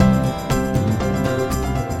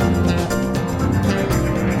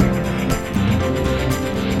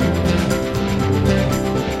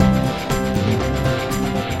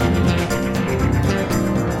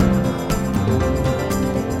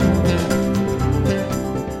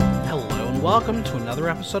welcome to another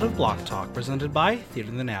episode of Block Talk, presented by Theater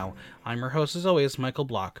in the Now. I'm your host, as always, Michael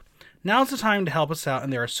Block. Now's the time to help us out,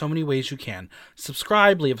 and there are so many ways you can.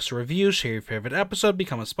 Subscribe, leave us a review, share your favorite episode,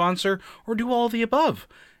 become a sponsor, or do all of the above.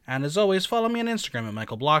 And as always, follow me on Instagram at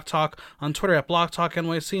Michael Block Talk, on Twitter at Block Talk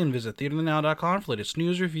NYC, and visit theaterthenow.com for latest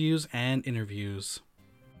news, reviews, and interviews.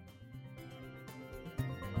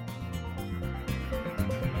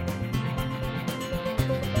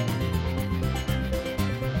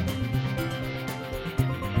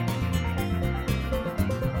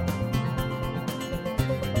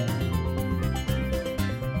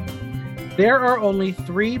 There are only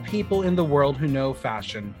 3 people in the world who know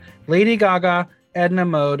fashion: Lady Gaga, Edna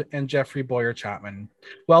Mode, and Jeffrey Boyer Chapman.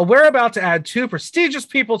 Well, we're about to add 2 prestigious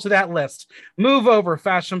people to that list. Move over,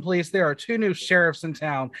 fashion police. There are 2 new sheriffs in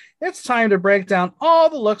town. It's time to break down all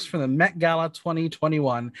the looks from the Met Gala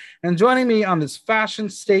 2021. And joining me on this fashion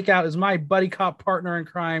stakeout is my buddy cop partner in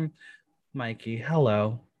crime, Mikey.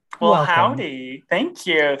 Hello. Well, welcome. Howdy. Thank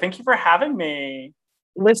you. Thank you for having me.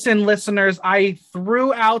 Listen, listeners, I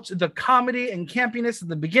threw out the comedy and campiness at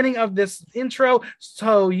the beginning of this intro,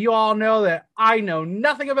 so you all know that I know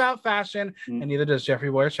nothing about fashion, and neither does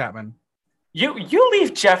Jeffrey Boyer Chapman. You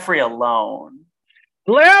leave Jeffrey alone.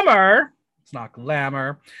 Glamour. It's not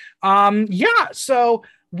glamour. So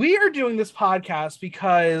we are doing this podcast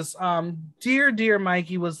because dear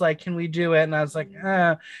Mikey was like, can we do it? And I was like,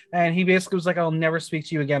 and he basically was like, I'll never speak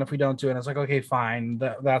to you again if we don't do it. And I was like, okay, fine.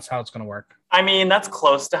 That's how it's going to work. I mean, that's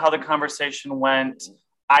close to how the conversation went.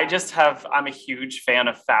 I'm a huge fan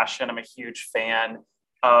of fashion. I'm a huge fan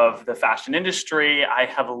of the fashion industry. I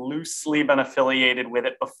have loosely been affiliated with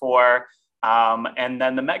it before. And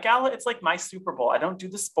then the Met Gala, it's like my Super Bowl. I don't do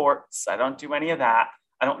the sports. I don't do any of that.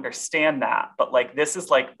 I don't understand that. But like, this is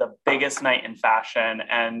like the biggest night in fashion.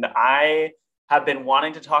 And I have been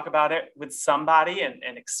wanting to talk about it with somebody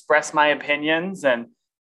and express my opinions. And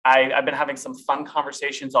I've been having some fun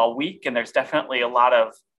conversations all week, and there's definitely a lot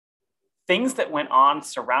of things that went on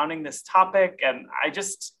surrounding this topic. And I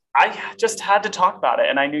just had to talk about it.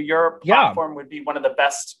 And I knew your platform would be one of the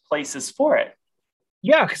best places for it.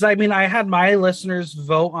 Yeah, because I mean, I had my listeners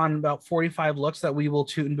vote on about 45 looks that we will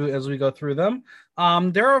toot and boot as we go through them.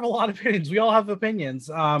 There are a lot of opinions. We all have opinions.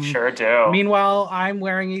 Sure do. Meanwhile, I'm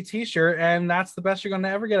wearing a t-shirt, and that's the best you're going to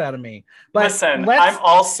ever get out of me. But listen, I'm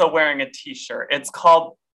also wearing a t-shirt. It's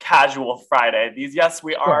called Casual Friday.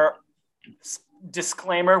 We are,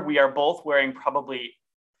 disclaimer, we are both wearing probably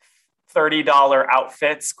 $30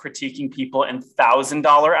 outfits, critiquing people in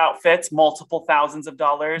 $1,000 outfits, multiple thousands of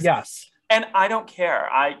dollars. Yes. And I don't care.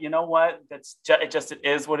 You know what? It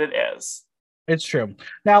is what it is. It's true.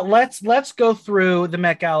 Now let's go through the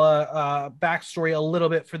Met Gala backstory a little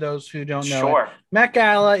bit for those who don't know. Sure. Met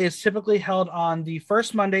Gala is typically held on the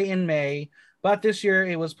first Monday in May, but this year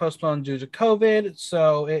it was postponed due to COVID.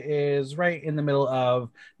 So it is right in the middle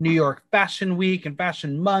of New York Fashion Week and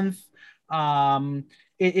Fashion Month.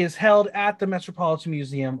 It is held at the Metropolitan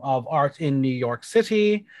Museum of Art in New York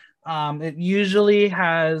City. It usually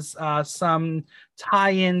has some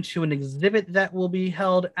tie-in to an exhibit that will be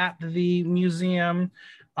held at the museum,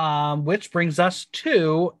 which brings us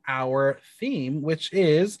to our theme, which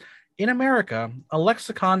is In America, a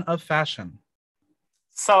lexicon of fashion.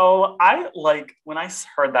 So when I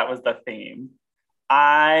heard that was the theme,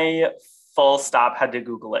 I full stop had to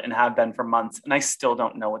Google it and have been for months, and I still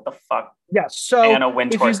don't know what the fuck Anna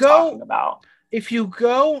Wintour is talking about. If you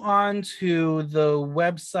go onto the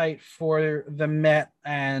website for the Met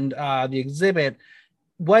and the exhibit,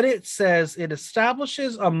 what it says, it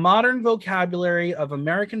establishes a modern vocabulary of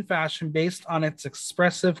American fashion based on its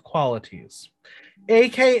expressive qualities,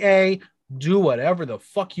 aka do whatever the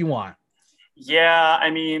fuck you want. Yeah,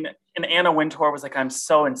 I mean, and Anna Wintour was like, I'm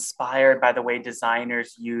so inspired by the way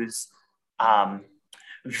designers use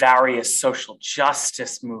various social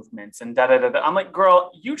justice movements and da-da-da-da. I'm like,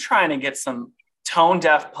 girl, you trying to get some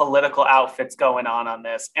tone-deaf political outfits going on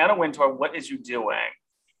this. Anna Wintour, what is you doing?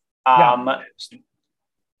 It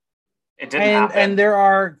didn't happen. And there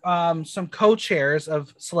are some co-chairs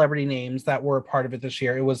of celebrity names that were a part of it this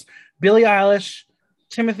year. It was Billie Eilish,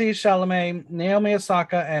 Timothée Chalamet, Naomi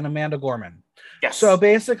Osaka, and Amanda Gorman. Yes. So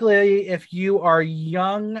basically, if you are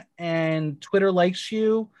young and Twitter likes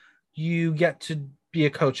you, you get to be a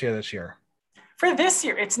co-chair this year. For this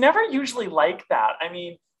year, it's never usually like that. I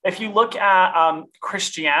mean, if you look at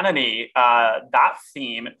Christianity, that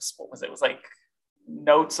theme, what was it? It was like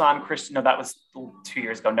Notes on Christian. No, that was 2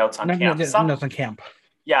 years ago. Notes on Camp. Notes on Camp.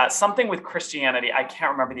 Yeah, something with Christianity. I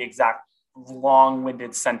can't remember the exact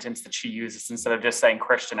long-winded sentence that she uses instead of just saying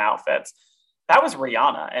Christian outfits. That was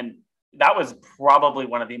Rihanna, and that was probably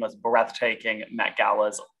one of the most breathtaking Met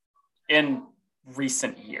Galas in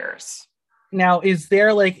recent years. Now, is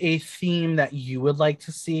there like a theme that you would like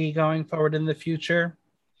to see going forward in the future?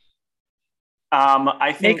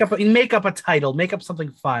 I think Make up a title, make up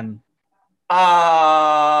something fun.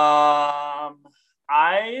 I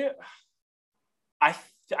I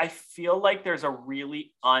I feel like there's a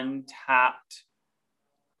really untapped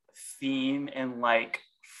theme in like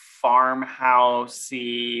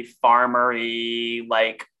farmhousey, farmery,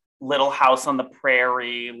 like Little House on the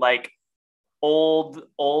Prairie, like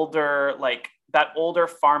older, like that older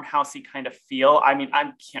farmhousey kind of feel. I mean,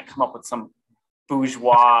 I can't come up with some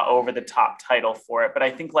bourgeois over the top title for it, but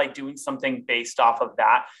I think like doing something based off of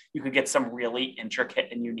that, you could get some really intricate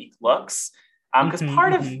and unique looks. Because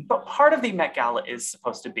part of the Met Gala is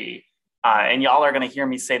supposed to be, and y'all are going to hear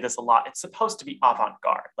me say this a lot. It's supposed to be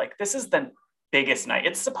avant-garde. Like this is the biggest night.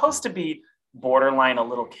 It's supposed to be borderline a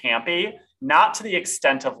little campy, not to the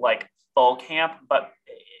extent of like full camp, but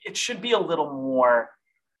it should be a little more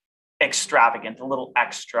extravagant, a little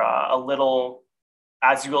extra, a little,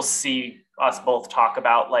 as you'll see us both talk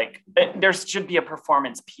about, like there should be a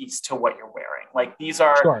performance piece to what you're wearing. Like these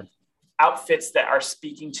are Sure. outfits that are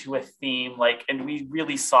speaking to a theme, like, and we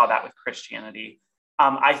really saw that with Christianity.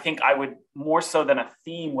 I think I would, more so than a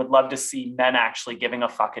theme, would love to see men actually giving a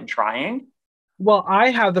fuck and trying. Well, I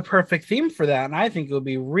have the perfect theme for that, and I think it would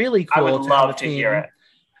be really I cool would to have a love to theme. hear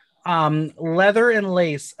it. Leather and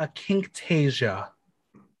lace, a kinktasia.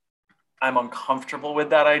 I'm uncomfortable with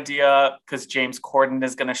that idea because James Corden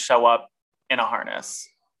is going to show up in a harness,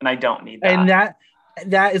 and I don't need that. And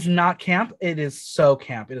that is not camp. It is so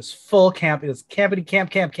camp. It is full camp. It is campity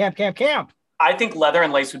camp. I think leather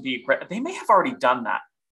and lace would be great. They may have already done that.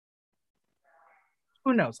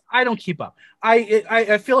 Who knows? I don't keep up.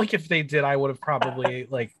 I feel like if they did, I would have probably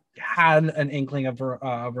like had an inkling of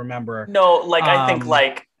remember. No, like I think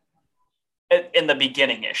like in the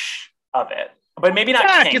beginning-ish of it, but maybe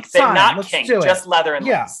not kink. They're not kink, just leather and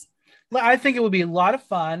lace. I think it would be a lot of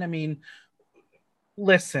fun. I mean,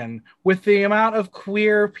 listen, with the amount of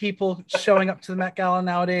queer people showing up to the Met Gala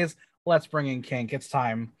nowadays, let's bring in kink. It's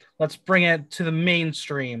time. Let's bring it to the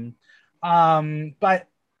mainstream. But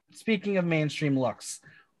speaking of mainstream looks,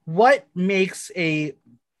 what makes a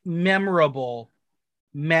memorable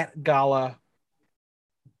Met Gala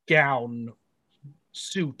gown,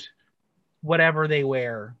 suit, whatever they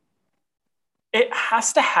wear? It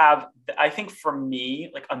has to have, I think for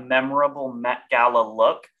me, like a memorable Met Gala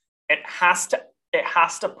look, it has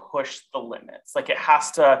to push the limits. Like it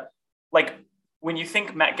has to, like when you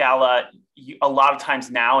think Met Gala, a lot of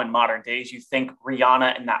times now in modern days, you think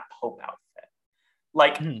Rihanna in that Pope outfit.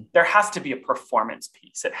 Like there has to be a performance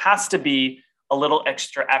piece. It has to be a little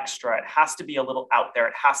extra. It has to be a little out there.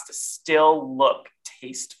 It has to still look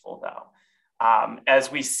tasteful though. As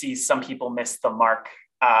we see some people miss the mark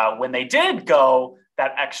when they did go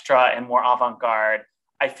that extra and more avant-garde,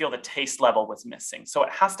 I feel the taste level was missing. So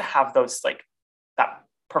it has to have those like that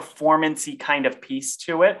performance-y kind of piece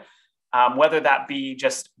to it. Whether that be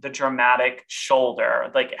just the dramatic shoulder,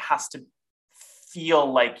 like it has to feel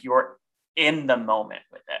like you're in the moment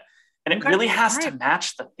with it. And it really has to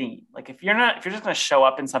match the theme. Like if you're just going to show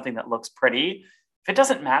up in something that looks pretty, if it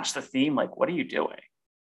doesn't match the theme, like what are you doing?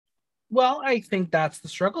 Well, I think that's the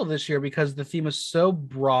struggle this year because the theme is so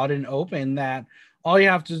broad and open that all you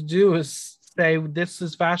have to do is say this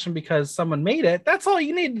is fashion because someone made it. That's all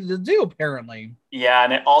you needed to do, apparently. Yeah,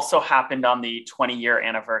 and it also happened on the 20-year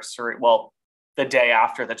anniversary. Well, the day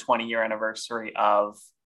after the 20-year anniversary of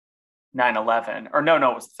 9/11, or no,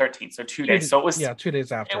 it was 13th, so 2 days. So it was 2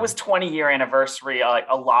 days after. It was 20-year anniversary. Like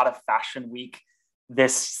a lot of Fashion Week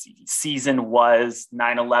this season was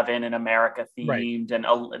 9/11 in America themed, and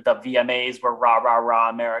the VMAs were rah rah rah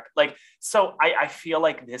America. Like so, I feel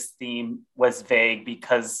like this theme was vague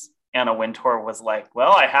because Anna Wintour was like,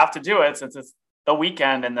 "Well, I have to do it since it's the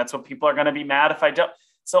weekend, and that's what people are going to be mad if I don't."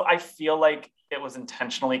 So I feel like it was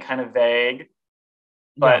intentionally kind of vague,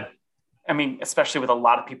 but. Yeah. I mean, especially with a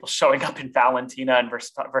lot of people showing up in Valentina and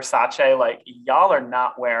Versace, like y'all are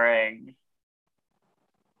not wearing.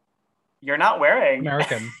 You're not wearing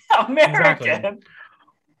American. Exactly.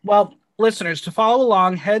 Well, listeners, to follow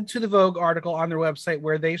along, head to the Vogue article on their website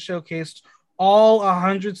where they showcased all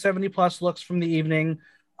 170 plus looks from the evening.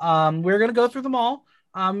 We're going to go through them all.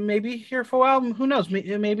 Maybe here for a while. Who knows?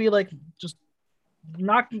 Maybe like just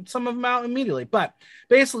knock some of them out immediately. But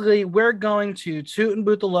basically, we're going to toot and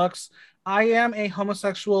boot the looks. I am a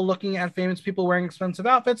homosexual looking at famous people wearing expensive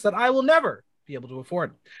outfits that I will never be able to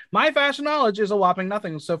afford. My fashion knowledge is a whopping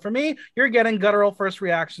nothing. So for me, you're getting guttural first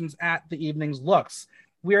reactions at the evening's looks.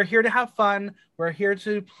 We are here to have fun. We're here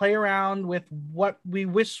to play around with what we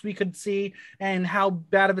wish we could see and how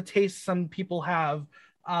bad of a taste some people have.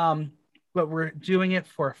 But we're doing it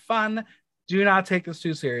for fun. Do not take this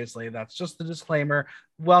too seriously. That's just the disclaimer.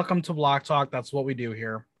 Welcome to Block Talk. That's what we do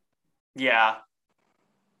here. Yeah.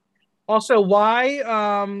 Also, why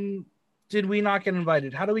did we not get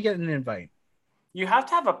invited? How do we get an invite? You have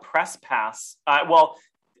to have a press pass. Well,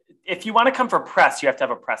 if you want to come for press, you have to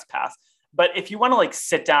have a press pass. But if you want to like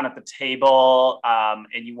sit down at the table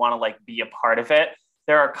and you want to like be a part of it,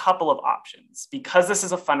 there are a couple of options. Because this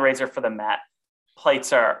is a fundraiser for the Met,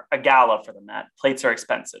 plates are a gala for the Met. Plates are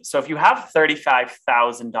expensive. So if you have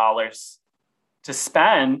 $35,000 to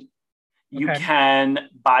spend, you can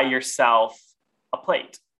buy yourself a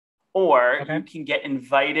plate, or you can get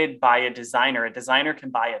invited by a designer. A designer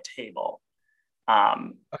can buy a table.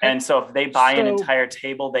 And so if they buy an entire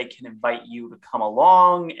table, they can invite you to come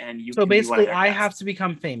along, and you so can basically I have to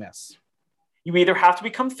become famous. You either have to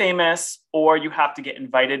become famous or you have to get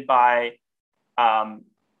invited by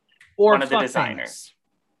one of the designers. Famous.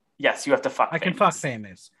 Yes, you have to fuck I famous. Can fuck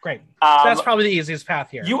famous. Great. So that's probably the easiest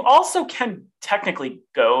path here. You also can technically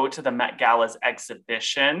go to the Met Gala's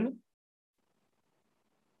exhibition.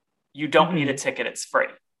 You don't need a ticket. It's free.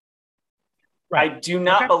 Right. I do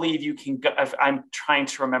not believe you can go. I'm trying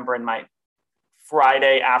to remember in my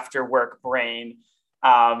Friday after work brain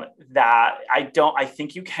that I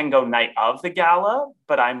think you can go night of the gala,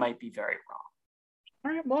 but I might be very wrong.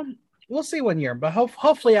 All right. Well, we'll see one year, but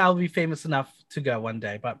hopefully I'll be famous enough to go one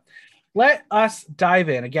day. But let us dive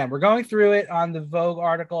in. Again, we're going through it on the Vogue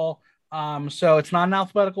article. So it's not in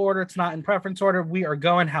alphabetical order. It's not in preference order. We are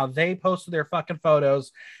going how they posted their fucking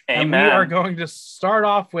photos. Amen. And we are going to start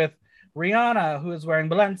off with Rihanna, who is wearing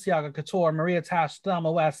Balenciaga, Couture, Maria Tash,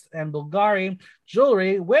 Thelma West, and Bulgari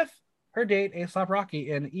jewelry with her date, A$AP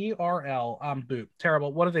Rocky, in ERL boot.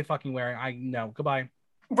 Terrible. What are they fucking wearing? I know. Goodbye.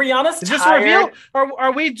 Rihanna's tired. This a review?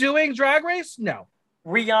 Are we doing Drag Race? No.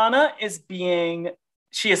 Rihanna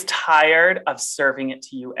she is tired of serving it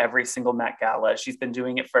to you every single Met Gala. She's been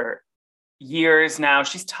doing it for years now.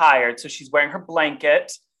 She's tired. So she's wearing her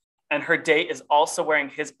blanket. And her date is also wearing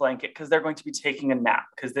his blanket because they're going to be taking a nap.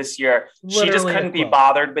 Because this year, she just couldn't be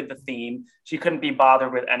bothered with the theme. She couldn't be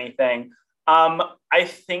bothered with anything. I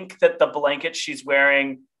think that the blanket she's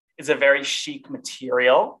wearing is a very chic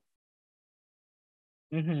material.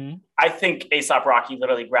 Mm-hmm. I think A$AP Rocky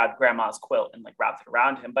literally grabbed grandma's quilt and like wrapped it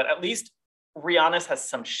around him. But at least Rihanna's has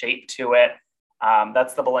some shape to it.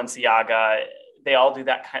 That's the Balenciaga. They all do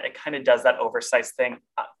that it kind of does that oversized thing.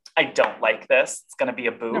 I don't like this. It's going to be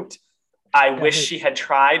a boot. No. I wish she had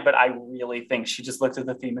tried, but I really think she just looked at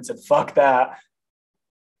the theme and said, fuck that.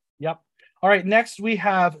 Yep. All right. Next, we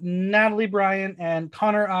have Natalie Bryan and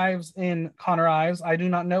Connor Ives in Connor Ives. I do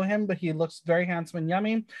not know him, but he looks very handsome and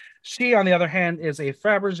yummy. She, on the other hand, is a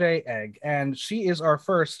Fabergé egg, and she is our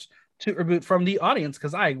first to reboot from the audience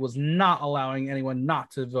because I was not allowing anyone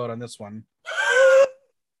not to vote on this one.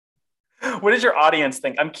 What did your audience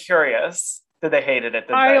think? I'm curious. Did they hated it?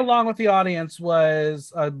 Along with the audience,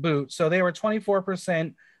 was a boot. So they were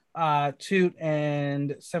 24% toot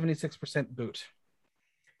and 76% boot.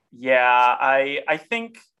 Yeah, I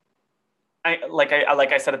think like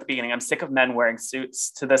I said at the beginning, I'm sick of men wearing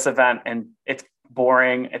suits to this event, and it's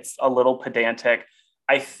boring. It's a little pedantic.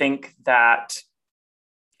 I think that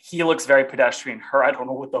he looks very pedestrian. Her, I don't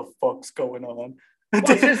know what the fuck's going on. Well,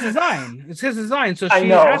 it's his design. It's his design. So she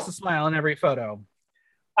has to smile in every photo.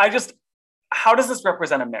 How does this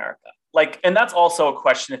represent America? Like, and that's also a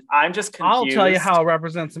question. If I'm just confused. I'll tell you how it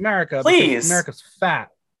represents America. Please. America's fat.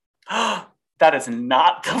 That is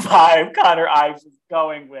not the vibe Connor Ives is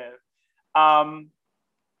going with. I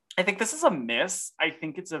think this is a miss. I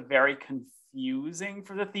think it's a very confusing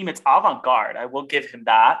for the theme. It's avant-garde. I will give him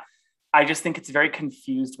that. I just think it's very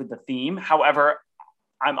confused with the theme. However,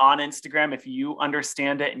 I'm on Instagram. If you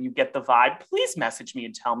understand it and you get the vibe, please message me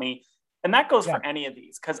and tell me. And that goes for any of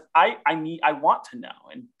these, because I want to know.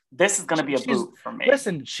 And this is going to be a boot for me.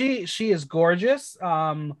 Listen, she is gorgeous,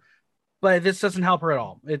 but this doesn't help her at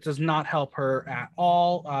all. It does not help her at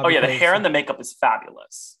all. The hair and the makeup is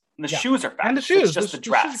fabulous. And the shoes are fabulous. And the shoes. It's just the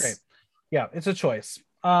dress. Yeah, it's a choice.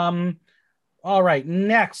 All right,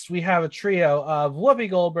 next we have a trio of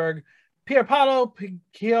Whoopi Goldberg, Pierpaolo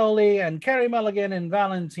Piccioli, and Carey Mulligan and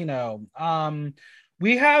Valentino.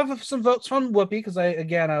 We have some votes from Whoopi because I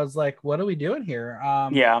was like, what are we doing here?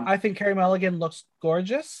 I think Carey Mulligan looks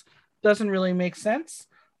gorgeous. Doesn't really make sense.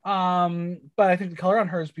 But I think the color on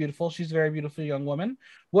her is beautiful. She's a very beautiful young woman.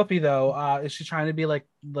 Whoopi, though, is she trying to be like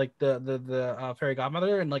the fairy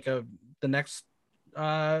godmother in like the next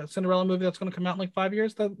Cinderella movie that's going to come out in like 5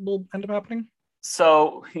 years that will end up happening?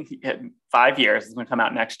 So 5 years is going to come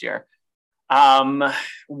out next year.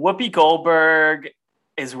 Whoopi Goldberg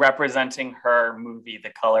is representing her movie, The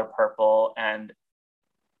Color Purple, and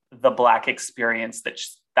the Black experience that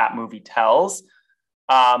that movie tells.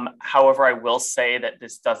 However, I will say that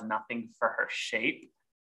this does nothing for her shape.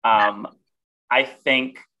 I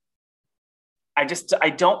think I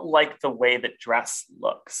don't like the way that dress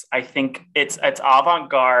looks. I think it's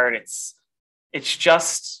avant-garde. It's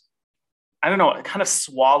just, I don't know, it kind of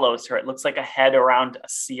swallows her. It looks like a head around a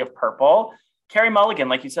sea of purple. Carey Mulligan,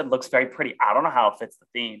 like you said, looks very pretty. I don't know how it fits the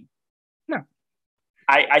theme. No.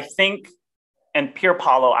 I think, and Pier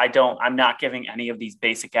Paolo, I'm not giving any of these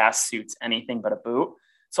basic ass suits anything but a boot.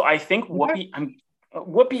 So I think Whoopi, I'm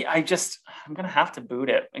going to have to boot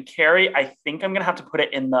it. And Carey, I think I'm going to have to put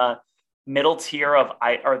it in the middle tier of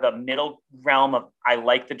or the middle realm of I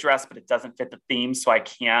like the dress, but it doesn't fit the theme. So I'm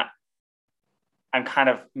kind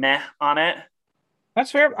of meh on it.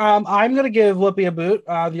 That's fair. I'm going to give Whoopi a boot.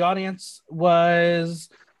 The audience was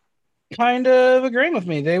kind of agreeing with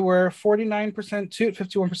me. They were 49% toot,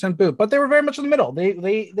 51% boot, but they were very much in the middle.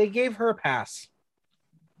 They gave her a pass.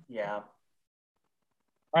 Yeah.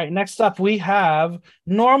 All right, next up we have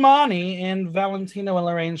Normani in Valentino and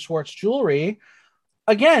Lorraine Schwartz jewelry.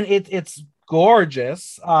 Again, it's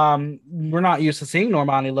gorgeous. We're not used to seeing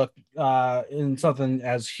Normani look in something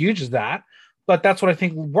as huge as that, but that's what I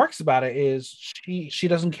think works about it is she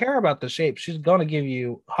doesn't care about the shape. She's going to give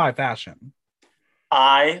you high fashion.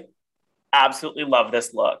 I absolutely love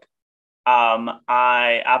this look.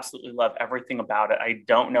 I absolutely love everything about it. I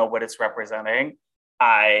don't know what it's representing.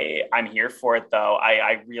 I'm here for it though.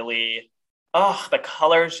 I really, the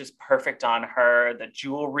color is just perfect on her. The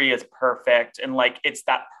jewelry is perfect. And like, it's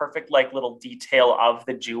that perfect, like little detail of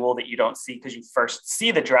the jewel that you don't see because you first see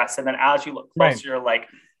the dress. And then as you look closer, You're like,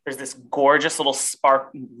 there's this gorgeous little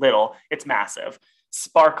it's massive,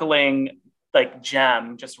 sparkling like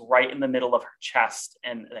gem just right in the middle of her chest.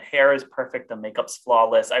 And the hair is perfect. The makeup's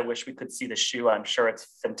flawless. I wish we could see the shoe. I'm sure it's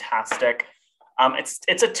fantastic.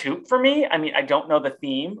 It's a toot for me. I mean, I don't know the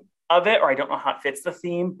theme of it, or I don't know how it fits the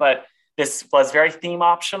theme, but this was very theme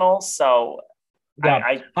optional. So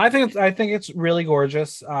yeah, I think it's really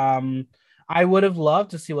gorgeous. I would have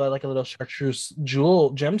loved to see what like a little chartreuse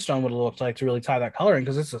jewel gemstone would have looked like to really tie that color in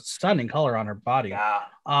because it's a stunning color on her body. Yeah.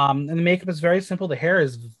 And the makeup is very simple. The hair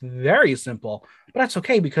is very simple, but that's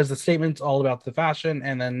okay because the statement's all about the fashion,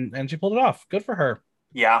 and she pulled it off. Good for her.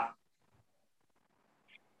 Yeah.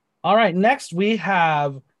 All right, next we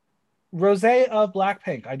have Rosé of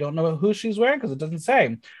Blackpink. I don't know who she's wearing because it doesn't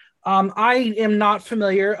say. I am not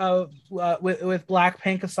familiar with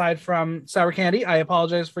Blackpink aside from Sour Candy. I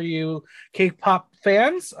apologize for you K-pop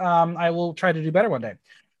fans. I will try to do better one day.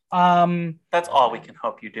 That's all we can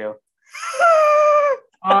hope you do.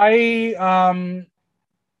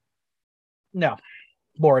 No,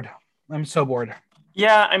 bored. I'm so bored.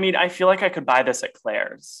 Yeah, I mean, I feel like I could buy this at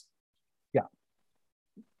Claire's.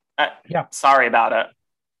 Yeah. Sorry about it.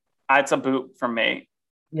 It's a boot from me.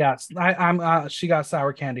 Yes, I'm. She got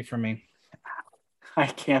Sour Candy from me. I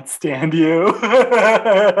can't stand you.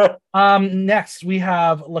 Next we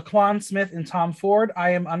have Laquan Smith and Tom Ford.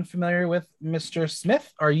 I am unfamiliar with Mr.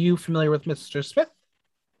 Smith. Are you familiar with Mr. Smith?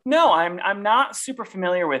 No, I'm not super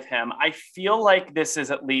familiar with him. I feel like this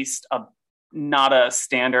is at least not a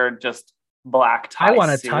standard just black tie. I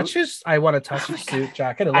want to touch his suit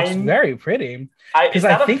jacket. It looks very pretty. Is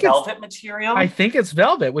that a velvet material? I think it's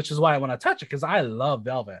velvet, which is why I want to touch it because I love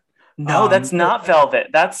velvet. No, that's not velvet.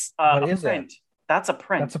 That's what is print. It? That's a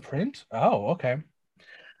print. That's a print? Oh, okay.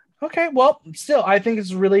 Okay, well, still, I think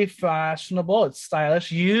it's really fashionable. It's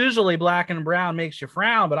stylish. Usually black and brown makes you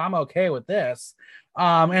frown, but I'm okay with this.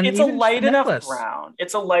 And it's a light enough brown.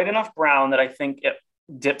 It's a light enough brown that I think it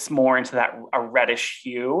dips more into a reddish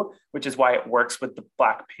hue, which is why it works with the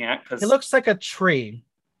black pant. Because it looks like a tree.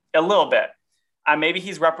 A little bit. Maybe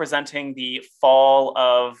he's representing the fall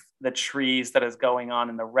of the trees that is going on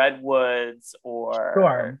in the redwoods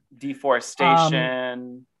or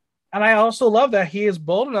deforestation. And I also love that he is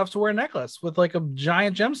bold enough to wear a necklace with like a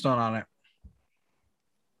giant gemstone on it.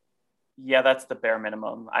 Yeah, that's the bare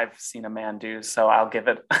minimum I've seen a man do. So I'll give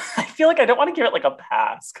it. I feel like I don't want to give it like a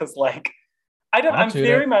pass because like I'm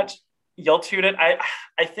very much. You'll toot it. I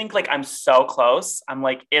think like I'm so close. I'm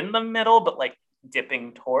like in the middle, but like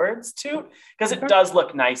dipping towards toot because it does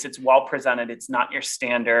look nice. It's well presented. It's not your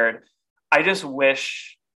standard. I just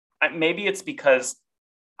wish. Maybe it's because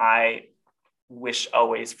I wish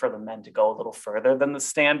always for the men to go a little further than the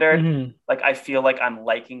standard. Mm-hmm. Like I feel like I'm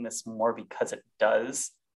liking this more because it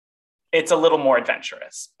does. It's a little more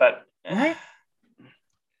adventurous, but I'm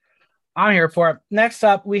here for it. Next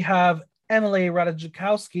up, we have Emily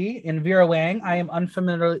Ratajkowski in Vera Wang. I am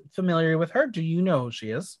unfamiliar with her. Do you know who she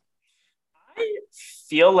is? I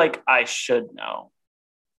feel like I should know.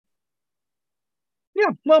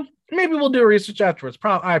 Yeah, well, maybe we'll do research afterwards.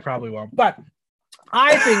 I probably won't, but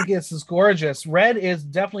I think this is gorgeous. Red is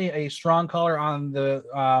definitely a strong color on the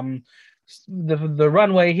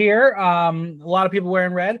runway here. A lot of people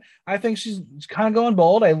wearing red. I think she's kind of going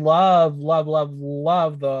bold. I love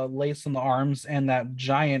the lace on the arms and that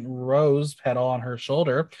giant rose petal on her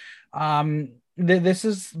shoulder. This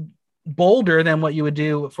is bolder than what you would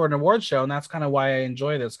do for an award show, and that's kind of why I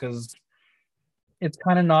enjoy this, because it's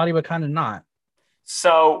kind of naughty but kind of not.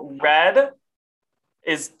 So red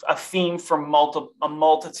is a theme for a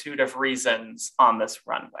multitude of reasons on this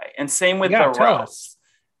runway. And same with the rose.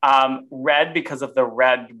 Red because of the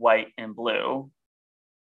red, white, and blue.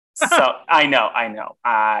 So I know.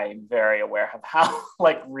 I'm very aware of how,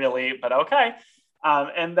 like, really, but okay.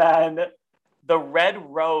 And then the red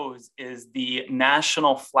rose is the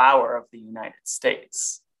national flower of the United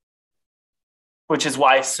States, which is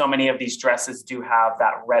why so many of these dresses do have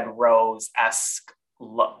that red rose-esque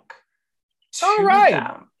look. All right.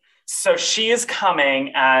 Them. So she is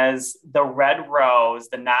coming as the red rose,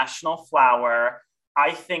 the national flower.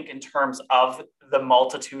 I think in terms of the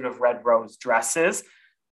multitude of red rose dresses,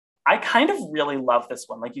 I kind of really love this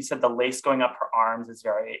one. Like you said, the lace going up her arms is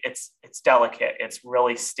it's delicate. It's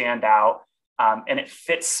really stand out. And it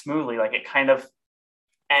fits smoothly. Like it kind of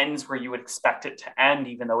ends where you would expect it to end,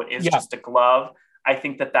 even though it is just a glove. I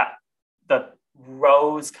think that the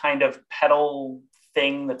rose kind of petal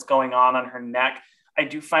thing that's going on her neck, I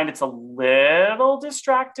do find it's a little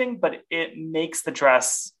distracting, but it makes the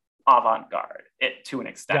dress avant-garde to an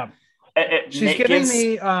extent. Yeah. She's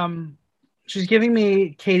giving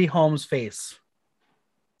me Katie Holmes' face.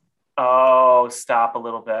 Oh, stop a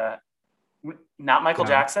little bit. Not Michael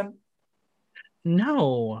Jackson?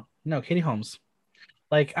 No, Katie Holmes.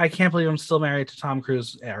 Like, I can't believe I'm still married to Tom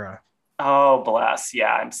Cruise era. Oh, bless.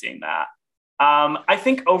 Yeah, I'm seeing that. I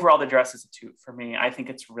think overall the dress is a toot for me. I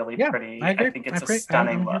think it's really pretty. I think it's a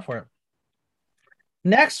stunning look. For it.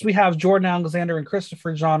 Next, we have Jordan Alexander and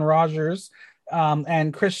Christopher John Rogers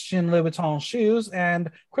and Christian Louboutin shoes,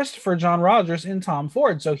 and Christopher John Rogers in Tom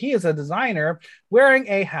Ford. So he is a designer wearing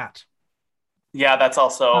a hat. Yeah, that's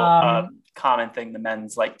also a common thing the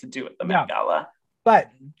men's like to do at the Met Gala.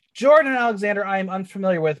 But Jordan Alexander, I am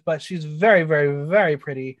unfamiliar with, but she's very, very, very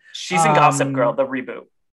pretty. She's in Gossip Girl, the reboot.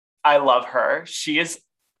 I love her. She is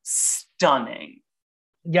stunning.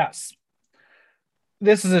 Yes.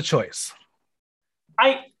 This is a choice.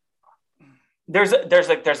 There's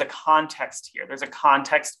a context here. There's a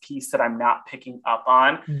context piece that I'm not picking up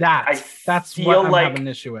on. That's what I'm having an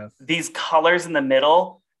issue with. These colors in the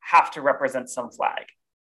middle have to represent some flag.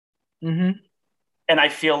 Mm-hmm. And I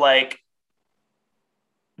feel like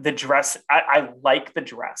the dress, I like the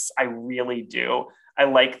dress. I really do. I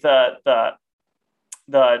like the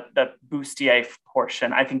bustier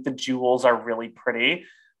portion. I think the jewels are really pretty.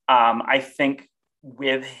 I think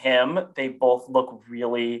with him, they both look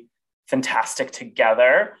really fantastic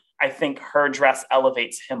together. I think her dress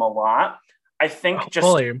elevates him a lot. I think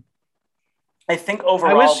I think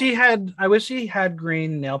overall, I wish he had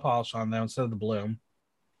green nail polish on though instead of the blue.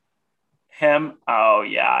 Him, oh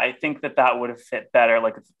yeah, I think that would have fit better.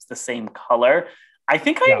 Like if it's the same color. I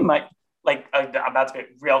think I might. Like, I'm about to get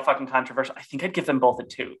real fucking controversial. I think I'd give them both a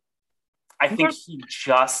 2. I think he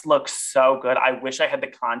just looks so good. I wish I had the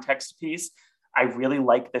context piece. I really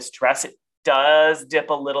like this dress. It does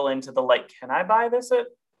dip a little into the, like, can I buy this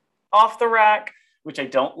off the rack? Which I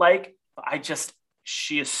don't like. But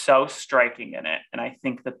she is so striking in it. And I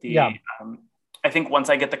think that I think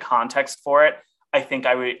once I get the context for it, I think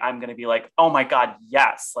I'm going to be like, oh my God,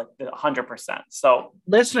 yes, like 100%. So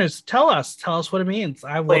listeners, tell us what it means.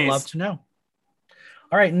 I would love to know.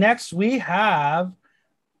 All right. Next we have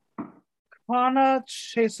Kana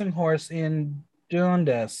Chasing Horse in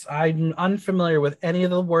Dundas. I'm unfamiliar with any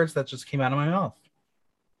of the words that just came out of my mouth.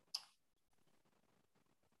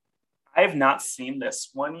 I have not seen this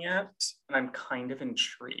one yet, and I'm kind of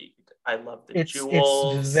intrigued. I love the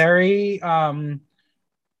jewels. It's very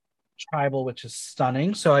tribal, which is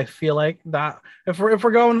stunning. So I feel like that if we're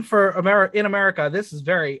going for America, this is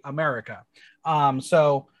very America.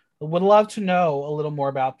 So would love to know a little more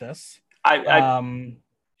about this.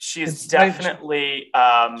 She's definitely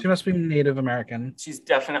she must be Native American. She's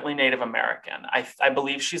definitely Native American. I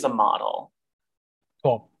believe she's a model.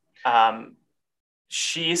 Cool.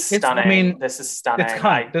 She's stunning. This is stunning. It's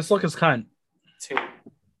cunt. This look is cunt.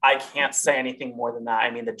 I can't say anything more than that. I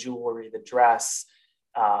mean, the jewelry, the dress,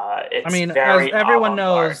 I It's mean, as very everyone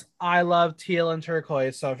avant-garde. knows, I love teal and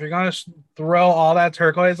turquoise. So if you're gonna throw all that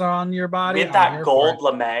turquoise on your body, With I'm that here for it.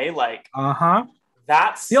 gold lame, like Uh-huh. The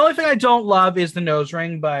that's only thing I don't love is the nose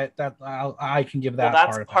ring, but I can give well,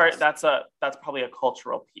 that part a pass. that's probably a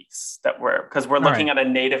cultural piece that we're All looking right. at a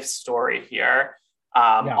native story here.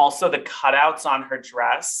 Yeah. Also, the cutouts on her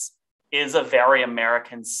dress is a very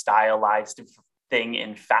American stylized thing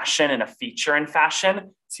in fashion and a feature in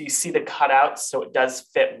fashion. So you see the cutouts, so it does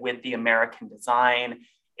fit with the American design.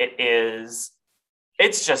 It's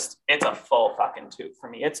a full fucking toot for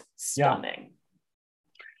me. It's Yeah. stunning.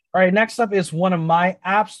 All right. Next up is one of my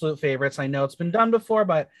absolute favorites. I know it's been done before,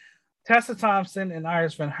 but Tessa Thompson and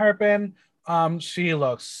Iris Van Herpen. She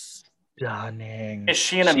looks stunning. Is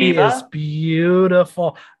she an She is amoeba?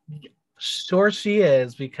 beautiful. Sure, she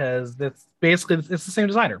is because it's basically it's the same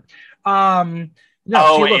designer. No,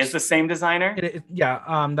 Oh, she it is looks. the same designer?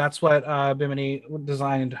 Yeah, that's what Bimini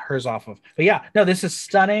designed hers off of. But yeah, no, this is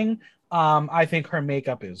stunning. I think her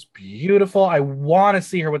makeup is beautiful. I want to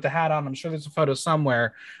see her with the hat on. I'm sure there's a photo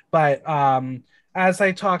somewhere, but as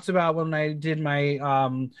I talked about when I did my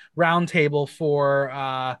roundtable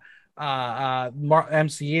for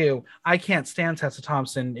MCU, I can't stand Tessa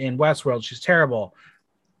Thompson in Westworld. She's terrible.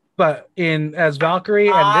 But in as Valkyrie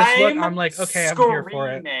and this look, I'm I'm like, okay, I'm here for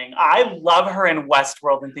it. screaming. I love her in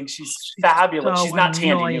Westworld and think she's She's fabulous. so She's not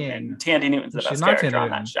Tandy Newton. annoying. Tandy Newton's the She's best not character Tandy on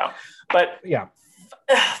that Newton. show. But Yeah.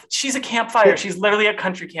 she's a campfire. She's literally a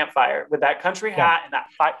country campfire with that country hat and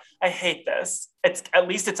that fire. I hate this. It's at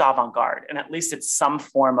least it's avant-garde and at least it's some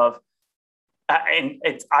form of and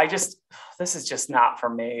it's this is just not for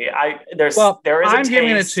me. There is I'm a giving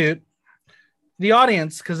it a taste. toot. The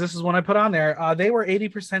audience, because this is one I put on there, they were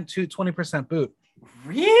 80% toot, 20% boot.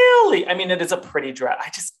 Really? I mean, it is a pretty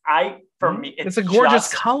dress. For me, it's a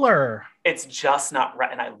gorgeous color. It's just not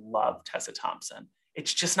right. And I love Tessa Thompson.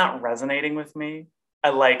 It's just not resonating with me.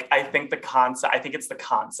 I think the concept, I think it's the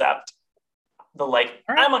concept. Right.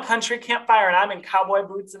 I'm a country campfire and I'm in cowboy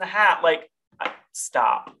boots and a hat.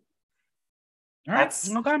 Stop. All right.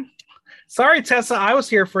 Okay. Sorry, Tessa. I was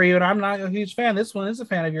here for you, and I'm not a huge fan. This one is a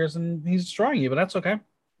fan of yours, and he's destroying you, but that's okay. All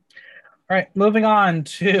right. Moving on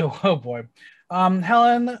to, oh boy.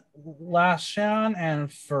 Helen Lashon and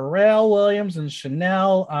Pharrell Williams and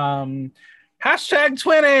Chanel. Hashtag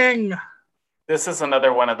twinning. This is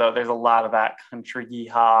another one of those. There's a lot of that country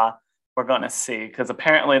yeehaw we're going to see because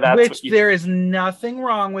apparently that's which there is nothing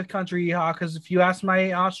wrong with country yeehaw because if you ask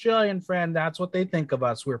my Australian friend, that's what they think of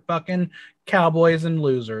us. We're fucking cowboys and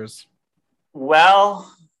losers.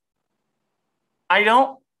 Well, I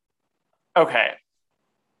don't. Okay.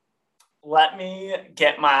 Let me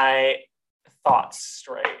get my thoughts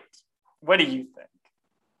straight. What do you think?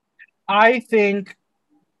 I think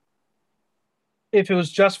if it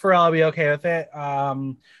was just Pharrell, I'd be okay with it.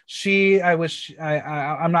 I'm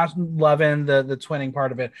not loving the twinning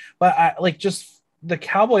part of it, but I like just the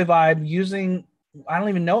cowboy vibe using. I don't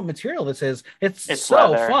even know what material this is. It's so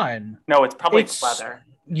leather. Fun. No, it's probably leather.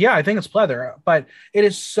 Yeah, I think it's pleather, but it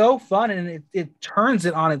is so fun and it turns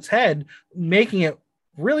it on its head, making it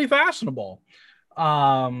really fashionable.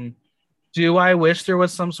 Do I wish there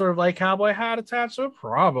was some sort of cowboy hat attached to it?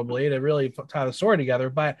 Probably to really tie the story together.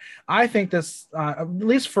 But I think this, at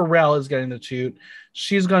least Pharrell is getting the toot.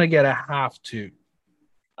 She's going to get a half toot.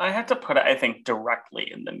 I have to put it, I think, directly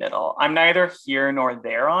in the middle. I'm neither here nor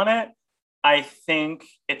there on it. I think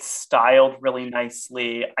it's styled really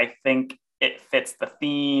nicely. I think it fits the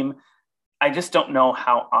theme. I just don't know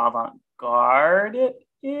how avant-garde it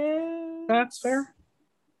is. That's fair.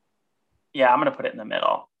 Yeah, I'm going to put it in the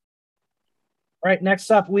middle. All right, next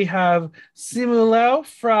up, we have Simu Liu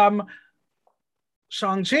from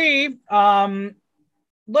Shang-Chi.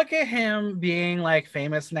 Look at him being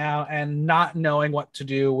famous now and not knowing what to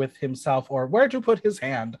do with himself or where to put his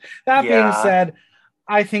hand. That being said,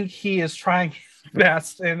 I think he is trying his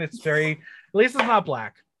best, and it's at least it's not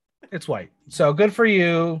black. It's white. So good for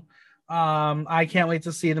you. I can't wait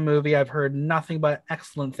to see the movie. I've heard nothing but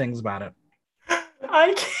excellent things about it.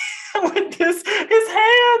 I can't with his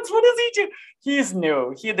hands. What does he do? He's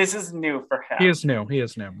new. This is new for him. He is new.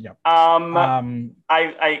 Yep.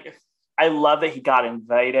 I love that he got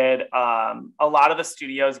invited. A lot of the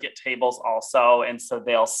studios get tables also, and so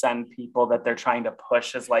they'll send people that they're trying to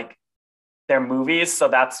push as their movies. So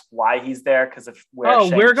that's why he's there. Because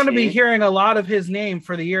we're going to be hearing a lot of his name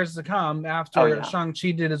for the years to come after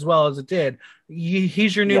Shang-Chi did as well as it did.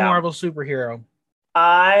 He's your new Marvel superhero.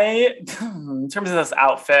 In terms of this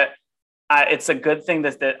outfit, it's a good thing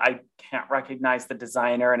that I can't recognize the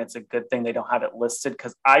designer, and it's a good thing they don't have it listed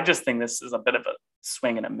because I just think this is a bit of a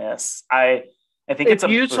swing and a miss. I think if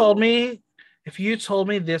you told me If you told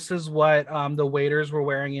me this is what the waiters were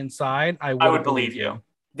wearing inside, I I would would have believe believed you. you.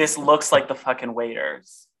 This looks like the fucking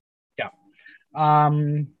waiters. Yeah. All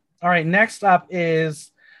right. Next up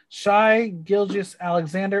is Shai Gilgis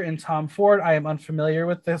Alexander and Tom Ford. I am unfamiliar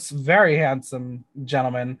with this very handsome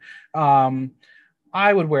gentleman.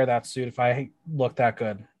 I would wear that suit if I looked that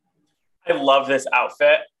good. I love this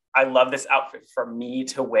outfit. I love this outfit for me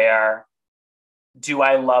to wear. Do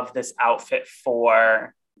I love this outfit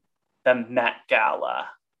for the Met Gala?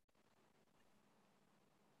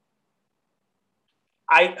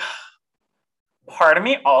 I part of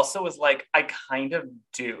me also was like, I kind of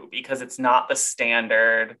do, because it's not the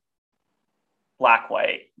standard black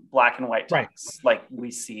and white tux Right. like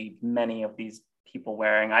we see many of these people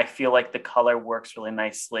wearing. I feel like the color works really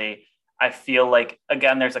nicely. I feel like,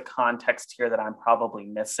 again, there's a context here that I'm probably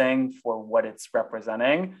missing for what it's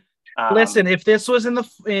representing. Listen, if this was in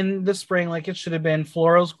the spring, like it should have been,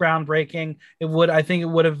 florals groundbreaking. I think it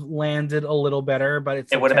would have landed a little better, but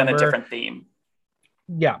it would have been a different theme.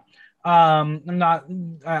 Yeah. I'm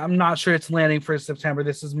not sure it's landing for September.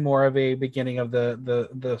 This is more of a beginning of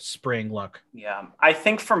the spring look. Yeah. I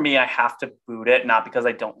think for me, I have to boot it, not because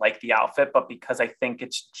I don't like the outfit, but because I think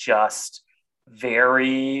it's just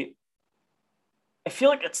very, I feel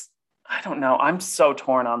like I don't know. I'm so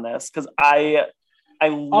torn on this because I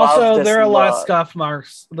love also this there are a lot of look. scuff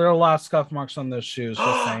marks. There are a lot of scuff marks on those shoes.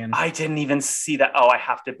 Just saying. I didn't even see that. Oh, I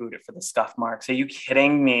have to boot it for the scuff marks. Are you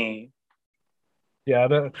kidding me?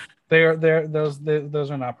 Yeah,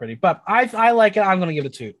 those are not pretty, but I like it. I'm going to give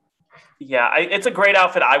it 2. Yeah, it's a great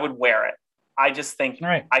outfit. I would wear it. I just think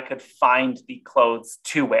I could find the clothes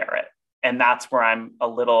to wear it, and that's where I'm a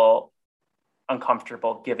little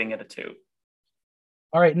uncomfortable giving it a 2.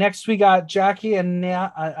 All right, next we got Jackie and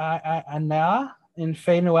Anna in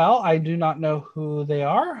Faye Noel. I do not know who they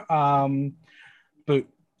are. Boot.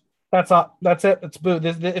 That's all. That's it. It's boot.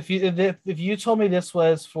 If you told me this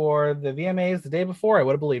was for the VMAs the day before, I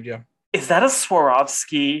would have believed you. Is that a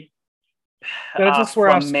Swarovski? That's a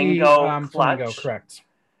Swarovski flamingo clutch. Flamingo, correct?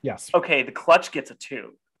 Yes. Okay, the clutch gets a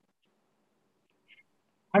 2.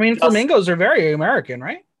 I mean, flamingos are very American,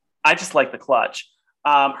 right? I just like the clutch.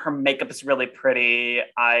 Her makeup is really pretty.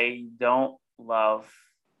 I don't love.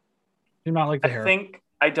 Do not like the hair.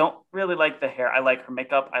 I don't really like the hair. I like her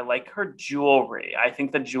makeup. I like her jewelry. I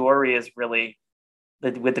think the jewelry is really,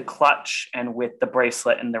 with the clutch and with the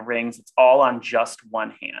bracelet and the rings, it's all on just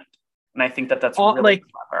one hand. And I think that's really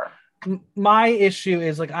clever. My issue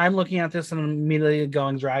is, like, I'm looking at this and I'm immediately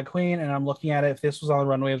going drag queen, and I'm looking at it. If this was on the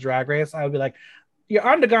runway of Drag Race, I would be like, your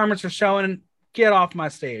undergarments are showing. Get off my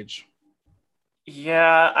stage.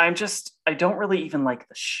 Yeah, I don't really even like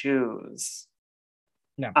the shoes.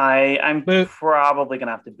 No. I'm probably going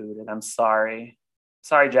to have to boot it. I'm sorry.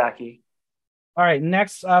 Sorry, Jackie. All right,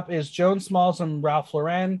 next up is Joan Smalls and Ralph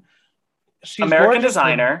Lauren. She's American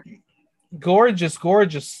designer. Gorgeous,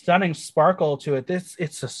 stunning sparkle to it. It's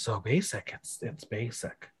just so basic. It's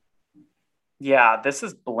basic. Yeah, this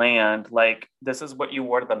is bland. Like, this is what you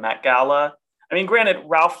wore to the Met Gala. I mean, granted,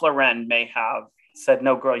 Ralph Lauren may have said,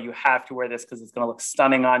 no, girl, you have to wear this because it's going to look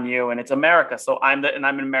stunning on you. And it's America. So I'm an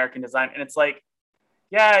American designer. And it's like,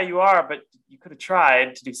 yeah, you are, but you could have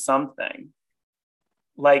tried to do something.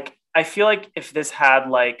 Like, I feel like if this had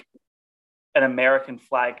like an American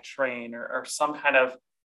flag train or some kind of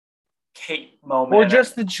cape moment, or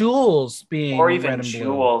just the jewels being, or even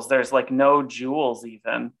jewels, there's like no jewels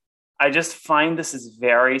even. I just find this is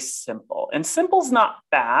very simple, and simple's not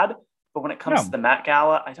bad, but when it comes to the Met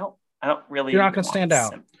Gala, I don't really. You're not going to stand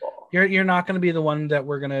out. You're not going to be the one that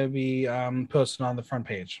we're going to be posting on the front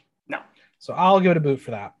page. No. So I'll give it a boot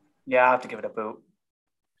for that. Yeah, I have to give it a boot.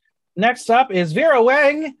 Next up is Vera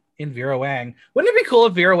Wang in Vera Wang. Wouldn't it be cool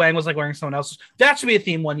if Vera Wang was like wearing someone else's? That should be a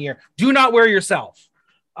theme one year. Do not wear yourself.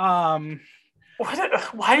 Why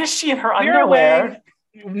is she in her underwear?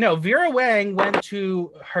 Vera Wang went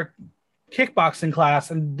to her kickboxing class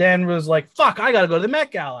and then was like, fuck, I got to go to the Met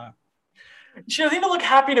Gala. She doesn't even look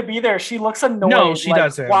happy to be there. She looks annoyed. No, she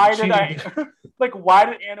doesn't. Why did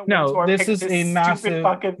Anna Wintour this is a massive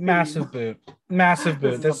boot. Massive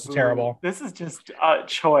boot. This is terrible. This is just a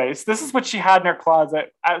choice. This is what she had in her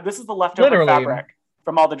closet. This is the leftover fabric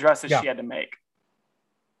from all the dresses she had to make.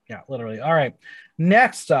 Yeah, literally. All right.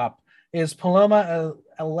 Next up is Paloma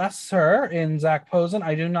Alesser in Zach Posen.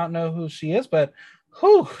 I do not know who she is, but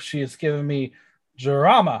she is giving me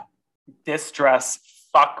drama. This dress,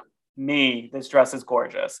 fuck me. This dress is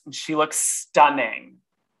gorgeous. She looks stunning.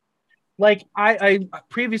 Like I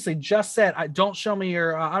previously just said, don't show me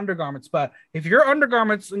your undergarments, but if your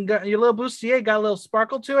undergarments and got your little bustier got a little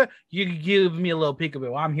sparkle to it, you give me a little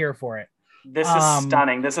peekaboo. I'm here for it. This is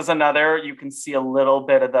stunning. This is another, you can see a little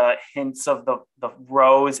bit of the hints of the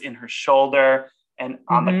rose in her shoulder and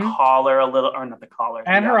on the collar a little, or not the collar.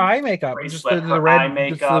 And her eye makeup. Bracelet, just the red eye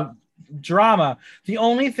makeup. Drama. The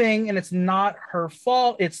only thing, and it's not her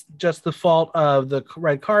fault, it's just the fault of the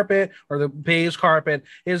red carpet or the beige carpet,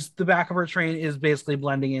 is the back of her train is basically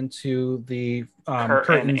blending into the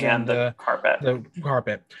curtains and the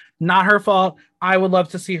carpet. Not her fault. I would love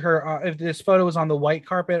to see her if this photo was on the white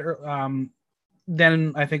carpet, or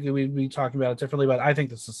then I think we'd be talking about it differently, but I think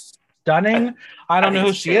this is stunning. I don't know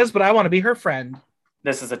who she is, but I want to be her friend.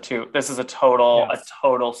 This is a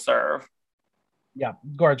total serve. Yeah,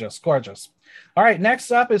 gorgeous. All right,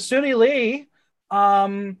 next up is Suni Lee.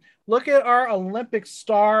 Look at our Olympic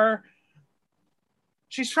star.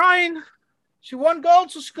 She's trying. She won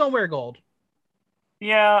gold, so she's gonna wear gold.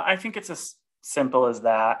 Yeah, I think it's as simple as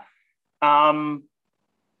that.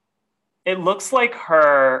 It looks like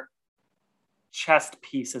her chest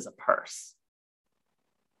piece is a purse.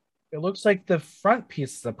 It looks like the front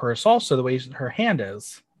piece is a purse, also the way her hand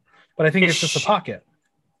is. But I think it's just a pocket.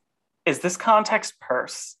 Is this context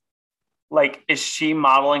purse? Like, is she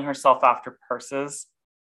modeling herself after purses?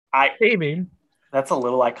 Maybe. That's a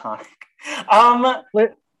little iconic.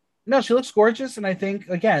 No, she looks gorgeous, and I think,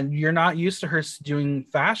 again, you're not used to her doing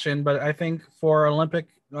fashion, but I think for Olympic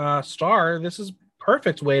star, this is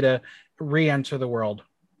perfect way to re-enter the world.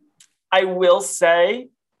 I will say,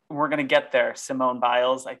 we're going to get there. Simone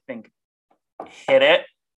Biles, I think, hit it.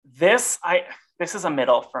 This is a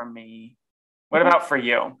middle for me. What about for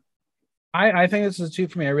you? I think this is a 2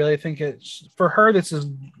 for me. I really think it's for her. This is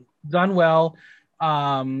done well.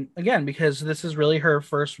 Again, because this is really her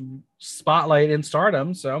first spotlight in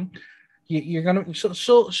stardom. So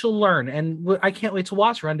she'll learn, and I can't wait to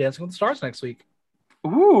watch her on Dancing with the Stars next week.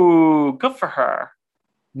 Ooh, good for her.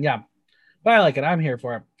 Yeah, but I like it. I'm here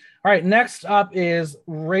for it. All right, next up is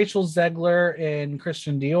Rachel Zegler and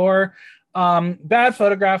Christian Dior. Bad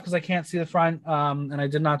photograph because I can't see the front, and I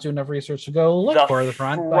did not do enough research to go look for the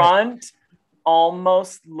front. Front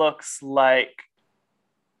almost looks like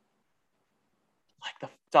the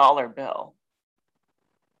dollar bill.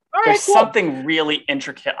 There's something really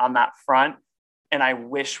intricate on that front, and I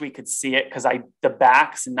wish we could see it because the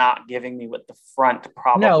back's not giving me what the front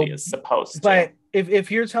probably is supposed to. But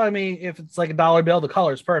if you're telling me if it's like a dollar bill, the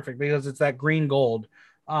color is perfect because it's that green gold,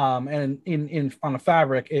 and in on a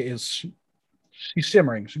fabric, it is she's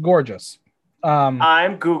shimmering, she's gorgeous.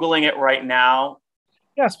 I'm Googling it right now.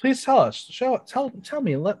 Yes, please tell us. Tell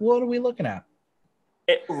me. What are we looking at?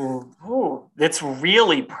 It's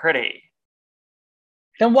really pretty.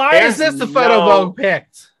 Then why is this the photo Vogue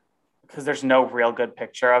picked? Because there's no real good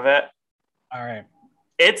picture of it. All right.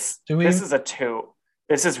 This is a 2.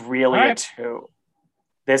 This is really a 2.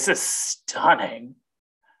 This is stunning.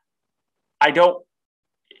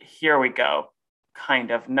 Here we go.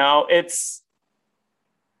 Kind of. No, it's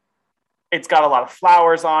got a lot of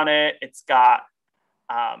flowers on it. It's got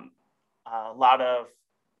a lot of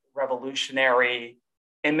revolutionary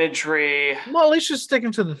imagery. Well, at least she's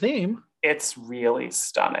sticking to the theme. It's really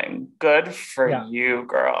stunning. Good for you,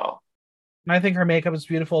 girl. I think her makeup is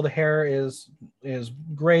beautiful. The hair is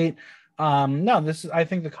great. I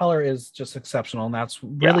think the color is just exceptional, and that's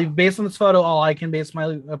really based on this photo all I can base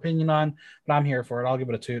my opinion on, but I'm here for it. I'll give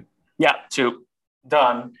it a 2. Yeah, 2.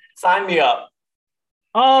 Done. Sign me up.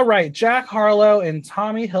 All right, Jack Harlow and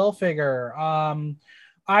Tommy Hilfiger.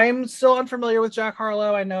 I'm still unfamiliar with Jack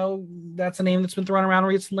Harlow. I know that's a name that's been thrown around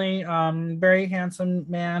recently. Very handsome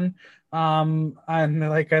man. And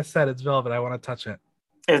like I said, it's velvet. I want to touch it.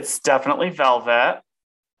 It's definitely velvet.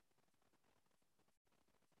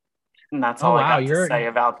 And that's all I got to say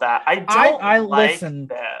about that. I like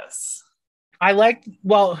this.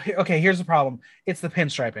 Here's the problem. It's the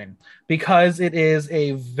pinstriping. Because it is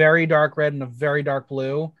a very dark red and a very dark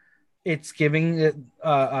blue, it's giving it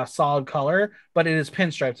a solid color, but it is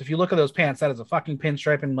pinstripes. If you look at those pants, that is a fucking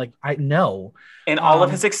pinstripe, and I know. And all of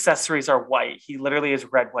his accessories are white. He literally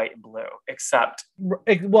is red, white, and blue, except...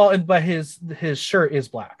 but his shirt is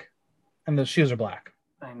black, and the shoes are black.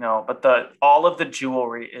 I know, but all of the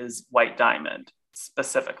jewelry is white diamond,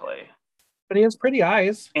 specifically. But he has pretty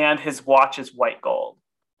eyes. And his watch is white gold.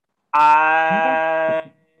 I'm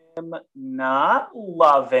not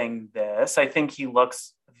loving this. I think he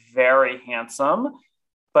looks very handsome,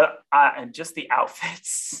 but and just the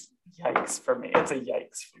outfits, yikes for me. It's a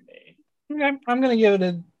yikes for me. Okay, I'm going to give it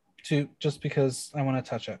a 2 just because I want to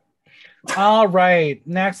touch it. All right,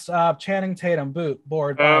 next up, Channing Tatum, boot,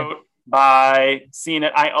 board. Bye. Seen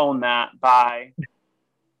it. I own that. Bye.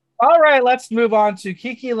 All right, let's move on to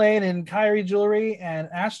Kiki Lane and Kyrie Jewelry and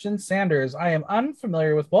Ashton Sanders. I am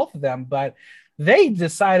unfamiliar with both of them, but they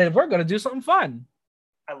decided we're going to do something fun.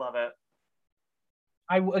 I love it.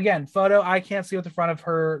 Photo. I can't see what the front of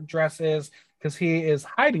her dress is because he is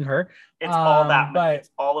hiding her. It's all that. But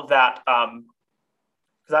it's all of that.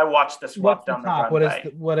 Because I watched this what's walk the down the top?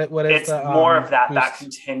 runway. What is It's the more of that. boost? That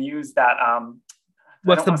continues that.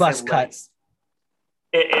 What's the bust cut? Lace.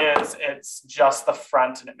 It is. It's just the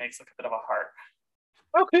front, and it makes like a bit of a heart.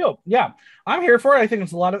 Oh, cool. Yeah, I'm here for it. I think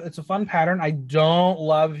it's a fun pattern. I don't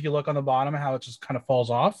love if you look on the bottom how it just kind of falls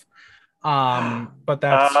off. But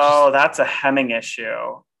that's a hemming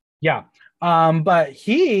issue. Yeah. But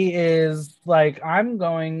he is like, I'm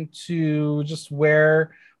going to just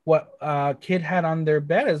wear what kid had on their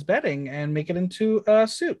bed as bedding and make it into a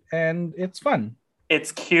suit, and it's fun.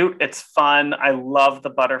 It's cute. It's fun. I love the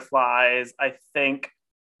butterflies. I think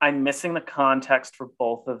I'm missing the context for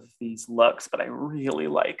both of these looks, but I really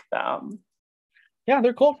like them. Yeah,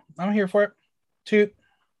 they're cool. I'm here for it. Toot.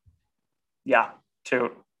 Yeah,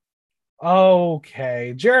 toot.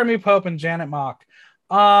 Okay. Jeremy Pope and Janet Mock.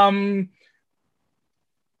 Wow.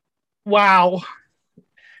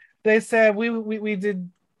 They said we did.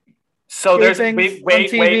 So there's wait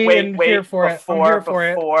here for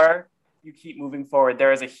before you keep moving forward.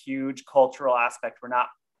 There is a huge cultural aspect we're not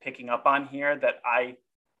picking up on here that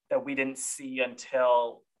we didn't see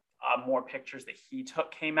until more pictures that he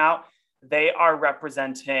took came out. They are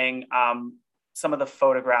representing some of the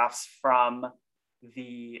photographs from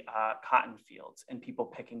the cotton fields and people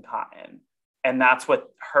picking cotton. And that's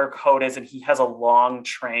what her coat is. And he has a long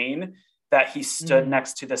train that he stood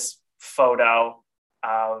next to this photo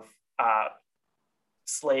of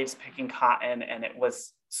slaves picking cotton. And it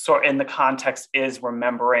was in the context is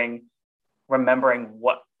remembering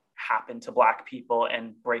what happened to Black people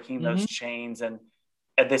and breaking those chains. And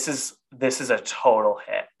this is a total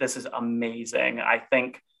hit. This is amazing. I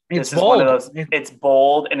think this is one of those, it's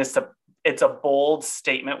bold, and it's a bold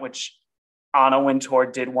statement, which Anna Wintour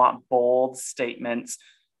did want bold statements.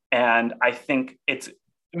 And I think it's, do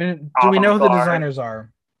we know who the designers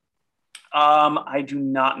are? I do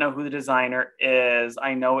not know who the designer is.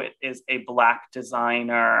 I know it is a Black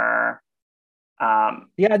designer.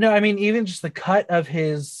 Even just the cut of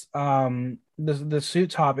his the suit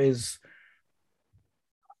top is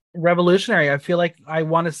revolutionary. I feel like I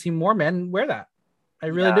want to see more men wear that. I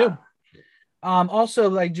really do.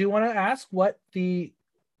 Also, I do want to ask what the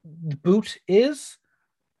boot is,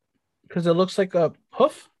 because it looks like a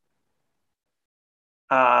hoof.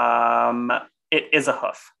 It is a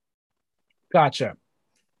hoof. Gotcha.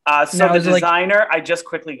 So now, the designer, I just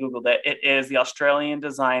quickly Googled it. It is the Australian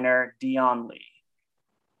designer, Dion Lee.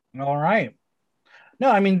 All right. No,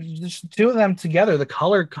 I mean, just two of them together, the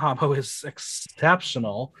color combo is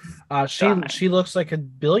exceptional. She looks like $1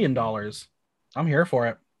 billion. I'm here for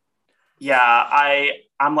it. Yeah,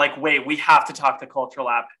 I'm like, wait, we have to talk the cultural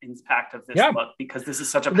impact of this look, because this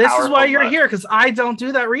is such a powerful This is why you're look. Here, because I don't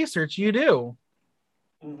do that research. You do.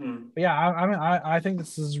 Mm-hmm. Yeah, I think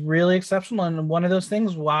this is really exceptional, and one of those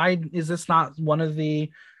things. Why is this not one of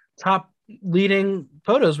the top leading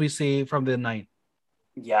photos we see from the night?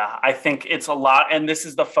 Yeah, I think it's a lot, and this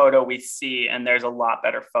is the photo we see, and there's a lot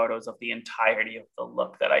better photos of the entirety of the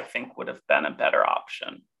look that I think would have been a better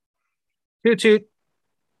option. Toot.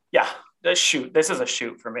 Yeah, this is a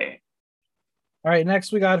shoot for me. All right,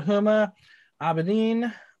 next we got Huma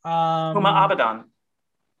Abedin. Huma Abedin.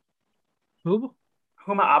 Who?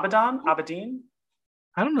 Huma Abedin?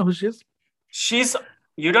 I don't know who she is.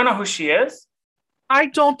 You don't know who she is? I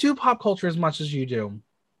don't do pop culture as much as you do.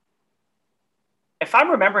 If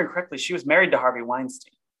I'm remembering correctly, she was married to Harvey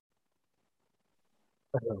Weinstein.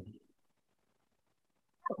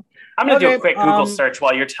 I'm going to do a quick Google search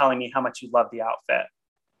while you're telling me how much you love the outfit.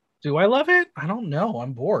 Do I love it? I don't know.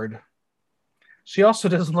 I'm bored. She also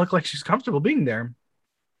doesn't look like she's comfortable being there.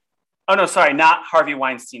 Oh, no, sorry. Not Harvey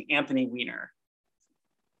Weinstein. Anthony Weiner.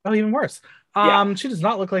 Oh, even worse. She does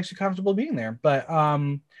not look like she's comfortable being there. But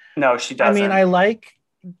no, she doesn't. I mean, I like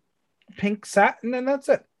pink satin, and that's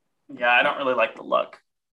it. Yeah, I don't really like the look.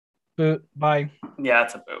 Boot. Bye. Yeah,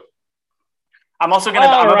 it's a boot. I'm also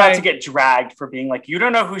about to get dragged for being like, you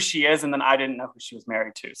don't know who she is, and then I didn't know who she was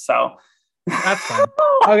married to. So that's fine.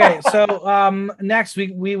 Okay, so next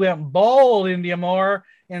week we went bold India Moore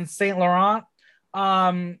in Saint Laurent.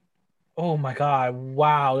 Oh my God,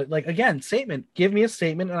 wow. Like, again, statement. Give me a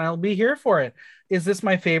statement and I'll be here for it. Is this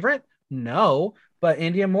my favorite? No, but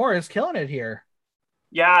India Moore is killing it here.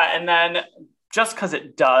 Yeah, and then just because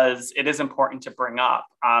it is important to bring up.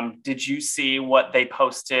 Did you see what they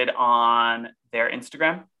posted on their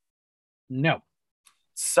Instagram? No.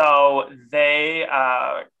 So they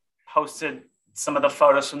posted some of the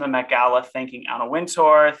photos from the Met Gala, thanking Anna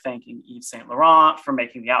Wintour, thanking Yves Saint Laurent for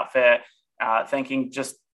making the outfit, thanking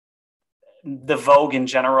just the Vogue in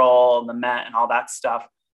general, and the Met and all that stuff,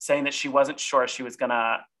 saying that she wasn't sure she was going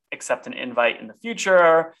to accept an invite in the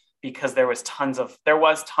future because there was tons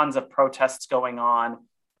of protests going on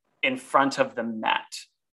in front of the Met.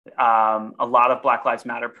 A lot of Black Lives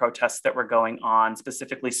Matter protests that were going on,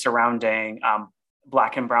 specifically surrounding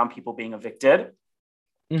Black and brown people being evicted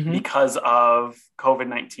because of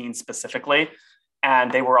COVID-19 specifically.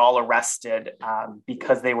 And they were all arrested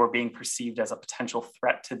because they were being perceived as a potential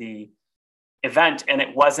threat to the event. And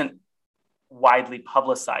it wasn't widely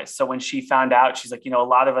publicized. So when she found out, she's like, a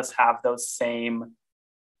lot of us have those same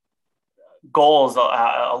goals. A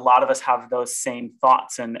lot of us have those same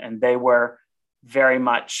thoughts. And they were very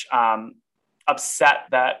much upset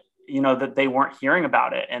that, that they weren't hearing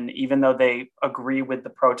about it. And even though they agree with the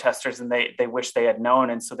protesters and they wish they had known.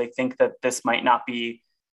 And so they think that this might not be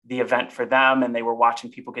the event for them. And they were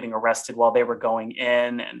watching people getting arrested while they were going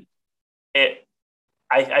in. And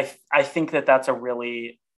I think that that's a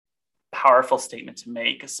really powerful statement to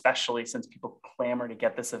make, especially since people clamor to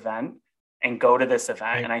get this event and go to this event.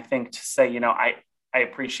 Right. And I think to say, I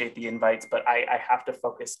appreciate the invites, but I have to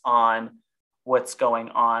focus on what's going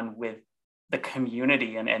on with the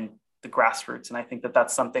community and the grassroots. And I think that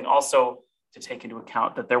that's something also to take into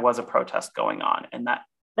account, that there was a protest going on, and that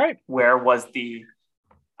where was the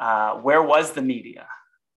media?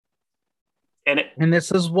 And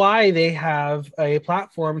this is why they have a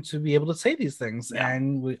platform to be able to say these things,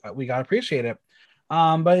 and we gotta appreciate it.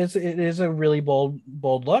 But it is a really bold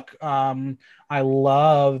look. I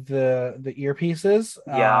love the earpieces.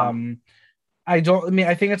 I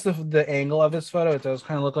think it's the angle of this photo. It does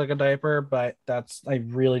kind of look like a diaper, but I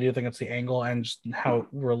really do think it's the angle and just how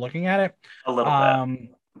we're looking at it. A little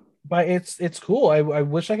bit. But it's cool. I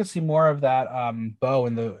wish I could see more of that bow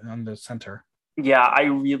on the center. Yeah, I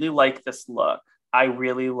really like this look. I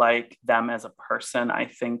really like them as a person. I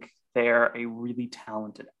think they're a really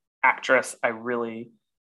talented actress. I really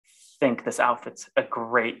think this outfit's a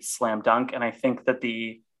great slam dunk. And I think that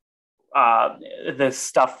the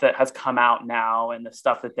stuff that has come out now and the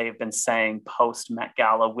stuff that they've been saying post Met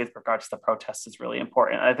Gala with regards to the protests is really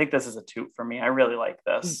important. I think this is a toot for me. I really like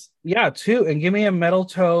this. Yeah, toot. And give me a metal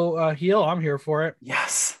toe heel. I'm here for it.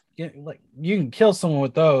 Yes. You can kill someone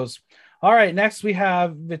with those. All right, next we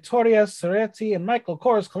have Vittoria Ceretti and Michael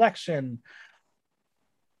Kors collection.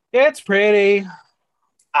 It's pretty.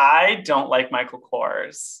 I don't like Michael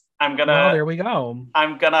Kors. There we go.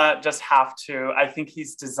 I'm gonna just have to. I think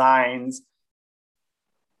his designs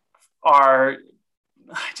I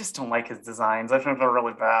just don't like his designs. I think they're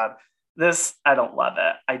really bad. This, I don't love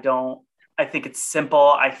it. I think it's simple.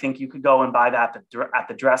 I think you could go and buy that at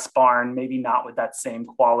the Dress Barn, maybe not with that same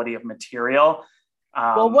quality of material.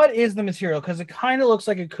 Well, what is the material? Because it kind of looks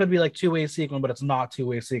like it could be like two-way sequin, but it's not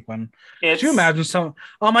two-way sequin. Could you imagine some?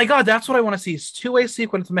 Oh my God, that's what I want to see. It's two-way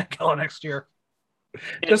sequin at the Met Gala next year.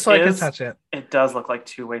 Just so I can touch it. It does look like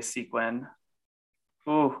two-way sequin.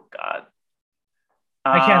 Oh God.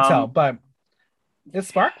 I can't tell, but it's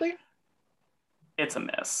sparkly. It's a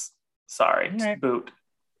miss. Sorry, just boot.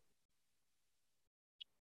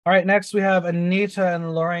 All right, next we have Anita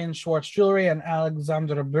and Lorraine Schwartz jewelry and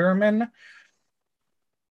Alexandra Berman.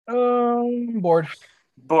 Board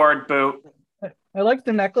boot. I like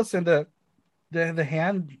the necklace and the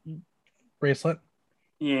hand bracelet.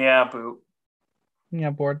 Yeah, boot. Yeah,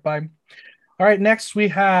 board. Bye. All right, next we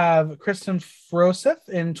have Kristen Froseth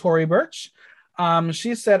in Tory Burch.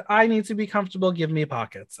 She said, I need to be comfortable, give me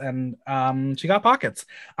pockets. And she got pockets.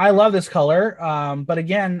 I love this color. But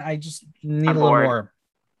again, I just need a little more.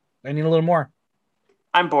 I need a little more.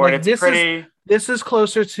 I'm bored. It's pretty. This is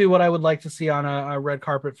closer to what I would like to see on a red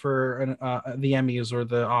carpet for the Emmys or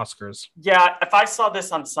the Oscars. Yeah, if I saw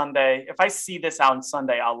this on Sunday, if I see this out on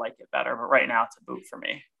Sunday, I'll like it better. But right now, it's a boot for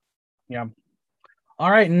me. Yeah. All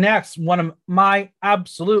right, next, one of my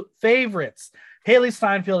absolute favorites, Haley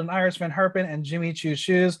Steinfeld and Iris Van Herpen and Jimmy Choo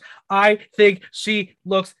shoes. I think she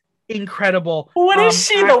looks incredible. What is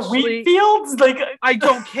she, the Wheatfields? I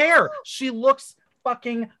don't care. She looks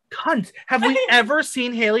fucking cunt. Have we ever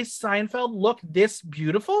seen Haley Steinfeld look this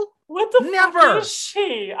beautiful? What the fuck is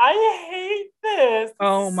she? I hate this.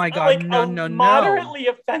 Oh my God, no. Moderately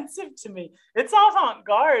offensive to me. It's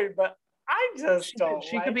avant-garde, but I just don't.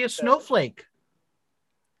 She could be a snowflake.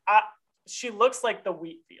 She looks like the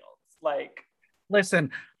Wheatfields.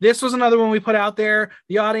 Listen, this was another one we put out there.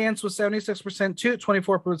 The audience was 76% toot,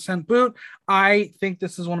 24% boot. I think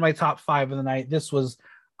this is one of my top 5 of the night. This was,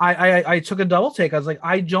 I took a double take. I was like,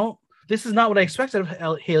 I don't This is not what I expected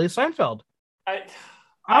of Haley Steinfeld. I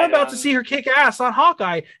I'm about to see her kick ass on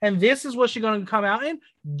Hawkeye, and this is what she's going to come out in.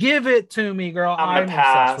 Give it to me, girl. I'm gonna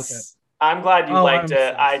obsessed with it. pass. I'm glad you liked I'm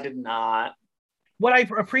it. I obsessed. did not. What I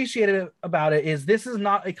appreciated about it is this is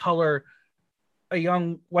not a color a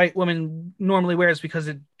young white woman normally wears because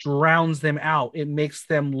it drowns them out. It makes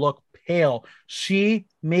them look pale. She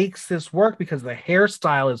makes this work because the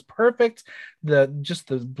hairstyle is perfect. The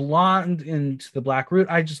blonde into the black root.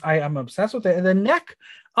 I'm obsessed with it. And the neck.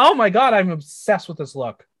 Oh my god, I'm obsessed with this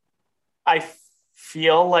look. I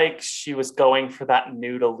feel like she was going for that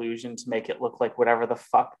nude illusion to make it look like whatever the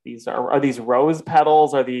fuck these are. Are these rose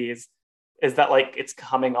petals? Are these? Is that like it's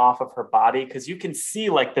coming off of her body? Because you can see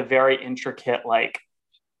like the very intricate, like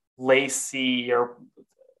lacy or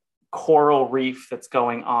coral reef that's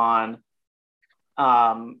going on.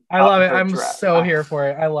 I love it. I'm dress. so here for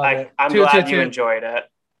it. I love it. I'm glad you enjoyed it.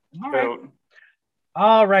 All right.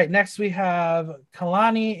 All right. Next we have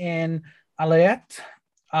Kalani in Alayet.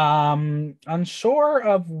 Unsure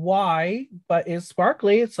of why, but it's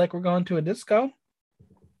sparkly. It's like we're going to a disco.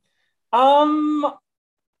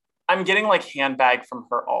 I'm getting like handbag from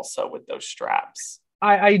her also with those straps.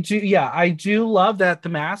 I do, yeah, I do love that the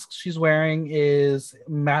mask she's wearing is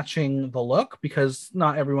matching the look because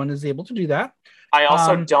not everyone is able to do that. I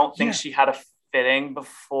also don't think she had a fitting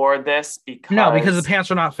before this because the pants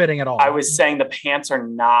are not fitting at all. I was saying the pants are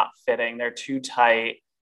not fitting; they're too tight.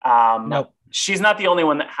 Nope. She's not the only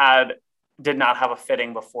one that did not have a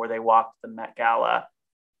fitting before they walked the Met Gala.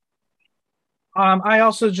 I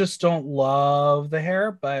also just don't love the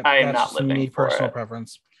hair, but I'm not living me for personal it.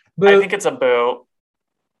 Preference. I think it's a boo.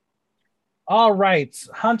 All right,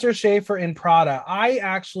 Hunter Schafer in Prada. I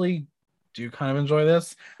actually do kind of enjoy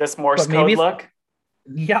this. This Morse code look.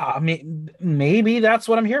 Yeah, I mean, maybe that's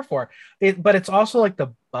what I'm here for. But it's also like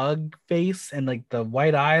the bug face and like the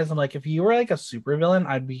white eyes. I'm like, if you were like a supervillain,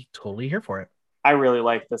 I'd be totally here for it. I really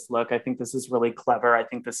like this look. I think this is really clever. I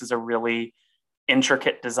think this is a really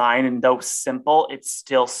intricate design, and though simple, it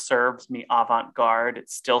still serves me avant-garde. It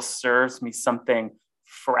still serves me something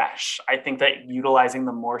fresh. I think that utilizing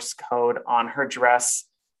the Morse code on her dress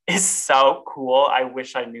is so cool. I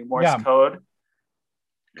wish I knew Morse code.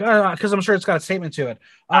 Because I'm sure it's got a statement to it.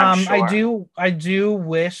 Sure. I do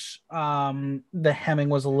wish the hemming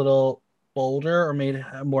was a little bolder or made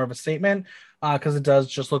more of a statement because it does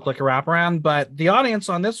just look like a wraparound. But the audience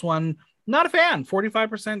on this one, not a fan.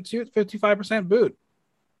 45% to 55% boot.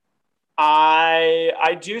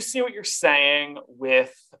 I do see what you're saying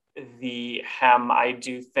with the hem. I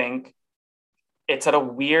do think it's at a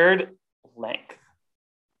weird length.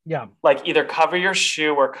 Yeah. Like either cover your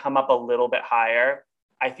shoe or come up a little bit higher.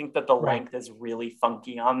 I think that the length is really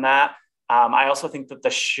funky on that. I also think that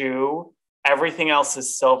the shoe, everything else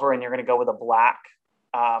is silver, and you're going to go with a black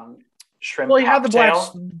shrimp. Well, you have the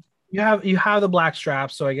black. You have the black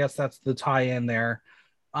straps, so I guess that's the tie-in there.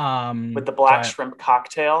 With the black shrimp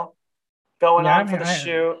cocktail going on for the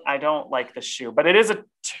shoe. I don't like the shoe, but it is a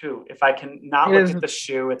 2. If I can not look at the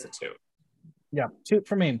shoe, it's a 2. Yeah, 2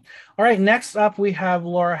 for me. All right, next up we have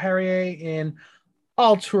Laura Harrier in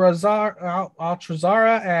Altrazara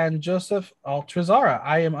and Joseph Altrazara.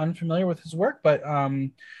 I am unfamiliar with his work, but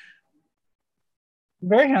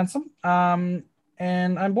very handsome. And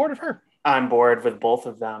I'm bored of her. I'm bored with both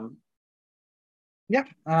of them. Yeah.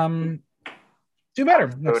 Do better.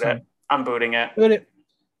 I'm booting it. Boot it.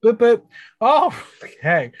 Boot. Oh,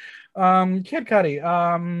 okay. Kid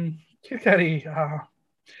Cudi. Kid Cudi.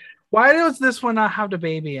 Why does this one not have the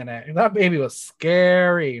baby in it? That baby was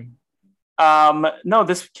scary. No,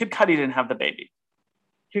 this Kid Cudi didn't have the baby.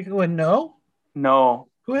 No? No.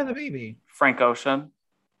 Who had the baby? Frank Ocean.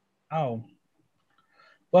 Oh.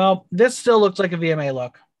 Well, this still looks like a VMA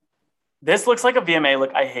look. This looks like a VMA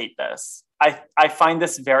look. I hate this. I find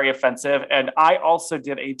this very offensive. And I also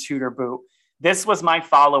did a Tudor boot. This was my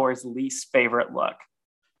followers' least favorite look.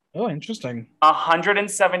 Oh, interesting.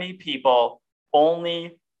 170 people,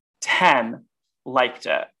 only 10 liked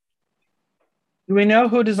it. Do we know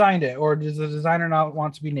who designed it, or does the designer not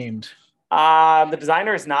want to be named? The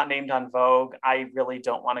designer is not named on Vogue. I really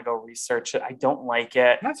don't want to go research it. I don't like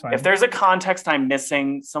it. That's fine. If there's a context I'm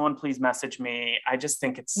missing, someone please message me. I just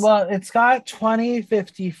think it's... Well, it's got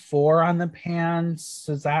 2054 on the pants.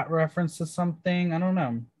 Does that reference to something? I don't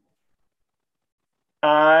know.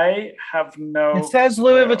 I have no... It says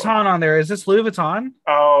Louis Vuitton on there. Is this Louis Vuitton?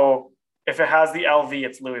 Oh, if it has the LV,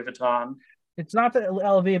 it's Louis Vuitton. It's not the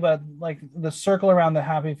LV, but like the circle around the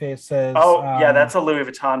happy face says. Oh, yeah, that's a Louis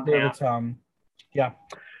Vuitton pant. Vuitton. Yeah.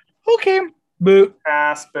 Okay. Boot.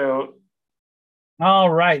 Pass boot. All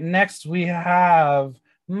right. Next, we have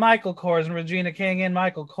Michael Kors and Regina King and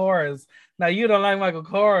Michael Kors. Now you don't like Michael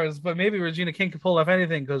Kors, but maybe Regina King could pull off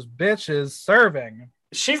anything because bitch is serving.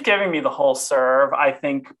 She's giving me the whole serve. I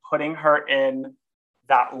think putting her in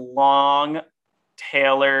that long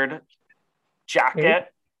tailored jacket.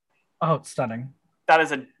 Oh, it's stunning.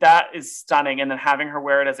 That is stunning. And then having her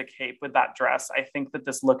wear it as a cape with that dress, I think that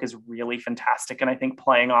this look is really fantastic. And I think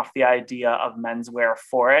playing off the idea of menswear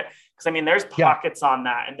for it, because I mean, there's pockets on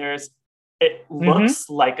that, and it looks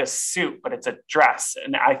like a suit, but it's a dress.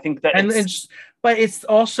 And I think that but it's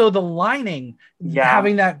also the lining,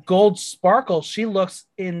 having that gold sparkle. She looks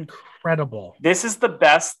incredible. This is the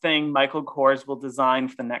best thing Michael Kors will design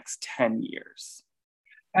for the next 10 years.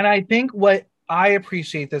 And I think what I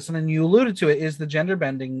appreciate this, and then you alluded to it, is the gender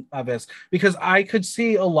bending of this, because I could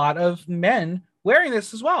see a lot of men wearing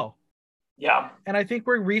this as well. Yeah. And I think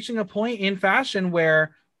we're reaching a point in fashion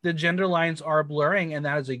where the gender lines are blurring, and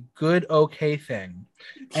that is a good, okay thing.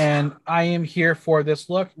 And I am here for this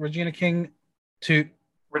look. Regina King to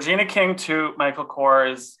Michael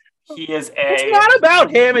Kors. It's not about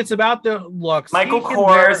him. It's about the looks. Michael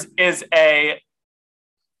Kors is a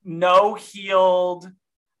no-heeled,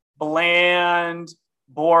 bland,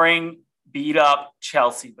 boring, beat up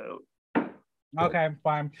Chelsea boot. Okay,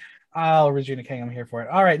 fine. Regina King, I'm here for it.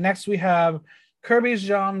 All right, next we have Kirby's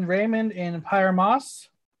Jean Raymond in Pyre Moss.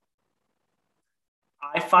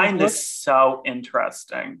 I find this so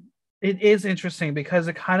interesting. It is interesting because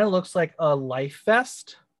it kind of looks like a life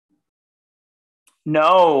vest.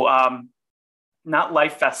 No, not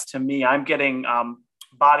life vest to me. I'm getting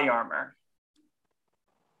body armor.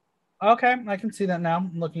 Okay, I can see that now.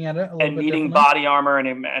 I'm looking at it. And needing body armor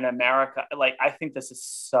in America. Like, I think this is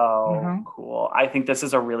so cool. I think this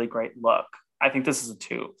is a really great look. I think this is a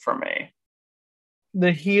 2 for me.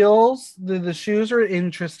 The heels, the shoes are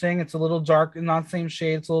interesting. It's a little dark, not the same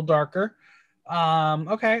shade. It's a little darker.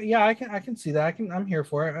 Okay, yeah, I can see that. I'm here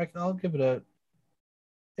for it. I'll give it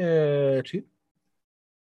a 2.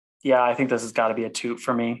 Yeah, I think this has got to be a 2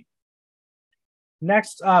 for me.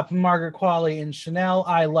 Next up, Margaret Qualley in Chanel.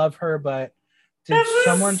 I love her, but did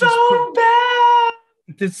someone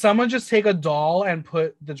just take a doll and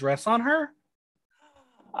put the dress on her?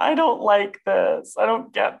 I don't like this. I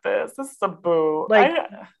don't get this. This is a boo.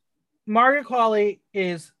 Margaret Qualley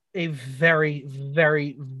is a very,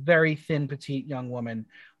 very, very thin, petite young woman.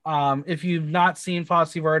 If you've not seen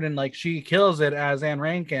Fosse Verdon, she kills it as Anne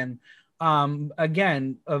Rankin.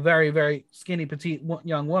 Again, a very, very skinny, petite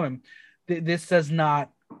young woman. This does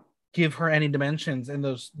not give her any dimensions, and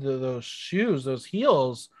those shoes, those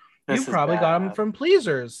heels, you probably got them from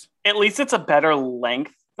Pleasers. At least it's a better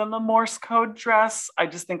length than the Morse code dress. I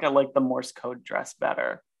just think I like the Morse code dress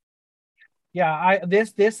better. Yeah,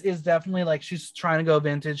 this is definitely she's trying to go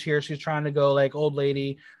vintage here. She's trying to go old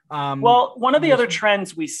lady. Well, one of the other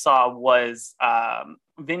trends we saw was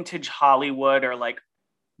vintage Hollywood, or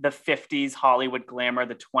the 50s Hollywood glamour,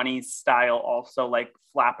 the 20s style, also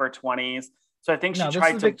flapper 20s. So I think she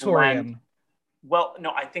tried to blend. Well,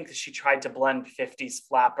 no, I think that she tried to blend 50s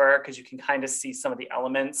flapper, because you can kind of see some of the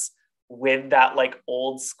elements with that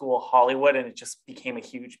old school Hollywood, and it just became a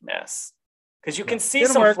huge miss. Because you can see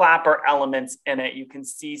some flapper elements in it. You can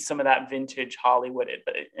see some of that vintage Hollywood,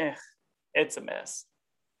 but it's a miss.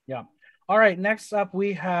 Yeah. All right, next up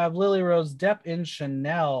we have Lily Rose Depp in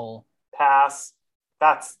Chanel. Pass.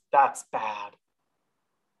 That's bad.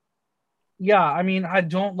 Yeah, I mean, I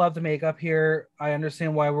don't love the makeup here. I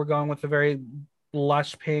understand why we're going with a very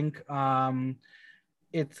blush pink.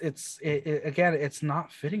 It's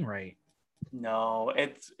not fitting right. No,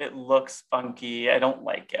 it looks funky. I don't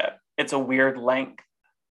like it. It's a weird length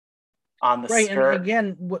on the skirt. And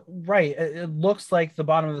again, it looks like the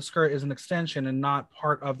bottom of the skirt is an extension and not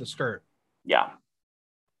part of the skirt. Yeah.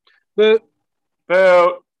 Boot.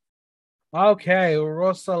 Okay,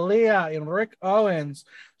 Rosalia in Rick Owens.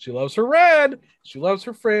 She loves her red. She loves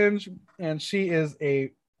her fringe, and she is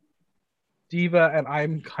a diva, and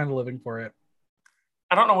I'm kind of living for it.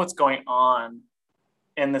 I don't know what's going on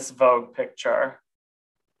in this Vogue picture.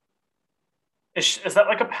 Is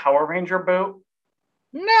that a Power Ranger boot?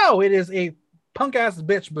 No, it is a punk ass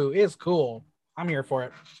bitch boot. It's cool. I'm here for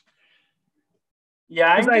it.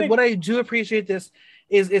 Yeah, what I do appreciate this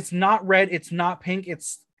is it's not red, it's not pink,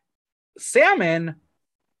 it's salmon,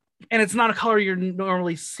 and it's not a color you're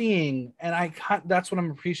normally seeing, and that's what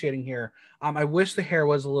I'm appreciating here. I wish the hair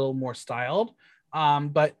was a little more styled,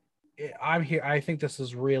 but I'm here. I think this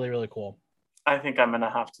is really, really cool. I think I'm gonna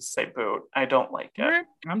have to say boot. I don't like it. Right,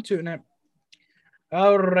 I'm tooting it.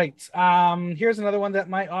 All right. Here's another one that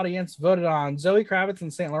my audience voted on. Zoe Kravitz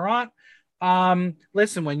and Saint Laurent.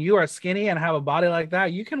 Listen, when you are skinny and have a body like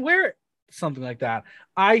that, you can wear it something like that.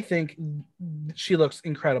 I think she looks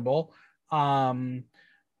incredible. I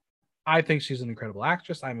think she's an incredible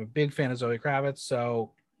actress. I'm a big fan of Zoe Kravitz,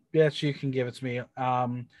 so yes, you can give it to me.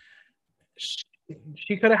 She,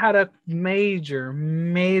 she could have had a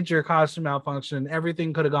major costume malfunction.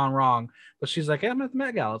 Everything could have gone wrong, but she's like, I'm at the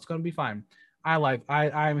Met Gala. It's going to be fine.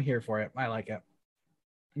 I'm here for it. I like it.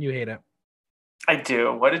 You hate it. I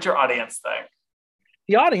do. What did your audience think?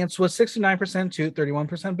 The audience was 69% toot,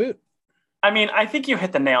 31% boot. I mean, I think you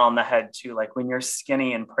hit the nail on the head too. Like when you're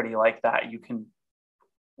skinny and pretty like that, you can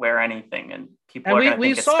wear anything and people are going to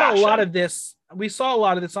think it's fashion. We saw a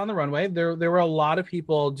lot of this on the runway. There were a lot of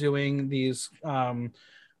people doing these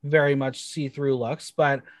very much see-through looks,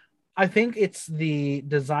 but I think it's the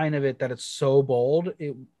design of it that it's so bold.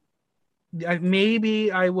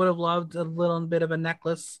 Maybe I would have loved a little bit of a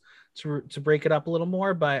necklace to break it up a little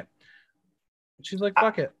more, but she's like,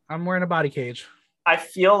 fuck it. I'm wearing a body cage. I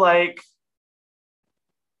feel like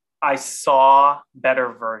I saw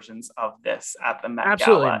better versions of this at the Met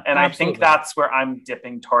Gala. And I think that's where I'm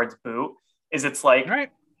dipping towards boot, is it's like,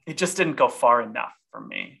 it just didn't go far enough for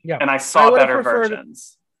me. Yeah. And I saw better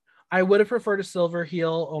versions. I would have preferred a silver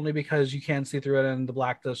heel only because you can see through it and the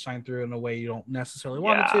black does shine through in a way you don't necessarily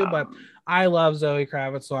want it to, but I love Zoe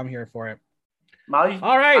Kravitz, so I'm here for it. Molly,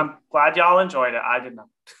 all right. I'm glad y'all enjoyed it. I did not.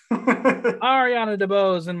 Ariana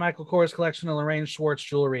DeBose and Michael Kors collection of Lorraine Schwartz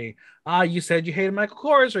jewelry. You said you hated Michael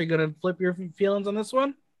Kors. Are you going to flip your feelings on this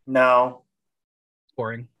one? No. It's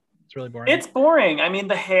boring. It's really boring. It's boring. I mean,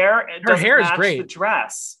 her hair is great. The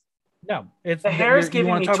dress. No, it's the hair is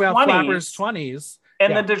giving me 20s. About Flappers 20s.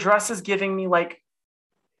 And then the dress is giving me like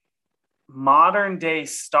modern day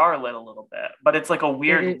starlet a little bit, but it's like a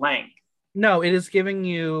weird length. No, it is giving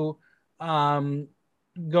you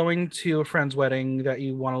going to a friend's wedding that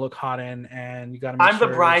you want to look hot in, and you got to. I'm the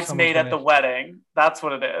bridesmaid at the wedding. That's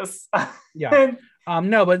what it is. Yeah.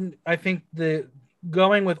 No, but I think the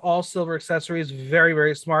going with all silver accessories, very,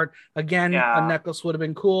 very smart. Again, a necklace would have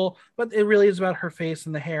been cool, but it really is about her face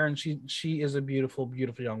and the hair, and she is a beautiful,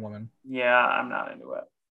 beautiful young woman. Yeah, I'm not into it.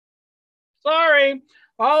 Sorry.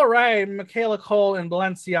 All right, Michaela Cole and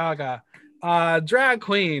Balenciaga, drag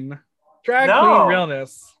queen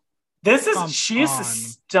realness. She is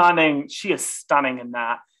stunning. She is stunning in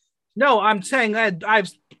that. No, I'm saying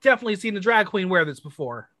I've definitely seen a drag queen wear this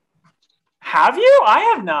before. Have you? I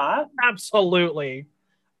have not. Absolutely.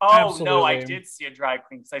 Oh, absolutely. No, I did see a drag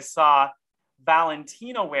queen because I saw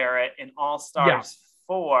Valentina wear it in All Stars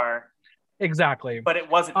 4. Exactly. But it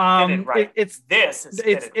wasn't fitted right. It's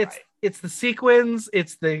the sequins.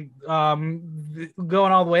 It's the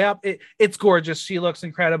going all the way up. It's gorgeous. She looks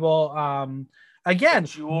incredible. Again,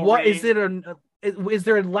 what is it? Is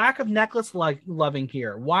there a lack of necklace loving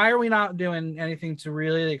here? Why are we not doing anything to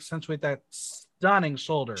really accentuate that stunning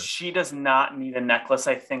shoulder? She does not need a necklace.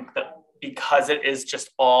 I think that because it is just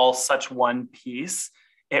all such one piece,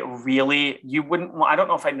 it really, I don't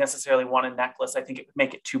know if I necessarily want a necklace. I think it would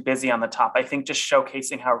make it too busy on the top. I think just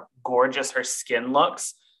showcasing how gorgeous her skin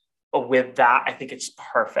looks with that, I think it's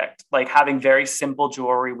perfect. Like having very simple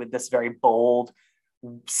jewelry with this very bold,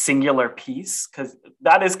 singular piece, because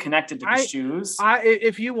that is connected to the shoes.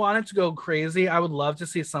 If you wanted to go crazy, I would love to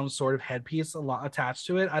see some sort of headpiece attached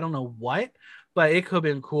to it. I don't know what, but it could have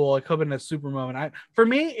been cool. It could have been a super moment. For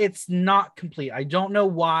me, it's not complete. I don't know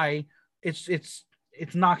why.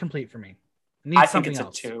 It's not complete for me. I think it's a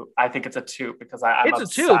 2. I think it's a 2 because I'm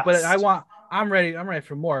obsessed. A 2, but I'm ready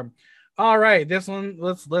for more. All right, this one,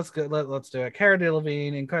 let's do it. Cara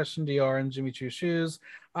Delevingne and Christian Dior and Jimmy Choo shoes.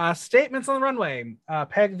 Statements on the runway.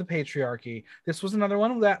 Peg the patriarchy. This was another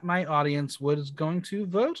one that my audience was going to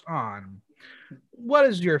vote on. What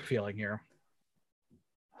is your feeling here?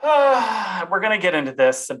 We're going to get into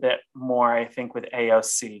this a bit more, I think, with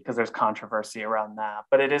AOC because there's controversy around that.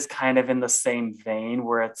 But it is kind of in the same vein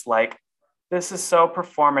where it's like, this is so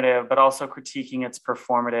performative, but also critiquing its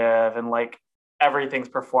performative and like everything's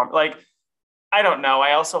performed. Like, I don't know.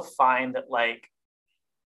 I also find that like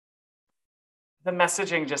the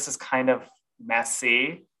messaging just is kind of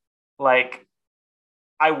messy. Like,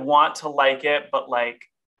 I want to like it, but like,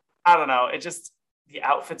 I don't know. It just, the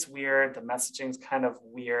outfit's weird. The messaging's kind of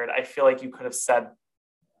weird. I feel like you could have said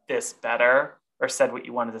this better or said what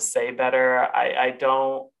you wanted to say better. I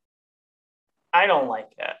don't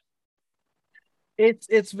like it.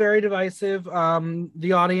 It's very divisive.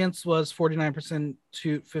 The audience was 49%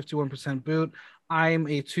 toot, 51% boot. I'm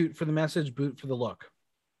a toot for the message, boot for the look.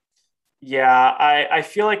 Yeah, I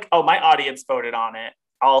feel like, my audience voted on it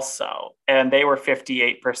also, and they were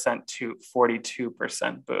 58% toot,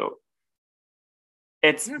 42% boot.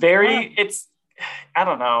 I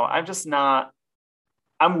don't know.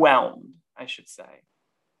 I'm whelmed. I should say.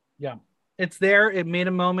 Yeah. It's there. It made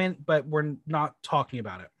a moment, but we're not talking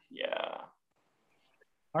about it. Yeah.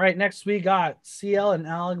 All right. Next, we got CL and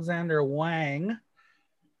Alexander Wang.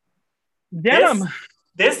 Denim.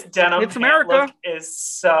 This denim it's America. Look is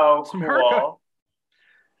so it's cool. America.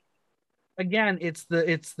 Again, it's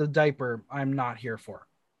the diaper I'm not here for.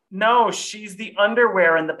 No, she's the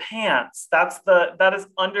underwear and the pants. That is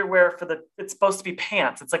underwear for it's supposed to be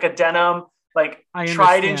pants. It's like a denim, like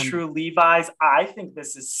tried and true Levi's. I think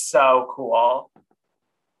this is so cool.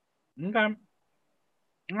 Okay.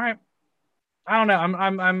 All right. I don't know.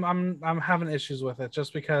 I'm having issues with it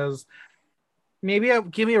just because maybe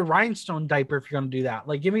give me a rhinestone diaper if you're gonna do that.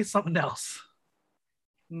 Like give me something else.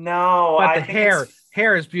 No, but the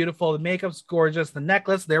hair is beautiful. The makeup's gorgeous. The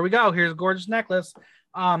necklace, there we go. Here's a gorgeous necklace.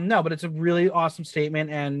 No, but it's a really awesome statement.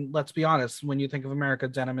 And let's be honest, when you think of America,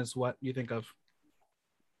 denim is what you think of.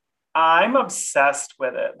 I'm obsessed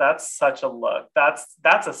with it. That's such a look.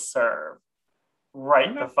 That's a serve.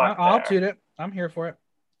 Right the fuck I'll toot it. I'm here for it.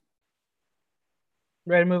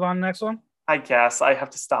 Ready to move on to the next one? I guess. I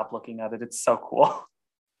have to stop looking at it. It's so cool.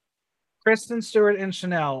 Kristen Stewart and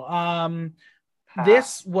Chanel.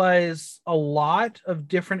 This was a lot of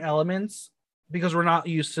different elements because we're not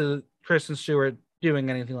used to Kristen Stewart doing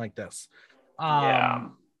anything like this. I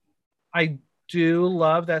do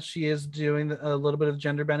love that she is doing a little bit of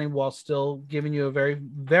gender bending while still giving you a very,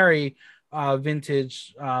 very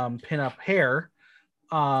vintage pinup hair.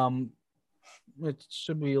 It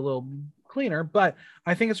should be a little cleaner, but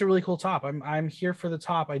I think it's a really cool top. I'm here for the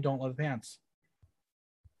top. I don't love the pants.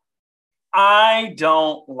 I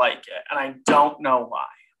don't like it, and I don't know why.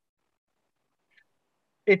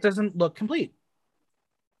 It doesn't look complete.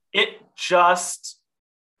 It just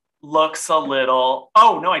looks a little...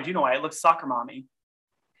 Oh, no, I do know why. It looks soccer mommy.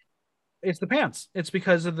 It's the pants. It's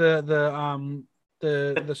because of the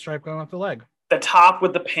stripe going off the leg. The top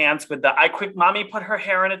with the pants with the... Mommy put her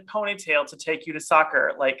hair in a ponytail to take you to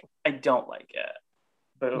soccer. Like, I don't like it.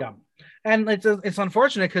 Boom. Yeah. And it's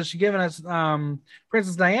unfortunate because she's giving us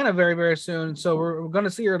Princess Diana very, very soon. So we're going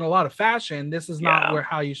to see her in a lot of fashion. This is not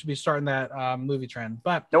how you should be starting that movie trend.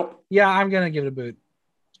 But nope. Yeah, I'm going to give it a boot.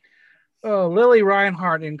 Oh, Lily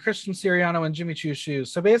Reinhart and Christian Siriano and Jimmy Choo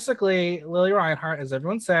shoes. So basically, Lily Reinhart, as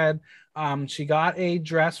everyone said, she got a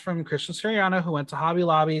dress from Christian Siriano who went to Hobby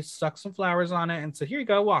Lobby, stuck some flowers on it, and said, "Here you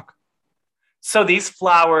go, walk." So these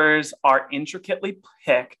flowers are intricately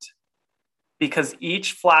picked because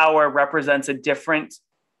each flower represents a different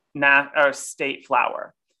state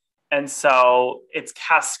flower. And so it's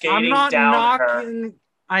cascading down her.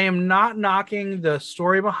 I am not knocking the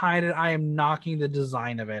story behind it. I am knocking the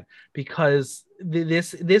design of it because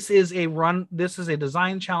this is a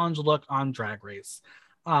design challenge look on Drag Race.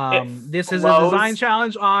 This is a design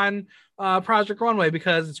challenge on Project Runway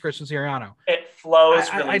because it's Christian Siriano. It flows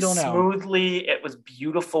really smoothly. It was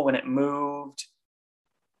beautiful when it moved.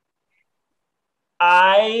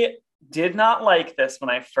 I did not like this when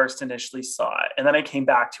I first initially saw it. And then I came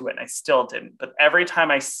back to it and I still didn't. But every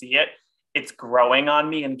time I see it, it's growing on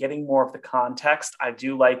me and getting more of the context. I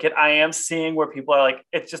do like it. I am seeing where people are like,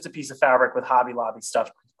 it's just a piece of fabric with Hobby Lobby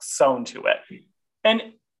stuff sewn to it.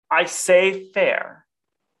 And I say fair.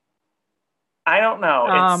 I don't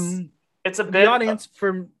know. It's a bit...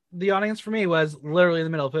 The audience for me was literally in the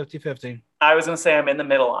middle, 50-50. I was going to say I'm in the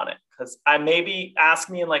middle on it because I maybe ask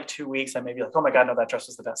me in like 2 weeks. I may be like, oh my God, no, that dress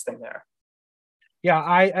was the best thing there.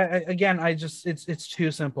 Yeah, it's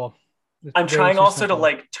too simple. I'm trying also to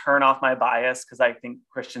like turn off my bias because I think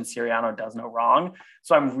Christian Siriano does no wrong.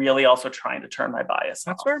 So I'm really also trying to turn my bias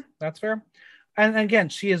off. That's fair. And again,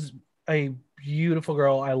 she is a beautiful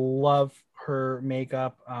girl. I love her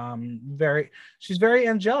makeup. She's very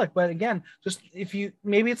angelic, but again, just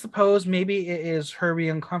maybe it's the pose, maybe it is her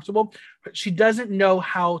being uncomfortable, but she doesn't know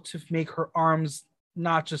how to make her arms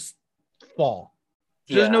not just fall.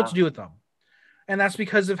 She doesn't know what to do with them. And that's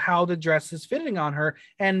because of how the dress is fitting on her.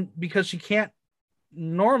 And because she can't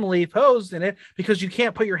normally pose in it because you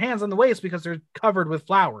can't put your hands on the waist because they're covered with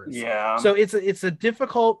flowers. Yeah. So it's a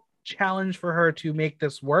difficult challenge for her to make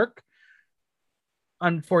this work.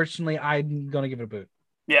 Unfortunately, I'm going to give it a boot.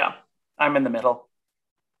 Yeah. I'm in the middle.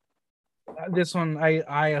 This one,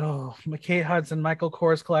 Kate Hudson, Michael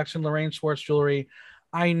Kors collection, Lorraine Schwartz jewelry.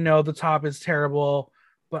 I know the top is terrible,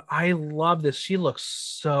 but I love this. She looks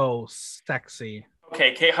so sexy.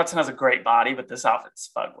 Okay, Kate Hudson has a great body, but this outfit's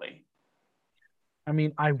fugly. I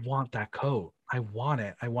mean, I want that coat. I want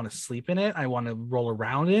it. I want to sleep in it. I want to roll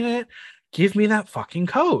around in it. Give me that fucking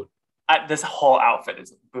coat. This whole outfit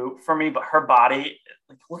is a boot for me, but her body,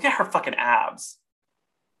 like, look at her fucking abs.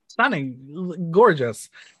 Stunning, gorgeous.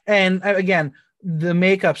 And again, the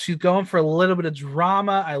makeup, she's going for a little bit of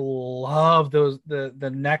drama. I love those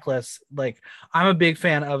the necklace. Like, I'm a big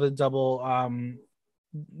fan of a double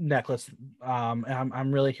necklace. And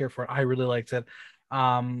I'm really here for it. I really liked it.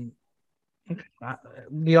 Um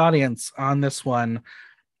the audience on this one,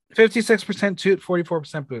 56% toot,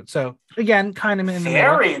 44% boot. So again, kind of in the middle.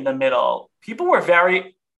 Very in the middle. People were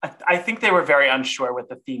very, I think they were very unsure what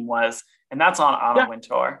the theme was. And that's on Anna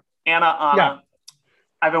Wintour. Anna. Yeah.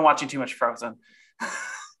 I've been watching too much Frozen. You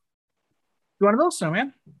want to build a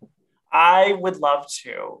snowman? I would love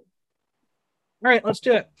to. All right, let's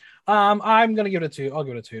do it. I'm gonna give it a 2. I'll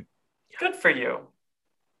give it a 2. Good for you.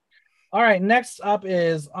 All right, next up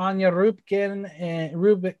is Anya Rubkin and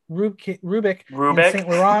Rubik in Saint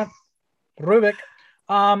Laurent. Rubik.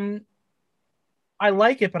 I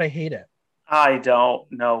like it, but I hate it. I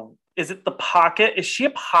don't know. Is it the pocket? Is she a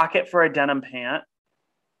pocket for a denim pant?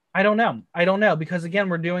 I don't know because again,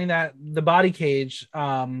 we're doing the body cage.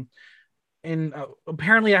 And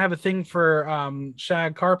apparently, I have a thing for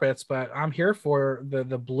shag carpets, but I'm here for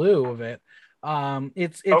the blue of it.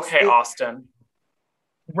 It's okay, Austin.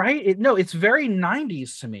 Right? It's very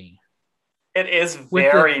 90s to me. It is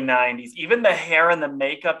very 90s. Even the hair and the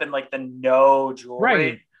makeup and like the no jewelry.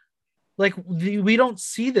 Right. Like we don't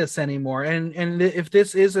see this anymore. And if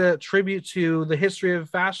this is a tribute to the history of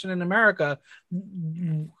fashion in America,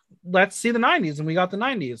 let's see the 90s, and we got the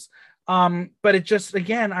 90s. But it just,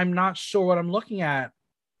 again, I'm not sure what I'm looking at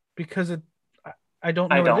because I don't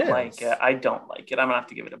know. I don't like it. I don't like it. I'm gonna have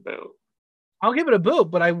to give it a boot. I'll give it a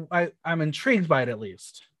boot, but I'm intrigued by it at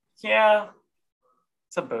least. Yeah,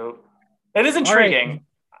 it's a boot. It is intriguing. Right.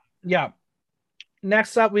 Yeah.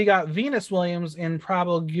 Next up, we got Venus Williams in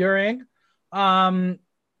Prabal Gurung.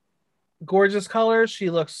 Gorgeous colors.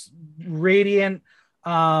 She looks radiant.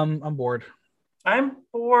 I'm bored. I'm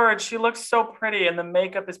bored. She looks so pretty, and the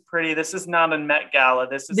makeup is pretty. This is not a Met Gala.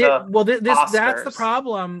 This is that's the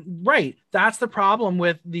problem, right? That's the problem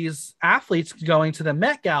with these athletes going to the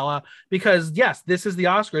Met Gala, because yes, this is the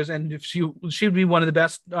Oscars, and if she'd be one of the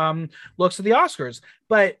best looks of the Oscars.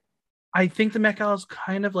 But I think the Met Gala is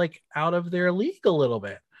kind of like out of their league a little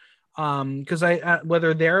bit, because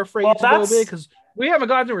whether they're afraid to go big, because we haven't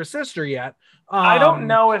gotten to her sister yet. I don't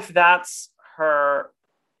know if that's her.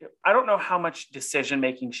 I don't know how much decision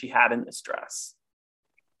making she had in this dress.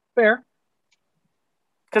 Fair.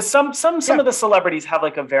 Because some of the celebrities have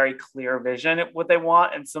like a very clear vision of what they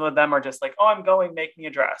want, and some of them are just like, "Oh, I'm going, make me a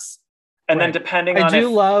dress." And then depending on,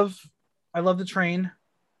 I love the train.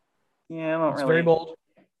 Yeah, it's very bold.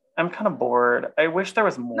 I'm kind of bored. I wish there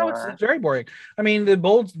was more. No, it's very boring. I mean, the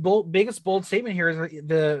biggest bold statement here is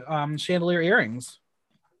the chandelier earrings.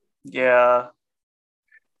 Yeah.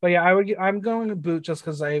 But yeah, I'm going to boot just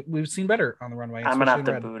because we've seen better on the runway. I'm gonna have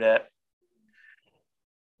to boot it.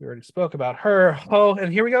 We already spoke about her. Oh,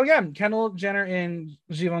 and here we go again. Kendall Jenner in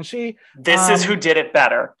Givenchy. This is who did it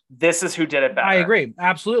better. I agree.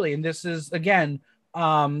 Absolutely. And this is, again,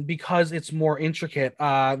 because it's more intricate.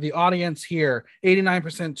 The audience here,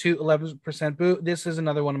 89% toot, 11% boot. This is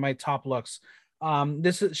another one of my top looks. I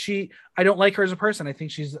don't like her as a person. I think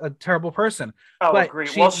she's a terrible person. Oh, agree.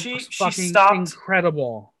 Well, she stopped.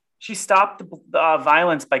 Incredible. She stopped the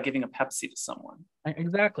violence by giving a Pepsi to someone.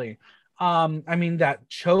 Exactly. I mean, that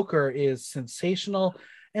choker is sensational.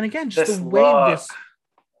 And again, just the way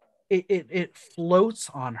it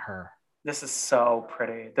floats on her. This is so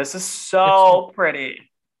pretty.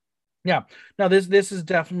 Pretty. Yeah. No, this is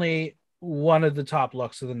definitely one of the top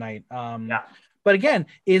looks of the night. Yeah. But again,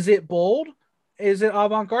 is it bold? Is it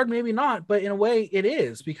avant-garde? Maybe not, but in a way it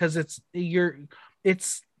is, because what's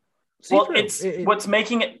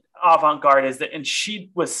making it avant-garde is that, and she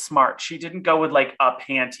was smart. She didn't go with like a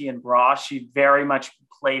panty and bra. She very much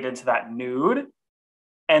played into that nude,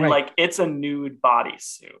 and like it's a nude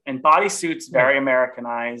bodysuit, and bodysuits very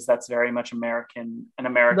Americanized. That's very much American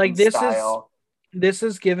like style. This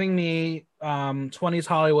is giving me 20s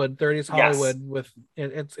Hollywood, 30s Hollywood with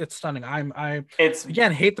it's stunning. It's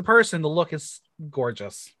again, hate the person. The look is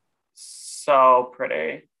gorgeous. So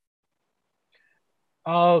pretty.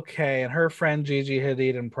 Okay, and her friend Gigi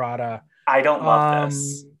Hadid in Prada. I don't love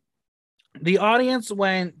this. The audience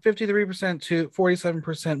went 53% to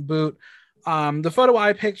 47% boot. The photo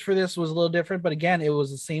I picked for this was a little different, but again, it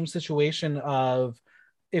was the same situation of,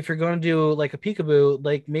 if you're going to do like a peekaboo,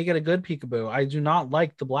 like make it a good peekaboo. I do not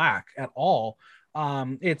like the black at all.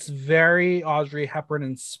 It's very Audrey Hepburn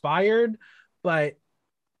inspired, but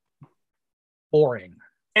boring.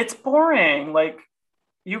 It's boring. Like,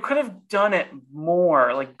 you could have done it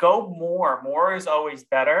more. Like, go more. More is always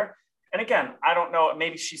better. And again, I don't know.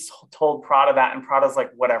 Maybe she's told Prada that, and Prada's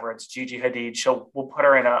like, whatever. It's Gigi Hadid. We'll put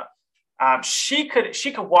her in a. She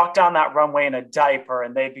could walk down that runway in a diaper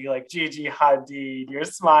and they'd be like, Gigi Hadid, your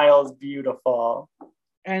smile is beautiful.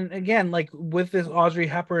 And again, like with this Audrey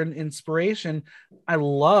Hepburn inspiration, I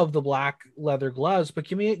love the black leather gloves, but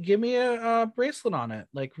give me a bracelet on it.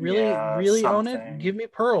 Like really, Yeah, really own it. something. Give me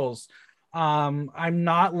pearls. I'm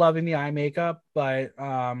not loving the eye makeup, but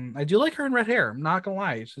I do like her in red hair. I'm not gonna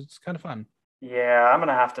lie, it's kind of fun. Yeah, I'm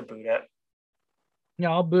gonna have to boot it.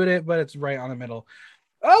 Yeah, I'll boot it, but it's right on the middle.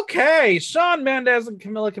 Okay, Shawn Mendes and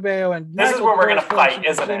Camila Cabello and This is Michael where we're gonna Kors fight, collection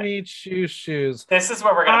isn't it? Jimmy Choo shoes. This is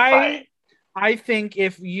where we're gonna I fight. I think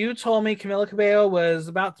if you told me Camila Cabello was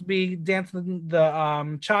about to be dancing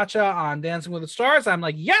the cha-cha on Dancing with the Stars, I'm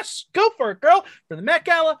like, yes, go for it, girl. For the Met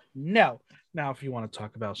Gala, no. Now, if you want to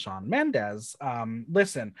talk about Shawn Mendes,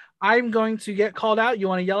 listen, I'm going to get called out. You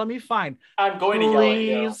want to yell at me? Fine. I'm going to yell at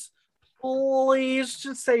you. Please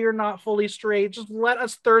just say you're not fully straight. Just let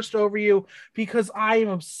us thirst over you because I am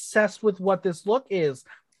obsessed with what this look is.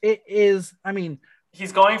 It is, I mean,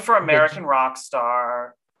 He's going for American Rock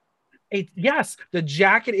Star. yes, the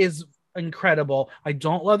jacket is incredible. I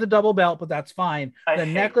don't love the double belt, but that's fine. The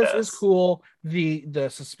necklace is cool. The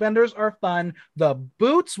suspenders are fun. The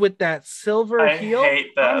boots with that silver heel,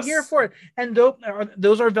 I'm here for it. And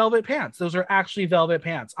those are velvet pants. Those are actually velvet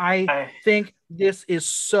pants. I think this is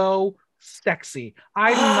so sexy.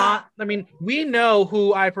 I'm not. I mean, we know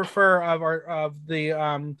who I prefer of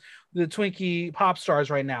the Twinkie pop stars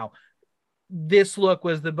right now. This look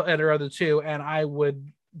was the better of the two, and I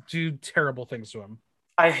would do terrible things to him.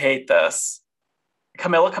 I hate this.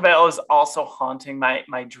 Camila Cabello is also haunting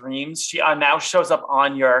my dreams. She now shows up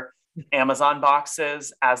on your Amazon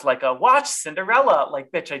boxes as like a watch Cinderella.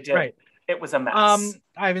 Like, bitch, I did. Right. It was a mess.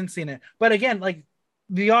 I haven't seen it, but again, like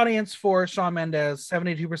the audience for Shawn Mendes,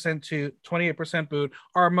 72% to 28% boot,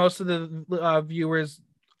 are most of the viewers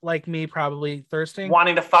like me probably thirsting,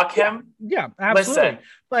 wanting to fuck him. Yeah, absolutely. Listen.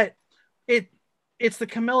 But it's the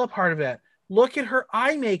Camila part of it. Look at her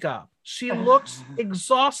eye makeup. She looks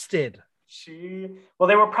exhausted. They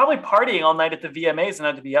were probably partying all night at the VMAs and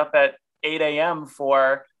had to be up at 8 a.m.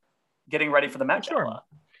 for getting ready for the Met Gala.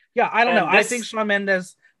 Yeah, I don't know. I think Shawn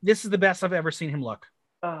Mendes, this is the best I've ever seen him look.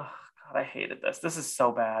 Oh, God, I hated this. This is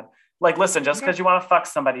so bad. Like, listen, just because you want to fuck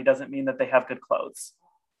somebody doesn't mean that they have good clothes.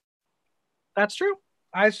 That's true.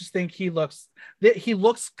 I just think he looks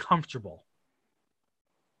comfortable.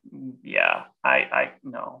 Yeah, I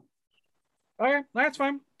know. Okay, that's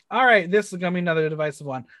fine. All right, this is gonna be another divisive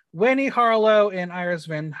one. Winnie Harlow and Iris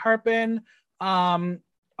Van Herpen.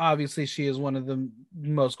 Obviously, she is one of the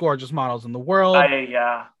most gorgeous models in the world.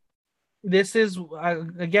 Yeah. This is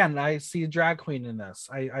again, I see a drag queen in this.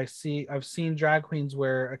 I've seen drag queens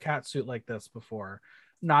wear a cat suit like this before.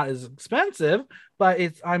 Not as expensive, but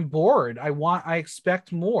I'm bored. I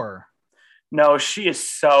expect more. No, she is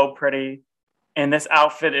so pretty. And this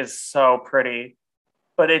outfit is so pretty,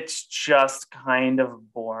 but it's just kind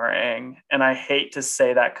of boring. And I hate to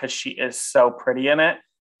say that because she is so pretty in it,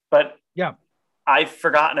 but yeah, I've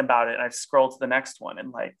forgotten about it. I've scrolled to the next one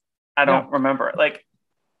and like, I don't remember it. Like,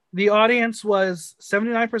 the audience was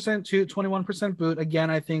 79% to 21% boot. Again,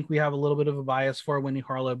 I think we have a little bit of a bias for Winnie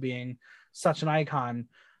Harlow being such an icon.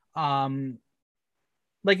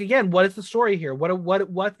 Like, again, what is the story here?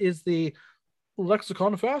 What is the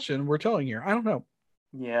lexicon of fashion we're telling here? I don't know.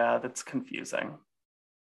 Yeah, that's confusing.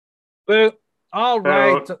 Boot. All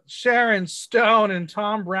right. Sharon Stone and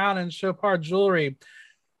Tom Brown and Chopard jewelry.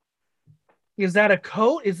 Is that a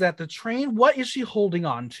coat? Is that the train? What is she holding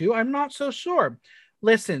on to? I'm not so sure.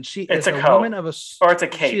 Listen, she is a woman of or it's a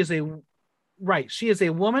cape. She is a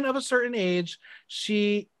woman of a certain age.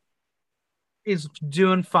 She is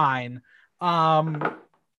doing fine. Are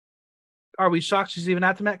we shocked she's even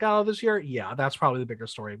at the Met Gala this year? Yeah, that's probably the bigger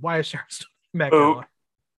story. Why is Sharon Stone at the Met Gala?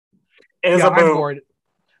 I'm bored.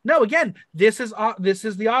 No, again, this is the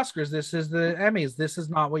Oscars. This is the Emmys. This is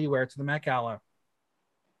not what you wear to the Met Gala.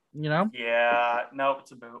 You know? Yeah, no,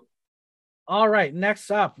 it's a boot. All right, next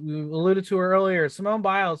up, we alluded to her earlier, Simone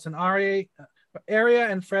Biles and Aria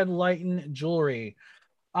and Fred Leighton jewelry.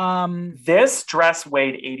 This dress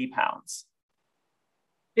weighed 80 pounds.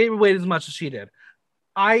 It weighed as much as she did.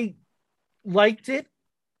 I liked it,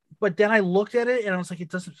 but then I looked at it and I was like, it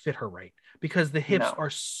doesn't fit her right because the hips are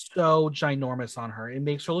so ginormous on her. It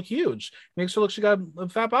makes her look huge. It makes her look she got a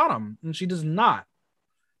fat bottom, and she does not.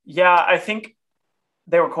 Yeah, I think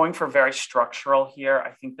they were going for very structural here.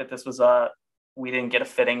 I think that this was we didn't get a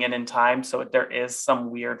fitting in time, so there is some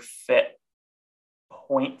weird fit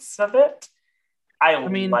points of it. I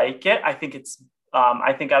mean, like it. I think it's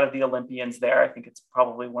I think out of the Olympians there, I think it's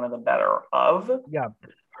probably one of the better of. Yeah.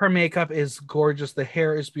 Her makeup is gorgeous. The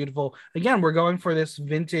hair is beautiful. Again, we're going for this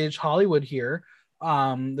vintage Hollywood here.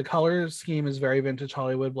 The color scheme is very vintage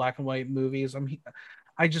Hollywood, black and white movies.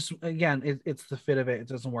 I just, again, it's the fit of it. It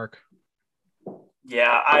doesn't work.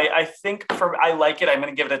 Yeah, I think I like it. I'm going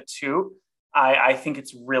to give it a 2. I think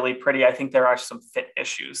it's really pretty. I think there are some fit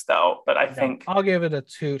issues though, but I think I'll give it a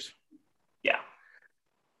 2. Yeah.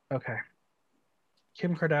 Okay.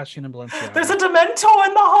 Kim Kardashian and Balenciaga. There's a Demento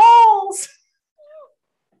in the halls.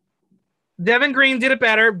 Devin Green did it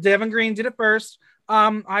better. Devin Green did it first.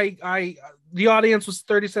 The audience was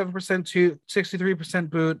 37% to 63%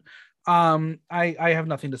 boot. I have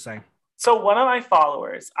nothing to say. So one of my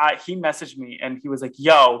followers, he messaged me and he was like,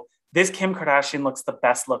 yo, this Kim Kardashian looks the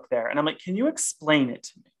best look there. And I'm like, can you explain it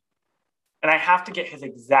to me? And I have to get his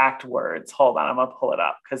exact words. Hold on, I'm gonna pull it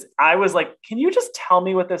up. Because I was like, can you just tell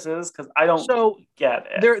me what this is? Because I don't get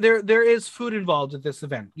it. There is food involved at this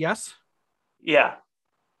event, yes? Yeah.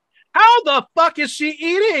 How the fuck is she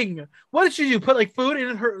eating? What did she do? Put like food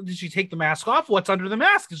in her? Did she take the mask off? What's under the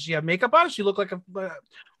mask? Does she have makeup on? Does she look like a...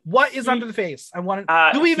 what is under the face? I want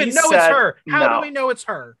to... do we even know it's her? How do we know it's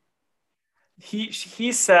her?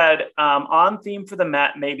 He said, on theme for the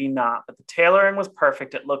Met, maybe not, but the tailoring was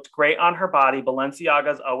perfect. It looked great on her body.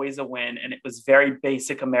 Balenciaga's always a win, and it was very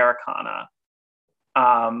basic Americana.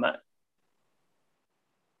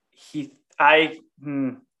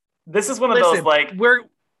 This is one of those like...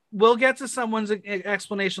 We'll get to someone's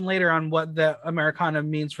explanation later on what the Americana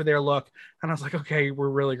means for their look. And I was like, okay, we're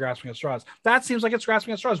really grasping at straws. That seems like it's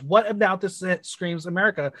grasping at straws. What about this screams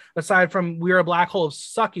America, aside from we're a black hole of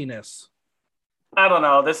suckiness? I don't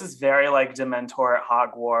know. This is very like Dementor at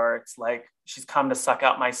Hogwarts. Like she's come to suck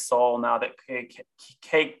out my soul now that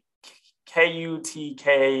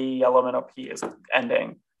K-U-T-K elemental P is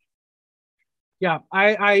ending. Yeah,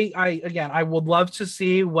 I would love to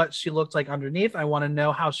see what she looked like underneath. I want to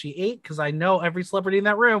know how she ate because I know every celebrity in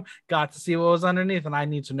that room got to see what was underneath, and I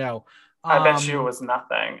need to know. I bet you it was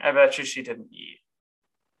nothing. I bet you she didn't eat.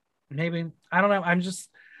 Maybe. I don't know.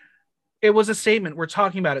 It was a statement. We're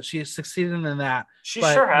talking about it. She succeeded in that. She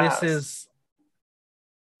sure has. This is...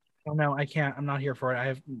 Oh, no, I can't. I'm not here for it. I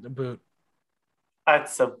have a boot.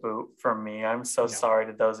 That's a boot for me. I'm so sorry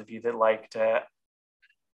to those of you that liked it.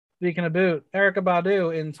 Speaking of boot, Erykah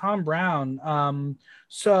Badu and Thom Browne.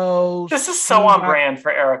 So this is so on brand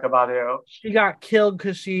for Erykah Badu. She got killed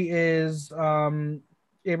because she is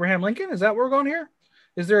Abraham Lincoln. Is that where we're going here?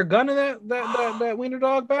 Is there a gun in that wiener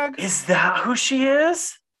dog bag? Is that who she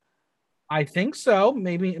is? I think so.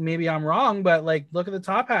 Maybe I'm wrong, but like, look at the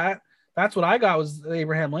top hat. That's what I got was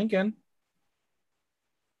Abraham Lincoln.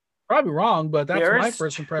 Probably wrong, but that's my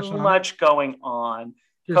first impression. Too much going on.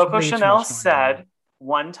 Coco Chanel said.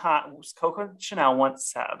 One time, Coco Chanel once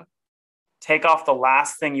said, take off the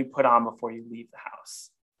last thing you put on before you leave the house.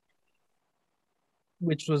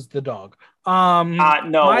 Which was the dog. No,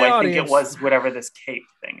 I think it was whatever this cape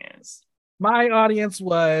thing is. My audience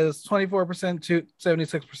was 24% to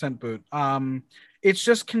 76% boot. It's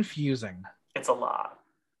just confusing. It's a lot.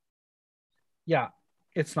 Yeah,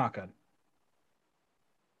 it's not good.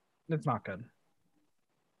 It's not good.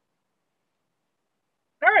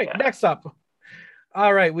 All right, next up.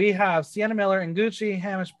 All right, we have Sienna Miller and Gucci,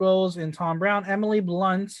 Hamish Bowles and Thom Browne, Emily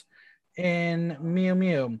Blunt in Miu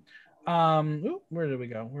Miu. Where did we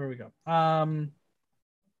go?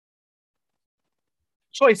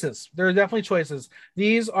 Choices. There are definitely choices.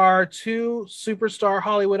 These are two superstar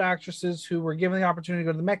Hollywood actresses who were given the opportunity to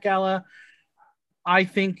go to the Met Gala. I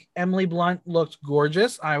think Emily Blunt looked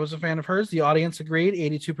gorgeous. I was a fan of hers. The audience agreed.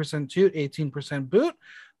 82% toot, 18% boot.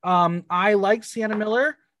 I like Sienna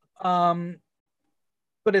Miller.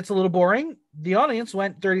 But it's a little boring. The audience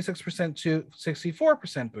went 36% to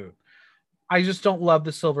 64% boot. I just don't love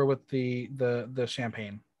the silver with the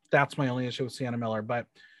champagne. That's my only issue with Sienna Miller. But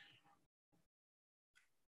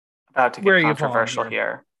about to get controversial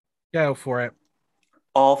here. Go for it.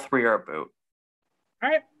 All three are boot. All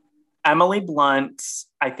right. Emily Blunt,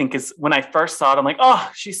 I think, is when I first saw it, I'm like,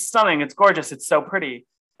 oh, she's stunning. It's gorgeous. It's so pretty.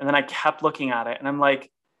 And then I kept looking at it and I'm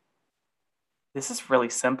like, this is really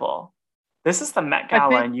simple. This is the Met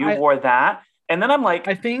Gala and you wore that. And then I'm like,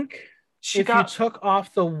 I think you took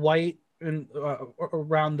off the white and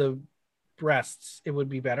around the breasts, it would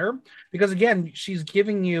be better. Because again, she's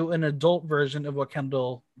giving you an adult version of what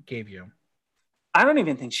Kendall gave you. I don't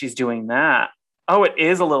even think she's doing that. Oh, it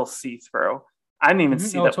is a little see-through. I didn't even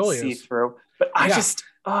see that totally see-through. But I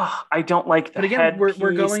don't like that. But again,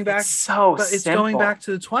 we're going back. It's so simple. It's going back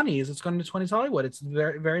to the 20s. It's going to 20s Hollywood. It's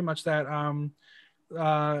very, very much that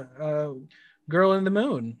Girl in the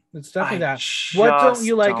Moon. It's definitely that. What don't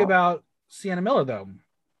you like about Sienna Miller though?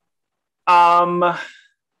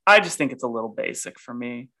 I just think it's a little basic for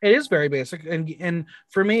me. It is very basic, and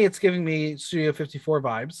for me, it's giving me Studio 54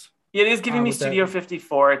 vibes. It is giving me Studio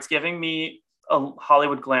 54. It's giving me a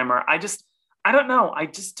Hollywood glamour. I don't know. I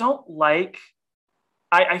just don't like.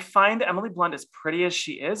 I find Emily Blunt, as pretty as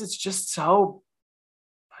she is, it's just so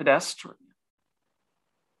pedestrian.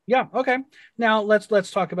 Yeah. Okay. Now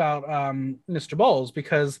let's talk about Mr. Bowles,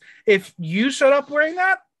 because if you showed up wearing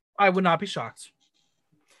that, I would not be shocked.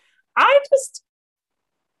 I just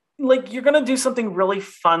like, you're gonna do something really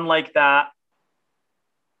fun like that.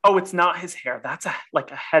 Oh, it's not his hair. That's a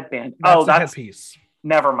headband. That's a headpiece.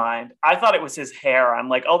 Never mind. I thought it was his hair. I'm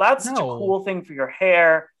like, oh, that's such a cool thing for your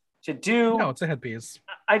hair to do. No, it's a headpiece.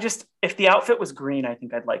 If the outfit was green, I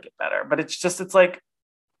think I'd like it better. But it's like,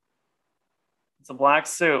 it's a black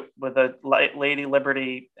suit with a Lady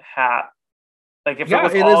Liberty hat. Like, if it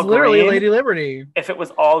was all is literally green, Lady Liberty. If it was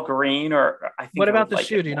all green, or I think. What about the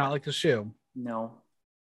shoe? Do you not like the shoe? No.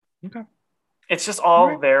 Okay. It's just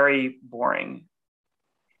all very boring.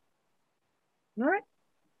 All right.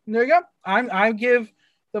 There you go. I give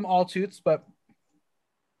them all toots, but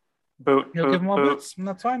you'll give them all boots, and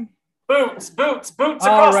that's fine. Boots across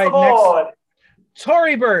the board. Next,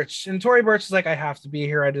 Tory Burch. And Tory Burch is like, I have to be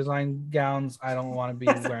here. I design gowns. I don't want to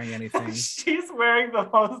be wearing anything. She's wearing the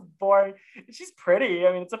most boring. She's pretty.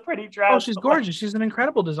 I mean, it's a pretty dress. Oh, she's gorgeous. She's an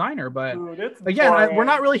incredible designer. But again, we're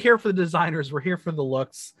not really here for the designers. We're here for the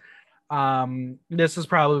looks. This is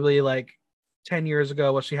probably like 10 years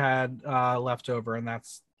ago what she had left over, and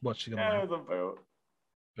that's what she's gonna wear.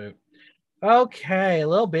 Boot. Okay,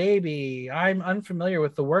 Lil Baby. I'm unfamiliar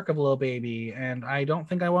with the work of Lil Baby, and I don't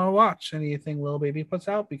think I want to watch anything Lil Baby puts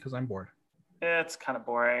out because I'm bored. It's kind of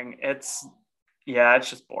boring. It's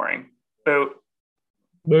just boring. Boot.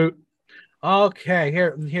 Okay,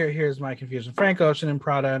 here's my confusion. Frank Ocean and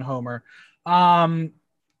Prada and Homer. Someone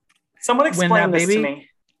explain this to me.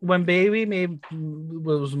 When Baby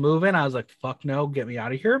was moving, I was like, fuck no, get me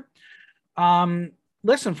out of here.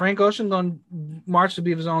 Listen, Frank Ocean going to march to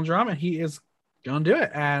beat his own drum, and he is going to do it.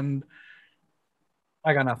 And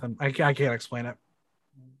I got nothing. I can't explain it.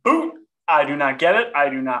 Boot. I do not get it. I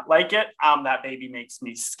do not like it. That baby makes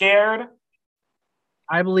me scared.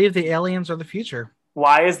 I believe the aliens are the future.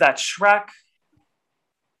 Why is that Shrek?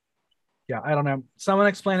 Yeah, I don't know. Someone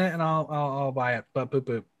explain it, and I'll buy it. But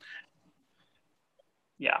boop.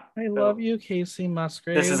 Yeah. I love you, Casey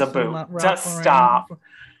Musgraves. This is a boot. Just stop.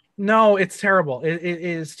 No, it's terrible. It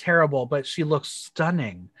is terrible, but she looks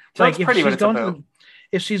stunning. She looks pretty, but it's a boot.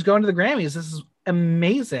 If she's going to the Grammys, this is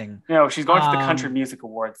amazing. No, she's going to the Country Music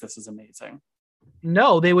Awards. This is amazing.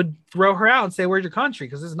 No, they would throw her out and say, "Where's your country?"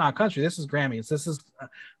 Because this is not country. This is Grammys.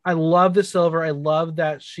 I love the silver. I love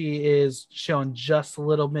that she is showing just a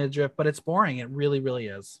little midriff, but it's boring. It really, really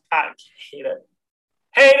is. I hate it.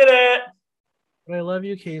 Hated it. But I love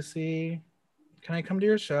you, Casey. Can I come to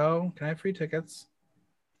your show? Can I have free tickets?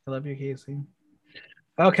 I love you, Casey.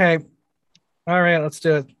 Okay. All right, let's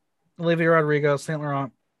do it. Olivia Rodrigo, Saint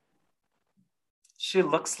Laurent. She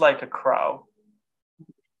looks like a crow.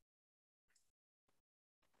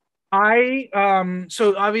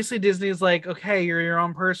 So obviously Disney's like, okay, you're your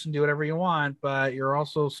own person, do whatever you want, but you're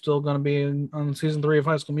also still going to be on season 3 of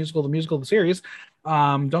High School Musical, the musical, the series.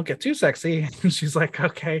 Don't get too sexy. And she's like,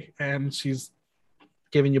 okay, and she's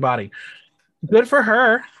giving you body. Good for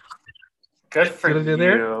her. Good for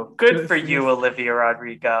you. Good for you, Olivia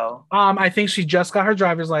Rodrigo. I think she just got her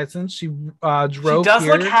driver's license. She drove. She does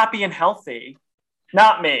look happy and healthy.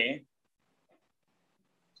 Not me.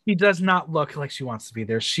 She does not look like she wants to be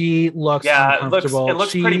there. She looks uncomfortable. It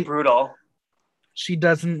looks pretty brutal. She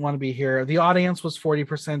doesn't want to be here. The audience was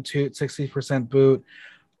 40% toot, 60% boot.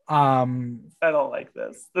 I don't like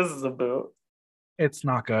this. This is a boot. It's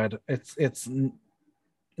not good. It's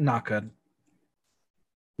not good.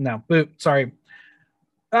 No, boot. Sorry.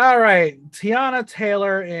 All right. Tiana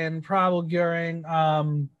Taylor and Prabal Gurung.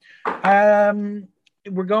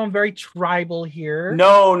 We're going very tribal here.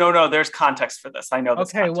 No. There's context for this. I know this.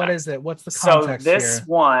 Okay, context. What is it? What's the context here? So this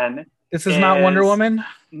one. This is not Wonder Woman?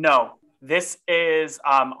 No. This is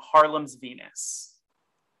Harlem's Venus.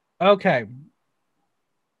 Okay.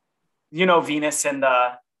 You know Venus in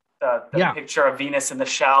the picture of Venus in the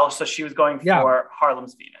shell. So she was going for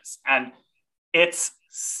Harlem's Venus. And it's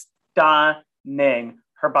stunning.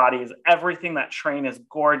 Her body is everything. That train is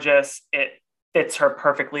gorgeous. It fits her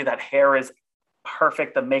perfectly. That hair is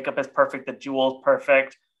perfect. The makeup is perfect. The jewels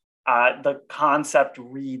perfect. The concept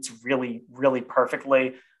reads really, really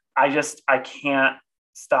perfectly. I can't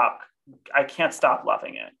stop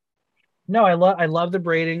loving it. No, I love the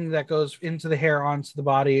braiding that goes into the hair onto the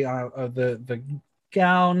body of the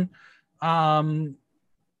gown.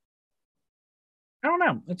 I don't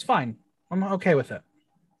know. It's fine. I'm okay with it.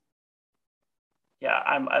 Yeah,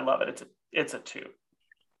 I love it. It's a two.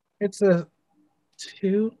 It's a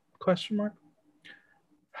 2 question mark.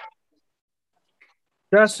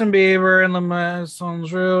 Justin Bieber and Lamar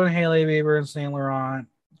Sonjru and Hailey Bieber and Saint Laurent.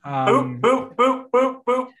 Boop boop boop boop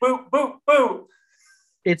boop boop boop boop.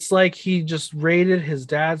 It's like he just raided his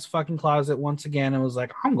dad's fucking closet once again and was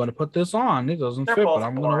like, I'm going to put this on. It doesn't They're fit, but both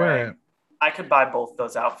I'm going to wear boring. it. I could buy both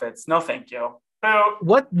those outfits. No, thank you.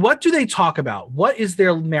 Boop. What do they talk about? What is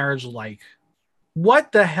their marriage like?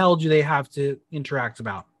 What the hell do they have to interact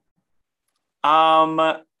about?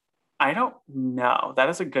 I don't know. That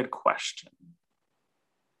is a good question.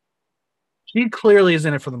 She clearly is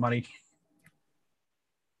in it for the money.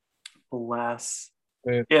 Bless.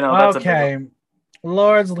 You know, that's okay.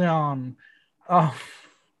 Lords Leon. Oh.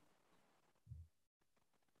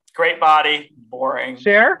 Great body. Boring.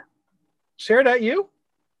 Cher that you?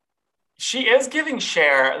 She is giving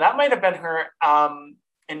Cher. That might have been her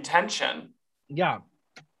intention. Yeah.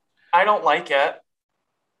 I don't like it.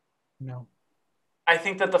 No. I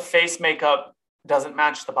think that the face makeup doesn't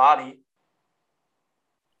match the body.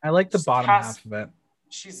 I like the bottom half of it.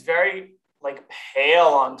 She's very like pale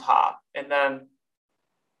on top and then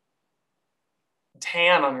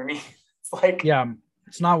tan underneath. It's like, yeah,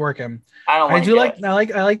 it's not working. I don't like it.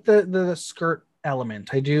 I like the skirt element.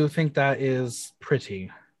 I do think that is pretty.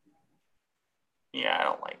 Yeah, I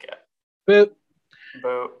don't like it. Boop.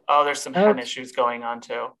 Boop. Oh, there's some pen issues going on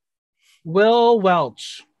too. Will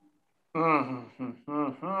Welch.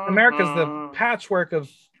 Mm-hmm. America's the patchwork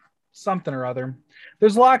of something or other.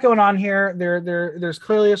 There's a lot going on here. There's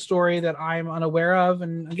clearly a story that I'm unaware of,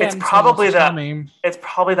 and again, it's probably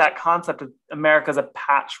that concept of America's a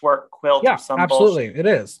patchwork quilt. Yeah, or some absolutely, bullshit. It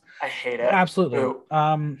is. I hate it. Absolutely.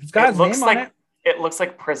 It's got his name on it. It looks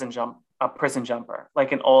like a prison jumper,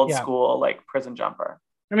 like an old school like prison jumper.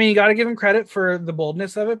 I mean, you got to give him credit for the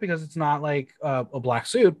boldness of it because it's not like a black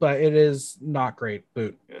suit, but it is not great.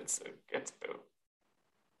 Boot. It's boot.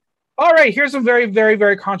 All right, here's a very, very,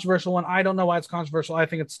 very controversial one. I don't know why it's controversial. I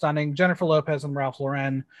think it's stunning. Jennifer Lopez and Ralph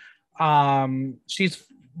Lauren. How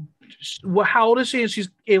old is she? And she's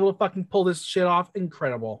able to fucking pull this shit off.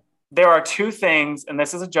 Incredible. There are two things, and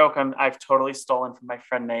this is a joke I've totally stolen from my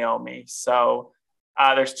friend Naomi. So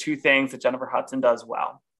there's two things that Jennifer Hudson does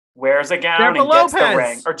well. Wears a gown and gets the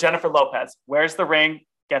ring. Or Jennifer Lopez wears the ring,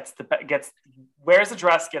 wears the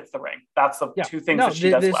dress, gets the ring. That's the two things that she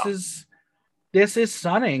does well. This is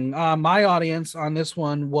stunning. My audience on this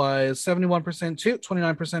one was 71% toot,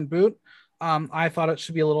 29% boot. I thought it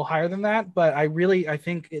should be a little higher than that, but I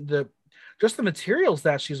think the materials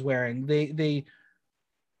that she's wearing, they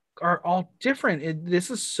are all different. This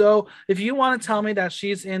is so. If you want to tell me that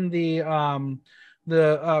she's in the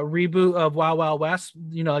reboot of Wild Wild West,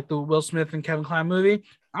 like the Will Smith and Kevin Kline movie,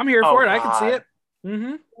 I'm here for it. God. I can see it.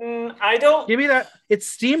 Mm-hmm. I don't give me that.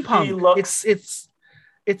 It's steampunk.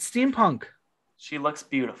 It's steampunk. She looks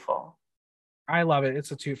beautiful. I love it. It's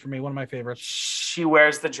a toot for me. One of my favorites. She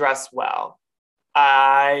wears the dress well.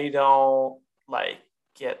 I don't like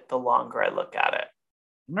it the longer I look at it.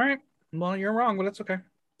 All right. Well, you're wrong, but it's okay.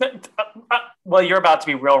 Well, you're about to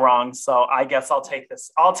be real wrong, so I guess I'll take this.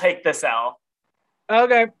 I'll take this L.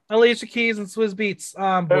 Okay. Alicia Keys and Swizz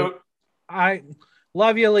Beatz. Boot. I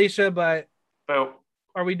love you, Alicia, but boot.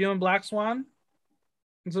 Are we doing Black Swan?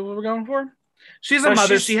 Is that what we're going for? She's a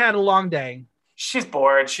mother. She had a long day. She's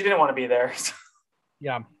bored. She didn't want to be there.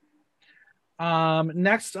 Yeah.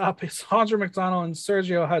 Next up is Audra McDonald and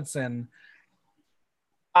Sergio Hudson.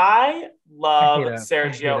 I love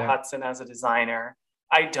Sergio Hudson as a designer.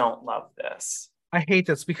 I don't love this. I hate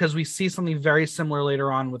this because we see something very similar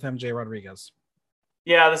later on with MJ Rodriguez.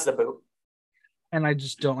 Yeah, this is a boot. And I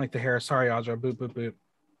just don't like the hair. Sorry, Audra. Boot, boot, boot.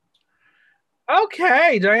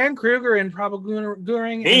 Okay, Diane Kruger in Prabal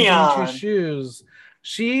Gurung and Two Shoes.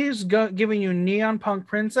 She's giving you Neon Punk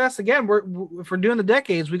Princess. Again, if we're doing the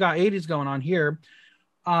decades, we got 80s going on here.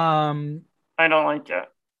 I don't like it.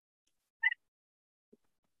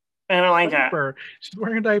 I don't like it. She's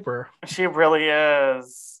wearing a diaper. She really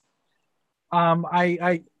is.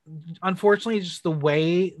 I unfortunately, just the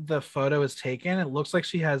way the photo is taken, it looks like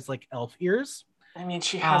she has like elf ears. I mean,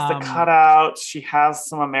 she has the cutouts. She has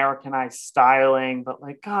some Americanized styling, but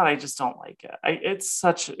like, God, I just don't like it. It's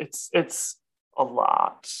a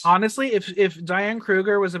lot. Honestly, if Diane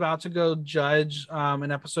Kruger was about to go judge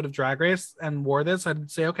an episode of Drag Race and wore this, I'd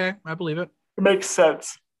say, okay, I believe it. It makes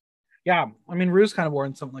sense. Yeah, I mean, Rue's kind of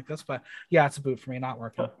worn something like this, but yeah, it's a boot for me, not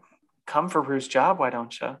working. Come for Rue's job, why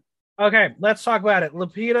don't you? Okay, let's talk about it.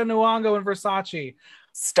 Lupita Nyong'o and Versace.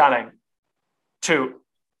 Stunning. Two.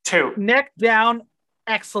 Neck down,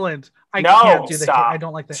 excellent. I No, can't do the hair. stop. I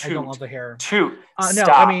don't like the. I don't love the hair. No,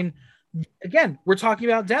 Stop. I mean, again, we're talking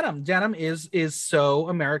about denim. Denim is so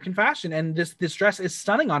American fashion, and this dress is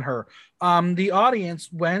stunning on her. The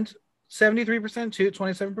audience went 73% toot,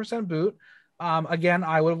 27% boot. Again,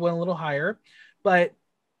 I would have went a little higher, but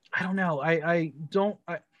I don't know. I don't.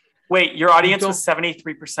 Wait, your audience was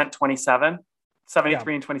 73% 27,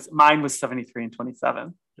 73 and 20. Mine was 73 and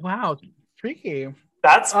 27. Wow, freaky.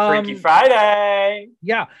 That's Freaky Friday.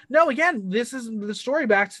 Yeah. No, again, this is the story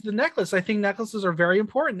back to the necklace. I think necklaces are very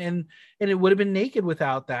important, and it would have been naked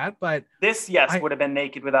without that. But this, would have been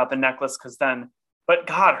naked without the necklace, because then, but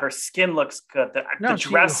God, her skin looks good. The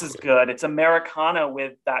dress is good. It's Americana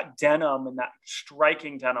with that denim and that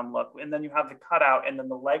striking denim look. And then you have the cutout and then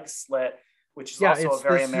the leg slit, which is also a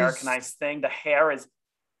very Americanized thing. The hair is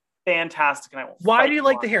fantastic. And why do you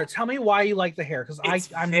like the hair? Tell me why you like the hair, because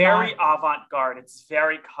I'm very avant-garde. It's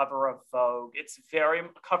very cover of Vogue. It's very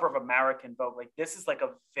cover of American Vogue. Like, this is like a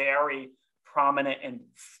very prominent and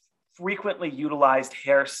frequently utilized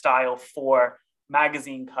hairstyle for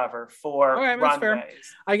magazine cover, for runways. Fair.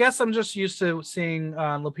 I guess I'm just used to seeing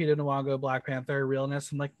Lupita Nyong'o, Black Panther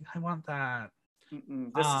realness. I'm like, I want that.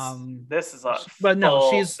 This is a but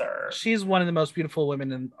no, she's one of the most beautiful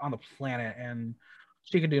women on the planet, and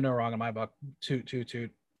she can do no wrong in my book. Toot.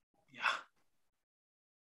 Yeah.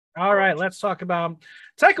 All right, let's talk about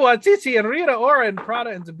Taika Waititi and Rita Ora and Prada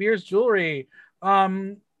and De Beers jewelry.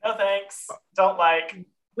 No thanks. Don't like.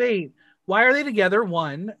 Wait, why are they together?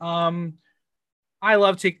 One, I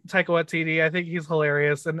love Taika Waititi. I think he's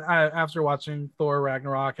hilarious. And after watching Thor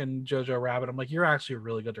Ragnarok and Jojo Rabbit, I'm like, you're actually a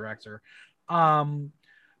really good director.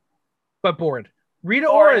 But bored. Rita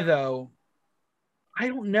Ora, though, I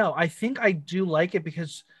don't know. I think I do like it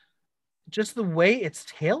because just the way it's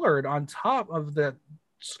tailored on top of the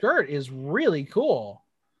skirt is really cool.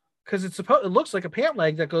 Because it looks like a pant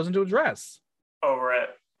leg that goes into a dress. Over it.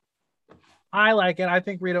 I like it. I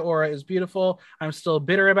think Rita Ora is beautiful. I'm still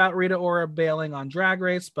bitter about Rita Ora bailing on Drag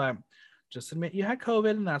Race, but just admit you had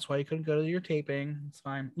COVID and that's why you couldn't go to your taping. It's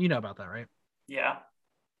fine. You know about that, right? Yeah.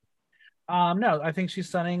 No, I think she's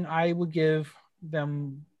stunning. I would give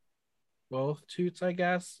them both toots, I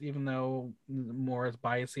guess, even though more is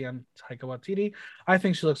biasy on Taika Waititi. I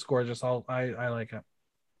think she looks gorgeous. I like it.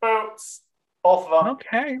 Boots. Both of them.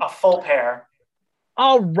 Okay. A full pair.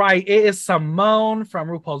 All right. It is Simone from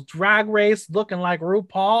RuPaul's Drag Race, looking like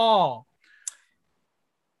RuPaul.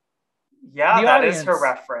 Yeah, that is her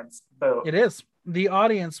reference. Boot. It is. The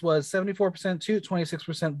audience was 74% toot,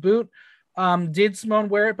 26% boot. Did Simone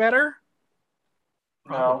wear it better?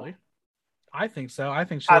 Probably. No. I think so. I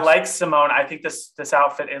think I like Simone. I think this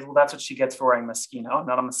outfit is, well, that's what she gets for wearing Moschino. I'm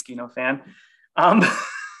not a Moschino fan.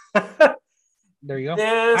 There you go.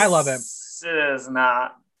 I love it. This is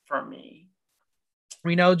not for me.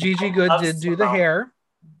 We know Gigi Good did do the hair.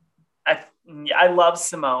 I love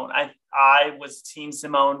Simone. I was Team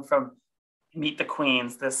Simone from Meet the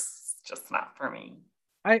Queens. This is just not for me.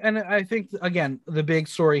 I think, again, the big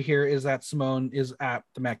story here is that Simone is at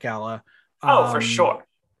the Met Gala. For sure.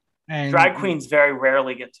 And drag queens very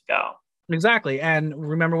rarely get to go. Exactly. And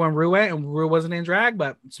remember when Rue went, and Rue wasn't in drag,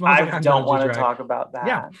 but Simone's I don't want to talk about that.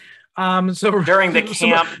 Yeah. So during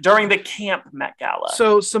the camp Met Gala.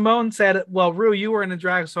 So Simone said, well, Rue, you were in a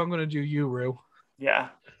drag, so I'm going to do you, Rue. Yeah.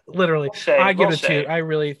 Literally. I give it a 2. I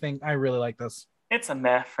really like this. It's a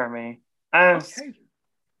meh for me. Okay.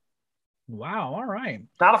 Wow. All right.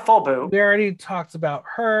 Not a full boot. We already talked about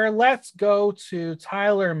her. Let's go to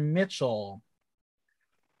Tyler Mitchell.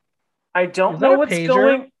 I don't know what's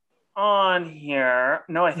going on here.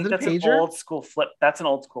 No, I think that's an old school flip. That's an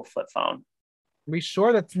old school flip phone. Are we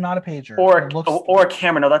sure that's not a pager? Or a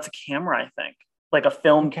camera. No, that's a camera, I think. Like a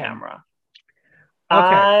film camera.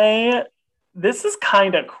 Okay. This is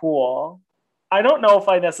kind of cool. I don't know if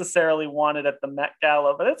I necessarily want it at the Met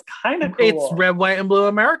Gala, but it's kind of cool. It's red, white, and blue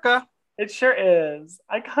America. It sure is.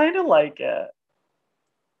 I kind of like it.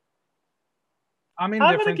 I'm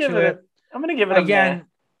indifferent to it. I'm going to give it again.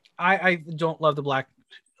 I don't love the black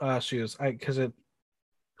shoes because it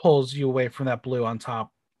pulls you away from that blue on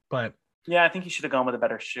top. But yeah, I think you should have gone with a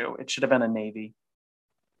better shoe. It should have been a navy.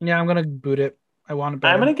 Yeah, I'm gonna boot it. I want it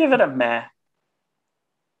better. I'm gonna give it a meh.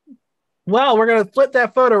 Well, we're gonna flip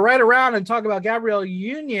that photo right around and talk about Gabrielle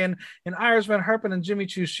Union and Iris Van Herpen and Jimmy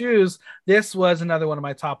Choo shoes. This was another one of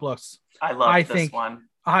my top looks. I think this one.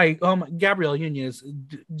 Gabrielle Union is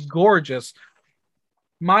gorgeous.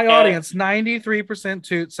 My audience, 93%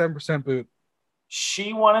 toot, 7% boot.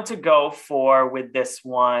 She wanted to go for with this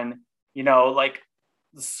one, like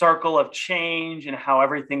the circle of change and how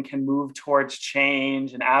everything can move towards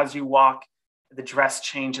change. And as you walk the dress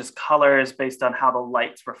changes colors based on how the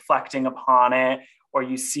light's reflecting upon it, or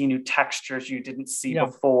you see new textures you didn't see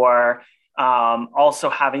before. Also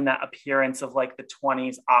having that appearance of like the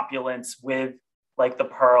 20s opulence with like the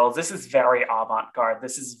pearls. This is very avant-garde.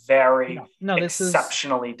 This is very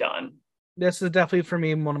exceptionally done. This is definitely for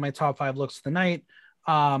me one of my top 5 looks of the night.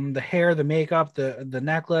 The hair, the makeup, the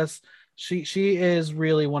necklace. She is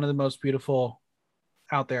really one of the most beautiful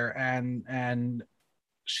out there, and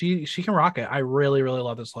she can rock it. I really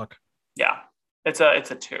love this look. Yeah, it's a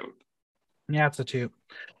 2. Yeah, it's a 2.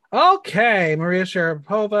 Okay, Maria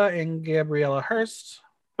Sharapova and Gabriela Hearst.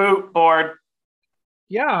 Boot board.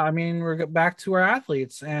 Yeah, I mean, we're back to our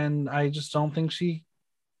athletes, and I just don't think she's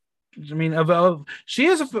done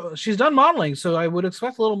modeling, so I would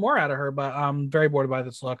expect a little more out of her, but I'm very bored by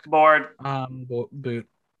this look. Bored. Boot.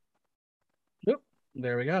 Oop,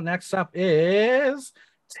 there we go. Next up is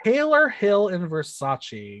Taylor Hill in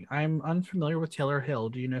Versace. I'm unfamiliar with Taylor Hill.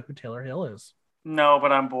 Do you know who Taylor Hill is? No,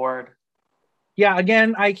 but I'm bored. Yeah,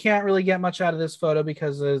 again, I can't really get much out of this photo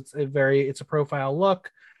because it's a profile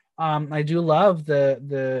look. I do love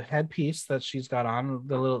the headpiece that she's got on,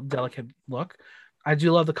 the little delicate look. I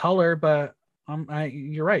do love the color, but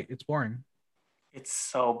you're right, it's boring. It's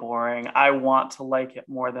so boring. I want to like it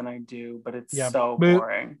more than I do, but it's so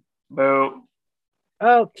boring. Boo.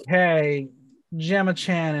 Okay, Gemma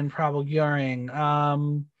Chan and Prabal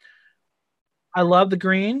Gurung. I love the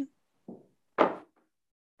green.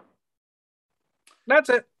 That's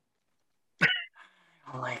it.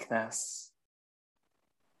 I like this.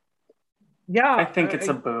 Yeah, I think it's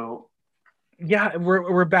a boo. Yeah,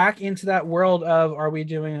 we're back into that world of, are we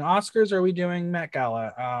doing Oscars or are we doing Met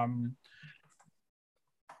Gala?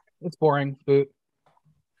 It's boring. Boot.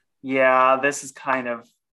 Yeah, this is kind of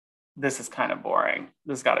boring.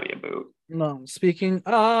 This has got to be a boot. No, speaking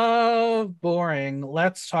of boring,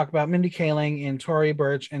 let's talk about Mindy Kaling in Tory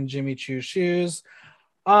Burch and Jimmy Choo's shoes.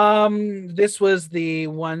 This was the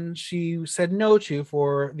one she said no to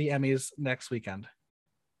for the Emmys next weekend.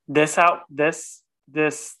 Yeah, this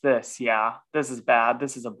is bad.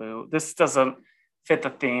 This is a boo. This doesn't fit the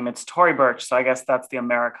theme. It's Tory Burch, so I guess that's the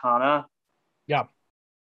Americana. Yeah.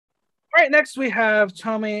 All right, next we have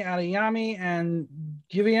Tomi Adeyemi and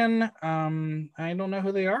Giveon. I don't know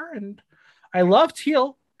who they are, and I love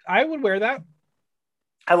teal. I would wear that.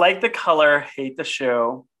 I like the color, hate the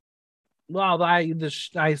shoe. Well, I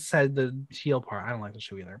said the teal part. I don't like the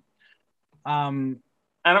shoe either.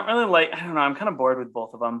 I don't know. I'm kind of bored with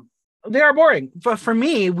both of them. They are boring. But for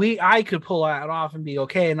me, I could pull that off and be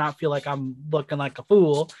okay and not feel like I'm looking like a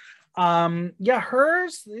fool. Yeah,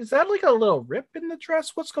 hers, is that like a little rip in the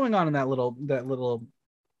dress? What's going on in that little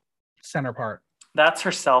center part? That's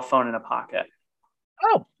her cell phone in a pocket.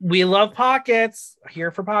 Oh, we love pockets.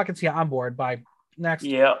 Here for pockets. Yeah, I'm bored. Bye. Next.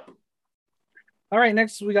 Yep. All right,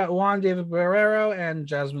 next we got Juan David Barrero and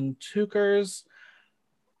Jasmine Tukers.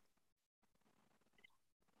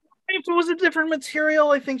 If it was a different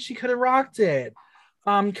material, I think she could have rocked it.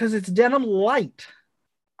 Because it's denim light.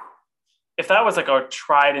 If that was like a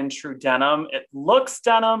tried and true denim, it looks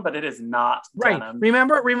denim, but it is not denim.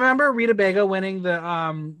 Remember Rita Baga winning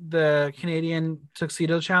the Canadian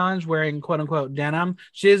tuxedo challenge wearing quote unquote denim?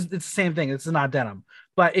 It's the same thing. It's not denim,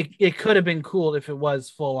 but it could have been cool if it was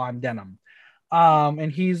full on denim. And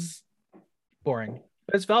he's boring.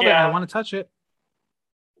 But it's velvet. Yeah. I want to touch it.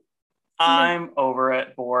 I'm over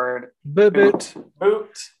it. Bored. Boot.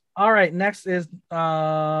 All right. Next is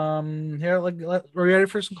here. We're ready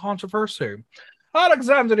for some controversy.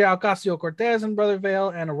 Alexandria Ocasio-Cortez and Brother Vale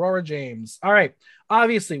and Aurora James. All right.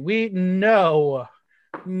 Obviously, we know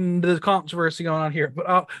the controversy going on here,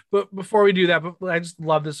 but before we do that, I just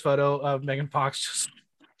love this photo of Megan Fox just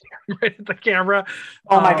right at the camera.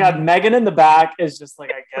 Oh my God, Megan in the back is just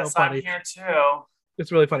like, I guess so I'm here too. It's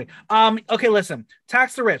really funny. Okay, listen.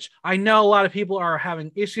 Tax the rich. I know a lot of people are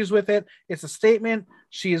having issues with it. It's a statement.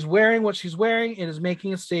 She is wearing what she's wearing. It is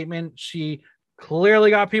making a statement. She clearly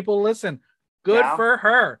got people to listen. Good for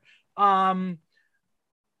her.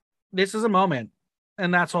 This is a moment,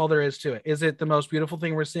 and that's all there is to it. Is it the most beautiful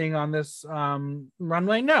thing we're seeing on this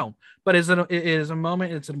runway? No. But it is a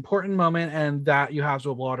moment. It's an important moment, and that you have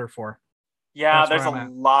to applaud her for. Yeah, there's a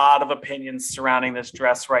lot of opinions surrounding this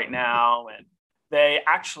dress right now, and the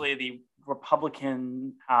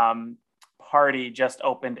Republican Party just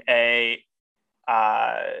opened a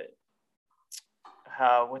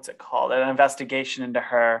what's it called? An investigation into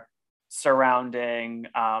her surrounding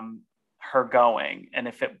her going, and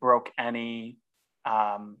if it broke any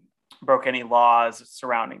laws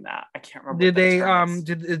surrounding that. I can't remember.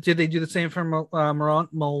 Did they do the same for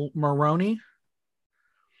Maroney?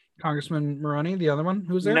 Congressman Maroney, the other one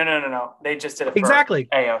who's there. No. They just did it exactly.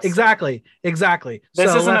 for AOC. Exactly.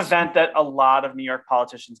 This is an event that a lot of New York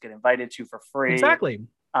politicians get invited to for free. Exactly.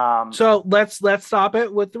 So let's stop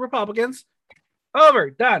it with the Republicans. Over,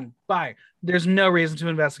 done, bye. There's no reason to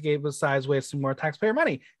investigate besides wasting more taxpayer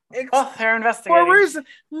money. They're investigating.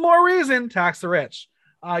 More reason, tax the rich.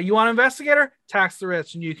 You want an investigator? Tax the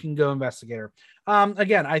rich, and you can go investigator.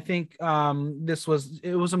 Again, I think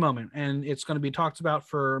it was a moment, and it's going to be talked about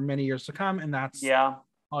for many years to come, and that's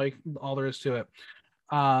all there is to it.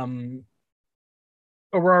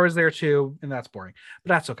 Aurora's there too, and that's boring, but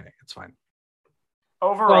that's okay. It's fine.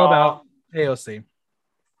 Overall, it's all about AOC.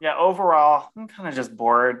 Yeah, overall, I'm kind of just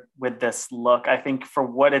bored with this look. I think for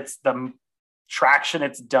what the traction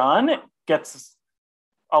it's done, it gets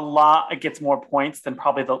more points than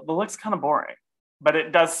probably the look's kind of boring. But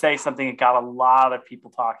it does say something. It got a lot of people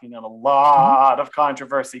talking and a lot of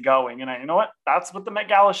controversy going. And you know what? That's what the Met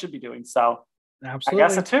Gala should be doing. So absolutely. I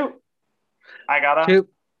guess a 2. I got a 2.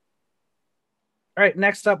 All right,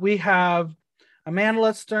 next up we have Amanda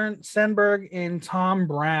Stenberg and Tom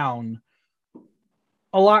Brown.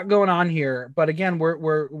 A lot going on here, but again,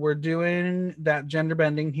 we're doing that gender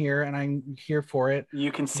bending here, and I'm here for it.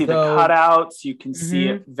 You can see the cutouts. You can see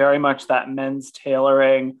it very much that men's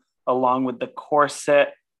tailoring, along with the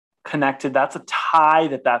corset connected. That's a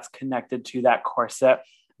tie that's connected to that corset.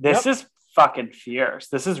 This is fucking fierce.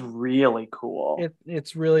 This is really cool.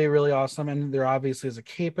 It's really, really awesome, and there obviously is a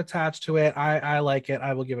cape attached to it. I like it.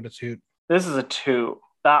 I will give it a 2. This is a 2.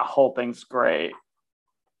 That whole thing's great.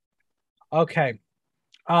 Okay.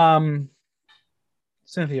 Cynthia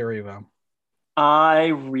Erivo. I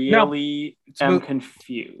really am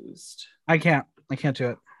confused. I can't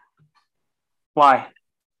do it. Why?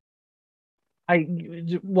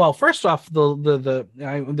 Well, first off,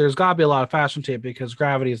 there's got to be a lot of fashion tape because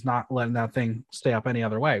gravity is not letting that thing stay up any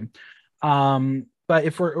other way. But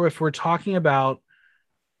if we're talking about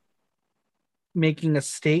making a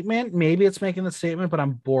statement, maybe it's making the statement, but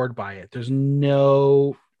I'm bored by it. There's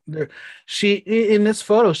no. She in this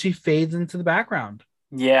photo, she fades into the background.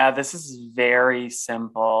 Yeah, this is very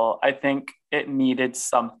simple. I think it needed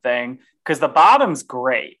something because the bottom's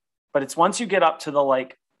great, but it's once you get up to the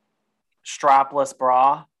like strapless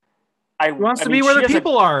bra. It wants to be where the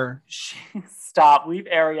people are. Stop. Leave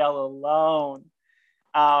Ariel alone.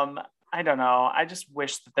 I don't know. I just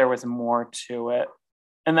wish that there was more to it.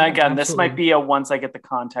 And then again, this might be once I get the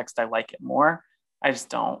context, I like it more. I just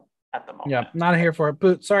don't at the moment. Yeah, not here for it.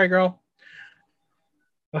 Boot. Sorry, girl.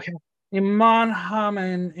 Okay. Iman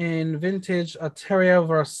Hammond in vintage Ateria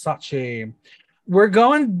Versace. We're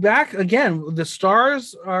going back again. The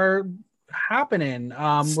stars are happening.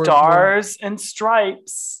 Stars and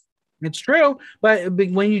stripes. It's true, but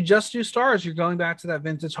when you just do stars, you're going back to that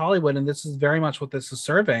vintage Hollywood, and this is very much what this is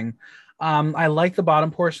serving. I like the bottom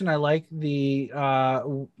portion. I like the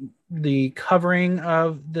covering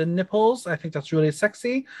of the nipples. I think that's really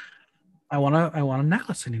sexy. I want a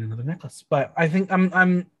necklace. I need another necklace, but I think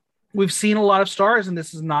we've seen a lot of stars, and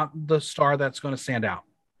this is not the star that's going to stand out.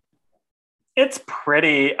 It's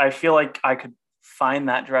pretty. I feel like I could find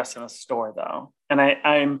that dress in a store though,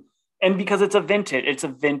 and because it's a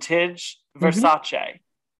vintage Versace,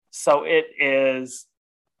 so it is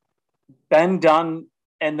been done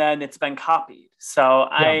and then it's been copied. So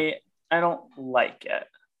yeah. I don't like it.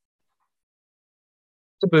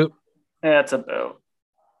 It's a boot. Yeah, it's a boot.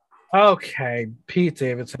 Okay, Pete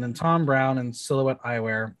Davidson and Tom Brown in silhouette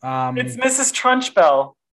eyewear. It's Mrs.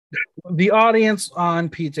 Trunchbull. The audience on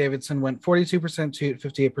Pete Davidson went 42% toot,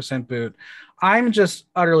 58% boot. I'm just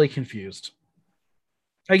utterly confused.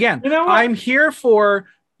 Again, I'm here for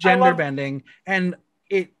gender bending, and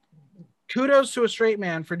kudos to a straight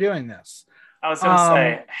man for doing this. I was going to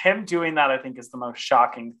say, him doing that, I think, is the most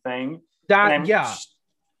shocking thing.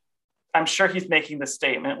 I'm sure he's making the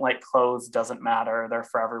statement like clothes doesn't matter. They're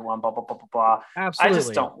for everyone, blah, blah, blah, blah, blah. Absolutely. I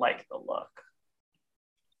just don't like the look.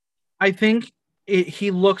 I think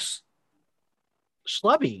he looks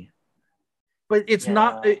schlubby, but it's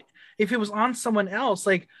not. If it was on someone else,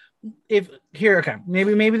 like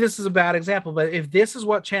maybe this is a bad example, but if this is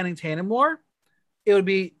what Channing Tatum wore, it would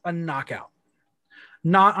be a knockout.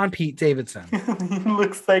 Not on Pete Davidson. He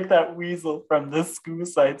looks like that weasel from the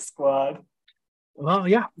Suicide Squad. Well,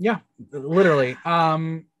 yeah, literally. Yeah,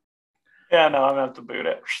 no, I'm gonna have to boot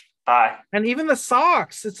it. Bye. And even the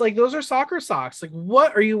socks, it's like those are soccer socks. Like,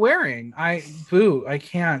 what are you wearing? I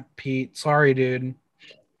can't, Pete. Sorry, dude.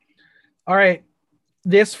 All right,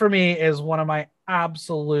 this for me is one of my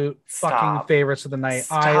absolute fucking favorites of the night.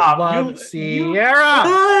 I love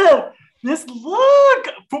Sierra. This look,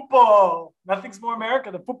 football. Nothing's more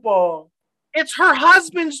American than football. It's her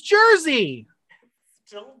husband's jersey.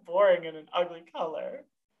 Still boring in an ugly color.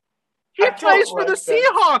 He plays for the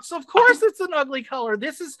Seahawks. Of course, it's an ugly color.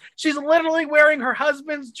 She's literally wearing her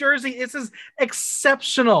husband's jersey. This is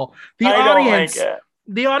exceptional. The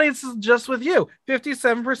audience is just with you.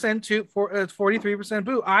 57% to 43%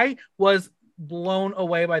 boo. I was blown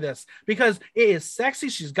away by this because it is sexy.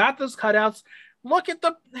 She's got those cutouts. Look at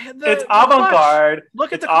it's avant-garde.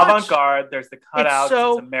 Look at the avant-garde. There's the cutouts. It's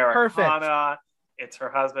so it's Americana. Perfect. It's her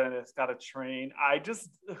husband. It's got a train.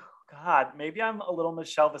 God, maybe I'm a little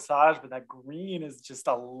Michelle Visage, but that green is just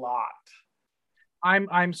a lot.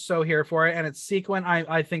 I'm so here for it, and it's sequin.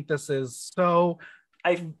 I think this is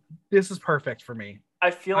this is perfect for me.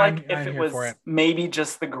 I feel like if it was maybe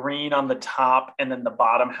just the green on the top and then the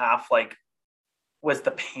bottom half like was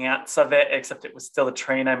the pants of it, except it was still a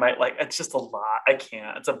train, I might like. It's just a lot. I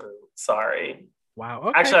can't. It's a boot. Sorry. Wow.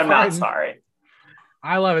 Okay, actually, I'm not sorry.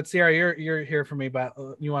 I love it, Sierra. You're here for me, but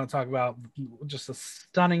you want to talk about just a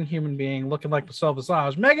stunning human being looking like Michelle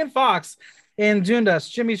Visage. Megan Fox in Dune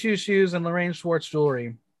Dust, Jimmy Choo shoes, and Lorraine Schwartz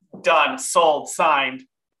jewelry. Done, sold, signed.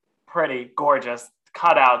 Pretty, gorgeous.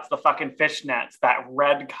 Cutouts, the fucking fishnets, that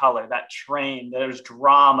red color, that train. There's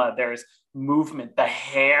drama, there's movement. The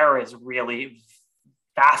hair is really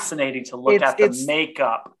fascinating to look at. The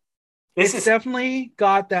makeup. It's definitely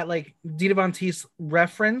got that like Dita Von Teese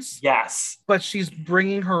reference. Yes. But she's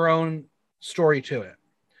bringing her own story to it.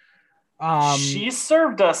 She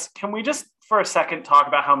served us. Can we just for a second talk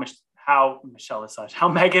about how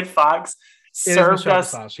Megan Fox served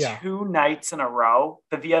us Visage, 2 nights in a row?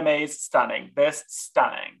 The VMAs, stunning. This,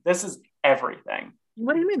 stunning. This is everything.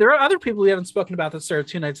 What do you mean? There are other people we haven't spoken about that served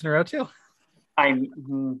 2 nights in a row too. I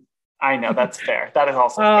know, that's fair. That is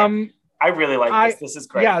also fair. I really like this. This is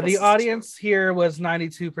great. Yeah, the audience here was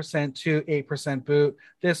 92% to 8% boot.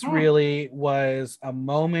 This really was a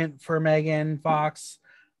moment for Megan Fox.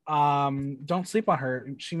 Don't sleep on her.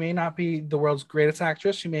 She may not be the world's greatest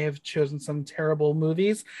actress. She may have chosen some terrible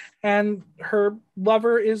movies, and her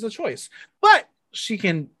lover is a choice. But she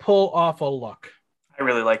can pull off a look. I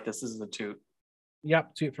really like this. This is a toot.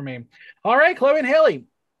 Yep, toot for me. All right, Chloe and Haley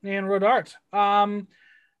and Rodart.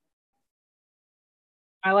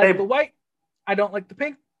 I like the white. I don't like the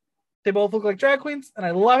pink. They both look like drag queens, and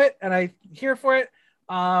I love it, and I'm here for it.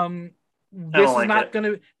 This is not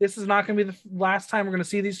gonna be the last time we're gonna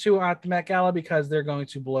see these two at the Met Gala because they're going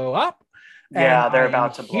to blow up. Yeah, they're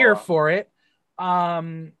about to blow here up. For it.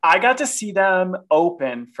 I got to see them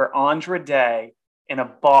open for Andra Day in a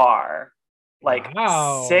bar like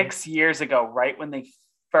 6 years ago, right when they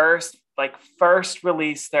first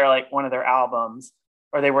released their like one of their albums,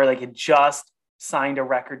 or they were like had just signed a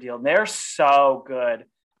record deal. They're so good.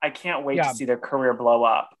 I can't wait to see their career blow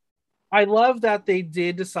up. I love that they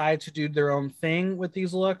did decide to do their own thing with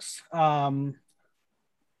these looks. But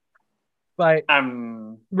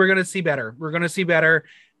we're gonna see better.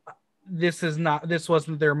 This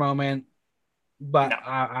wasn't their moment, but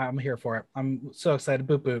I'm here for it. I'm so excited.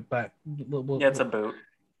 Boot, but it's a boot.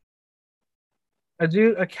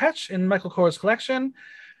 A catch in Michael Kors collection.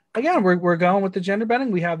 Again, we're going with the gender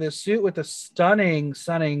bending. We have this suit with a stunning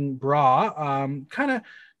bra.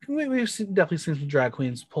 We've definitely seen some drag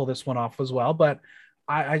queens pull this one off as well, but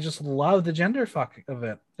I just love the gender fuck of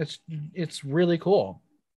it. It's really cool.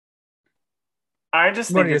 I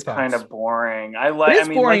just think it's kind of boring.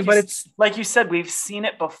 But it's like you said, we've seen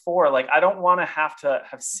it before. Like I don't want to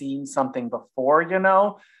have seen something before, you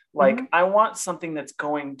know. Like I want something that's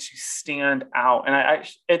going to stand out, and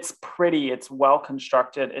it's pretty. It's well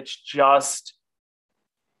constructed. It's just.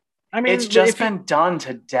 it's just been done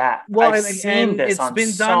to death. Well, it's been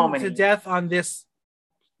done to death on this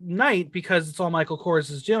night because it's all Michael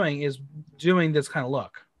Kors is doing this kind of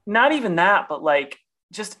look. Not even that, but like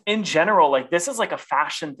just in general, like this is like a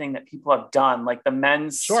fashion thing that people have done, like the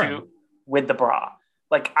men's suit with the bra.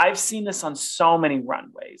 Like I've seen this on so many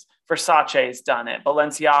runways. Versace's done it.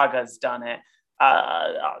 Balenciaga's done it.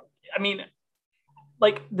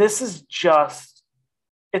 This is just,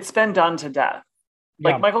 it's been done to death.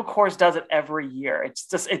 Like Michael Kors does it every year. It's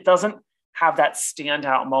just, it doesn't have that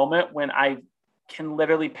standout moment when I can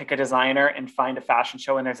literally pick a designer and find a fashion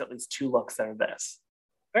show and there's at least 2 looks that are this.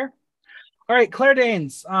 Fair. All right, Claire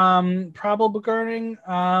Danes, probable burning.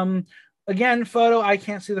 Again, photo, I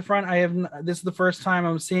can't see the front. This is the first time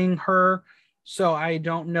I'm seeing her, so I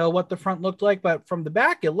don't know what the front looked like, but from the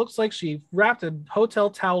back, it looks like she wrapped a hotel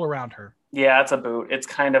towel around her. Yeah, it's a boot. It's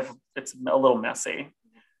a little messy.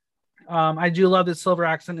 I do love the silver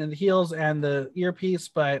accent in the heels and the earpiece,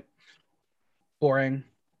 but boring.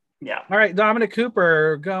 Yeah. All right, Dominic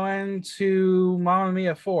Cooper going to Mamma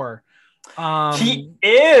Mia 4. He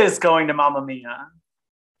is going to Mamma Mia.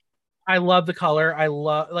 I love the color. I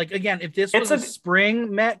love, like, again, if this was a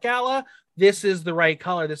spring Met Gala, this is the right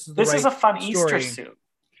color. This is a fun story. Easter suit.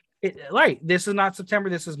 Right. This is not September.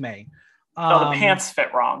 This is May. The pants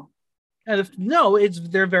fit wrong.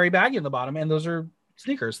 They're very baggy in the bottom, and those are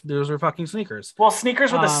sneakers. Those are fucking sneakers. Well,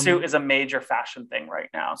 sneakers with a suit is a major fashion thing right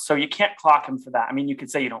now, so you can't clock him for that. I mean, you could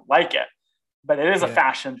say you don't like it, but it is a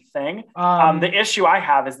fashion thing. The issue I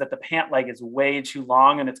have is that the pant leg is way too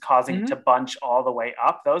long, and it's causing it to bunch all the way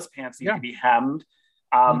up. Those pants need to be hemmed.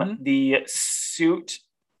 The suit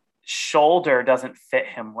shoulder doesn't fit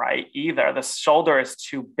him right either. The shoulder is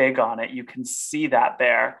too big on it. You can see that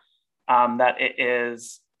there, that it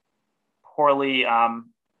is poorly,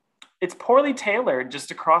 it's poorly tailored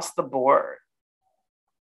just across the board.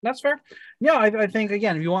 That's fair. Yeah, I think,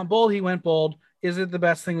 again, if you want bold, he went bold. Is it the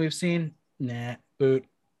best thing we've seen? Nah, boot.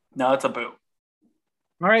 No, it's a boot.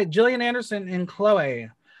 All right, Gillian Anderson and Chloe.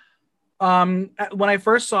 When I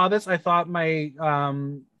first saw this, I thought my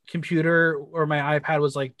computer or my iPad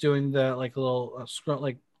was like doing the like little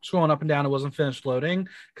scrolling up and down. It wasn't finished loading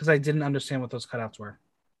because I didn't understand what those cutouts were.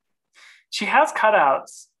 She has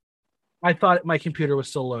cutouts. I thought my computer was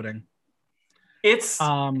still loading. It's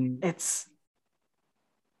just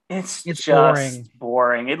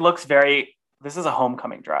boring. It looks very. This is a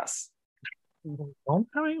homecoming dress.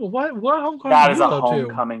 Homecoming? What homecoming? That is a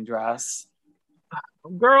homecoming dress.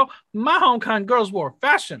 Girl, my homecoming girls wore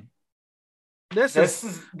fashion. This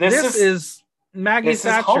is Maggie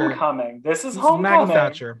Thatcher. Homecoming. This is homecoming. Maggie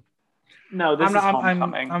Thatcher. No, this is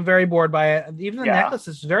homecoming. I'm very bored by it. Even the necklace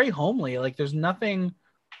is very homely. Like, there's nothing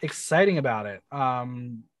exciting about it.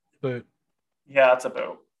 But yeah, it's a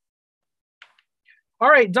boot. All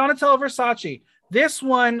right, Donatella Versace. This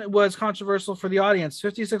one was controversial for the audience.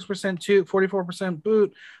 56% toot, 44%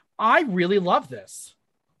 boot. I really love this.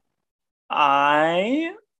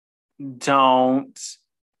 I don't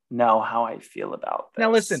know how I feel about this.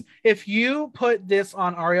 Now, listen, if you put this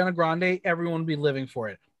on Ariana Grande, everyone would be living for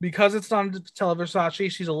it. Because it's Donatella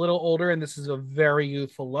Versace, she's a little older, and this is a very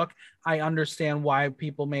youthful look. I understand why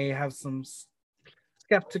people may have some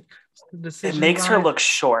skeptic decisions. It makes her look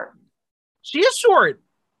short. She is short.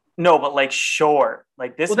 No, but like short.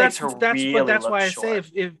 Like this makes her really look short. But that's why I say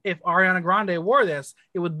if Ariana Grande wore this,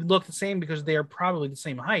 it would look the same because they are probably the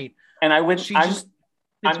same height. And I'm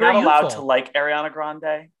not allowed to like Ariana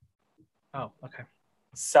Grande. Oh, okay.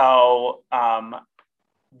 So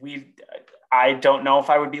I don't know if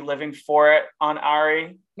I would be living for it on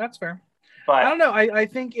Ari. That's fair. But I don't know. I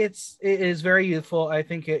think it is very youthful. I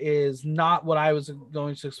think it is not what I was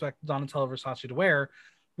going to expect Donatella Versace to wear,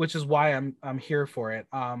 which is why I'm here for it.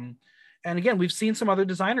 And again, we've seen some other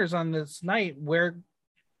designers on this night wear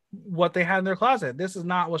what they had in their closet. This is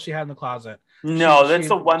not what she had in the closet. No, that's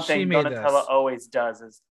the one thing Donatella always does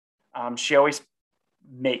is she always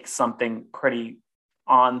makes something pretty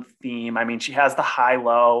on theme. I mean, she has the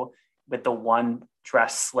high-low with the one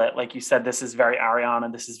dress slit. Like you said, this is very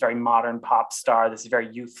Ariana. This is very modern pop star. This is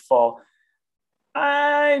very youthful.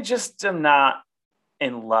 I just am not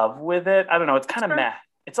in love with it. I don't know. It's kind of meh.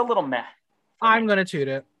 It's a little meh. I'm going to toot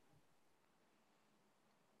it.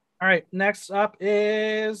 All right. Next up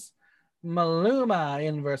is Maluma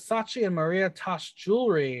in Versace and Maria Tosh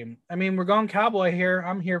jewelry. I mean, we're going cowboy here.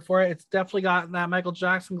 I'm here for it. It's definitely got that Michael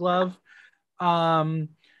Jackson glove.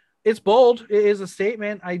 It's bold. It is a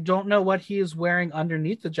statement. I don't know what he is wearing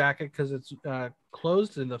underneath the jacket because it's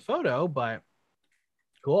closed in the photo, but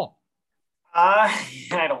cool. I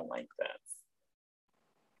don't like that.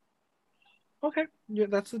 Okay, yeah,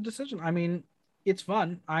 that's the decision. I mean, it's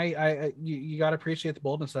fun. You got to appreciate the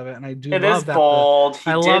boldness of it, and I do. It love is that bold.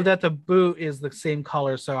 I love that the boot is the same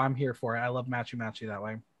color, so I'm here for it. I love matchy that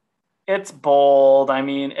way. It's bold. I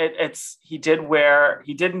mean, he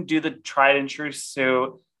didn't do the tried and true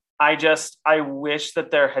suit. I wish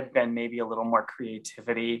that there had been maybe a little more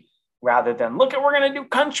creativity rather than we're gonna do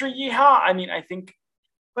country yeehaw. I mean, I feel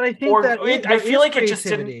like it just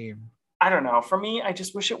didn't. I don't know. For me, I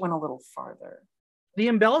just wish it went a little farther. The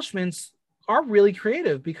embellishments are really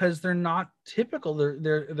creative because they're not typical.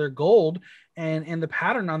 They're gold, and the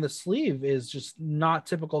pattern on the sleeve is just not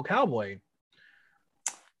typical cowboy.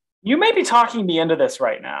 You may be talking me into this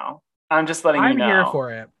right now. I'm just letting you know. I'm here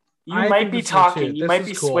for it. You might be talking. You might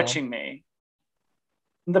be switching me.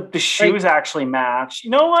 The shoes actually match.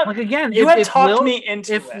 You know what? Like, again, you had talked me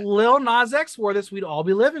into it. If Lil Nas X wore this, we'd all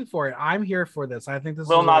be living for it. I'm here for this. I think this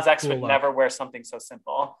Lil Nas X would never wear something so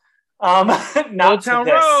simple. Not Town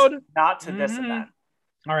Road. Not to this event.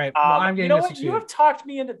 All right. Well, I'm getting this. You have talked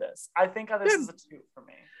me into this. I think this is a 2 for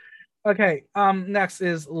me. Okay. Next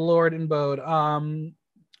is Lord and Bode.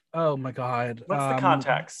 Oh my God. What's the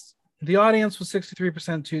context? The audience was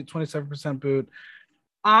 63% to 27% boot.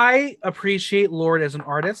 I appreciate Lorde as an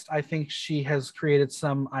artist. I think she has created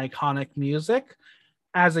some iconic music.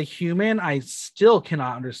 As a human, I still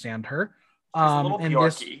cannot understand her. She's a little And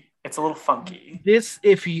Bjorky. It's a little funky. this,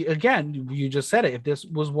 if you again, you just said it. If this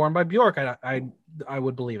was worn by Bjork, I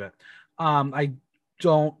would believe it. I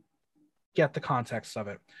don't get the context of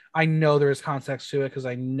it. I know there is context to it because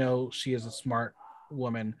I know she is a smart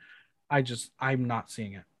woman. I'm not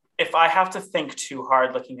seeing it. If I have to think too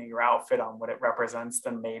hard looking at your outfit on what it represents,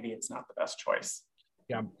 then maybe it's not the best choice.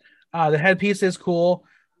 Yeah. The headpiece is cool.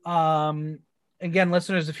 Again,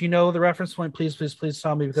 listeners, if you know the reference point, please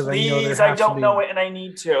tell me because I don't know it and I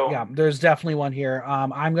need to. Yeah, there's definitely one here.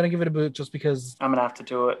 I'm gonna give it a boot just because I'm gonna have to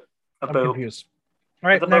do it. I'm confused. All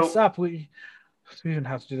right, next up, we even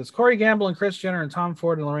have to do this. Corey Gamble and Kris Jenner and Tom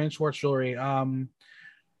Ford and Lorraine Schwartz jewelry. Who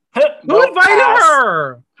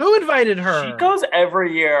invited her? She goes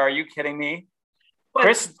every year. Are you kidding me?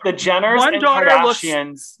 Kris, the Jenners and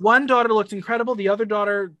Kardashians. One daughter looked incredible. The other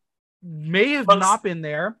daughter may have not been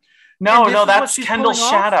there. No, that's Kendall's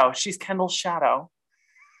shadow. She's Kendall's shadow.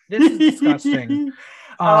 This is disgusting.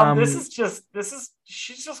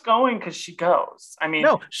 She's just going because she goes. I mean,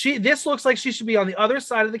 no, this looks like she should be on the other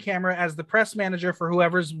side of the camera as the press manager for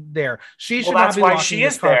whoever's there. She should not be walking. She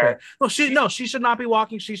is there. No, she should not be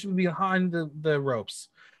walking. She should be behind the ropes.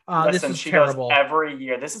 Listen, she terrible. Goes every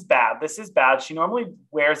year. This is bad. She normally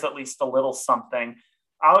wears at least a little something.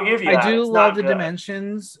 I'll give you that. I do love the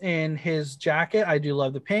dimensions in his jacket. I do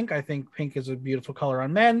love the pink. I think pink is a beautiful color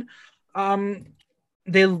on men.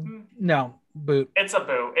 Boot. It's a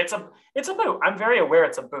boot. It's a boot. I'm very aware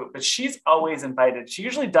it's a boot, but she's always invited. She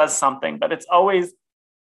usually does something, but it's always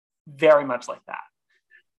very much like that.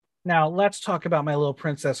 Now let's talk about my little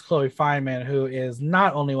princess, Chloe Fineman, who is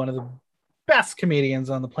not only one of the best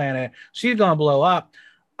comedians on the planet. She's gonna blow up.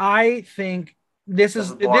 I think this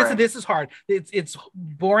is hard. It's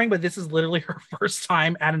boring, but this is literally her first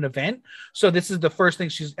time at an event. So this is the first thing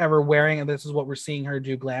she's ever wearing, and this is what we're seeing her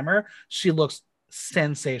do glamour. She looks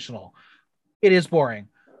sensational. It is boring.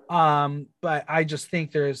 But I just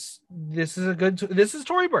think this is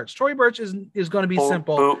Tory Burch. Tory Burch is going to be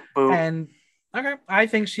simple. And okay, I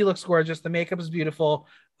think she looks gorgeous. The makeup is beautiful.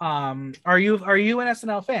 Are you an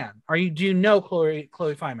SNL fan? Do you know Chloe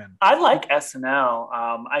Fineman? I like SNL.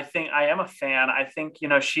 I think I am a fan. I think,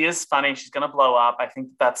 she is funny. She's going to blow up. I think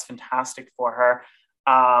that's fantastic for her.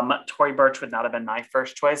 Tory Burch would not have been my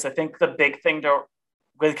first choice. I think the big thing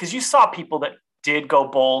because you saw people that did go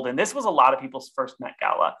bold, and this was a lot of people's first Met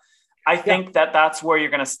Gala. I think that's where you're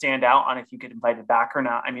going to stand out on if you get invited back or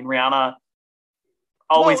not. I mean, Rihanna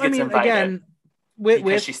always gets invited again,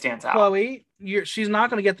 because she stands out. Chloe, she's not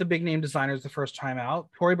going to get the big name designers the first time out.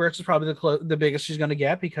 Tory Burch is probably the biggest she's going to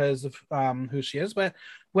get because of who she is. But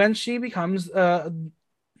when she becomes, I'm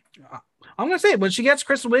going to say it, when she gets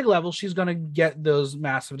Kristen Wiig level, she's going to get those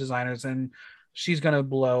massive designers, and she's going to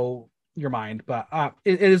blow your mind. But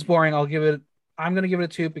it is boring. I'm going to give it a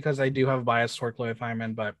 2 because I do have a bias toward Chloe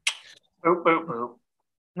Fineman, but boop, boop, boop.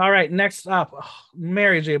 All right, next up,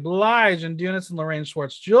 Mary J. Blige and Dunis and Lorraine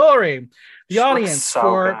Schwartz jewelry. The audience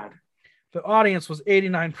was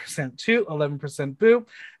 89% to 11% boo.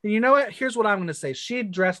 And you know what? Here's what I'm going to say. She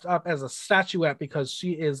dressed up as a statuette because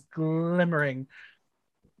she is glimmering.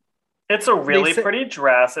 It's a really pretty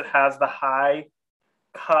dress. It has the high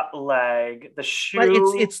cut leg, the shoe. But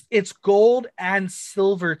it's gold and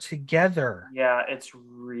silver together. Yeah, it's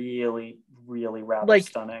really, really rather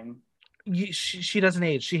stunning. She doesn't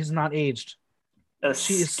age. She has not aged. The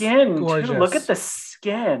skin, gorgeous. Dude, look at the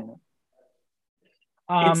skin.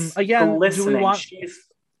 Again, glistening. Do we want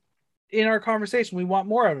in our conversation? We want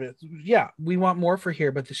more of it. Yeah, we want more for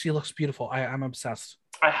here. But she looks beautiful. I'm obsessed.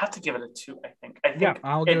 I have to give it a 2. I think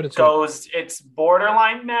I'll give it a 2. It's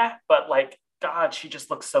borderline meh, but God, she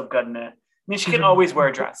just looks so good in it. I mean, she can always wear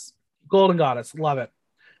a dress. Golden Goddess. Love it.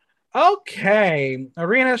 Okay.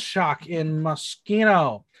 Irina Shayk in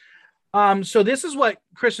Moschino. So this is what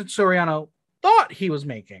Christian Siriano thought he was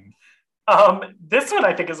making. This one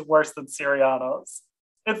I think is worse than Siriano's.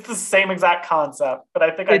 It's the same exact concept, but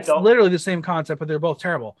I think it's literally the same concept, but they're both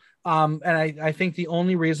terrible. And I think the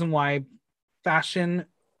only reason why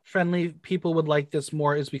fashion-friendly people would like this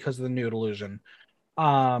more is because of the nude illusion.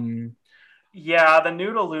 Yeah, the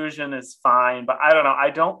nude illusion is fine, but I don't know. I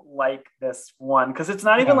don't like this one because it's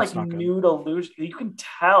not even nude illusion. You can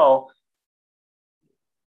tell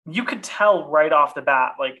right off the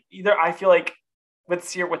bat. Either I feel like what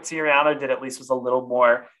Siriano did at least was a little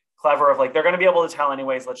more clever of they're going to be able to tell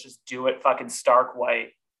anyways. Let's just do it fucking stark white.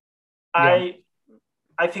 Yeah.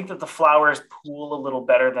 I think that the flowers pool a little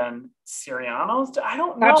better than Siriano's. I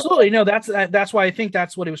don't know. Absolutely. No, that's why I think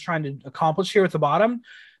that's what he was trying to accomplish here with the bottom.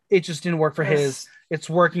 It just didn't work for his. It's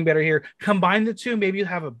working better here. Combine the two, maybe you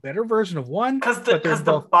have a better version of one. Because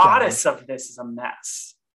the bodice of this is a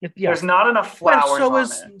mess. There's not enough flowers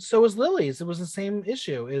on it. So is Lily's. It was the same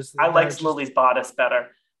issue. I like Lily's bodice better.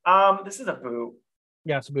 This is a boot.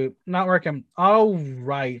 Yeah, it's a boot. Not working. All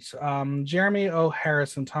right. Jeremy O.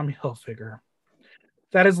 Harris and Tommy Hilfiger.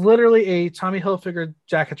 That is literally a Tommy Hilfiger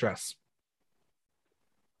jacket dress.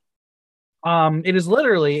 It is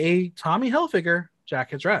literally a Tommy Hilfiger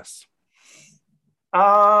jacket dress.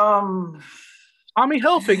 Tommy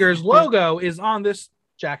Hilfiger's logo is on this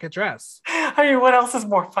jacket dress. I mean, what else is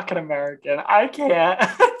more fucking American? I can't.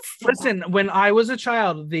 Listen, when I was a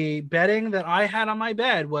child, the bedding that I had on my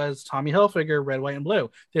bed was Tommy Hilfiger, red, white, and blue.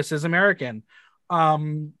 This is American.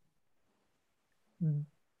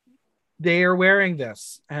 They are wearing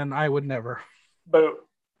this, and I would never. Boot.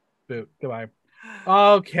 Goodbye.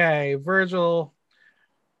 Okay, Virgil.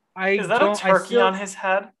 Is that a turkey on his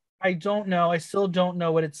head? I don't know. I still don't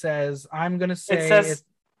know what it says. I'm gonna say.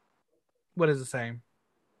 What does it say?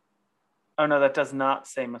 Oh no, that does not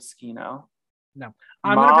say Moschino. No,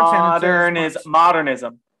 I'm gonna pretend it says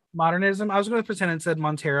modernism. Modernism. I was gonna pretend it said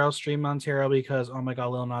Montero, Stream Montero, because oh my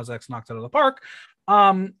god, Lil Nas X knocked it out of the park.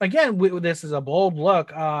 Again, this is a bold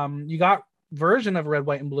look. You got version of red,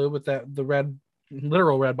 white, and blue with the red,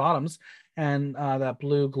 literal red bottoms, and that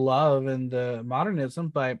blue glove and the modernism,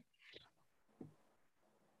 but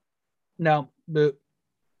no, if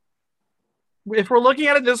we're looking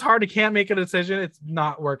at it this hard, I can't make a decision. It's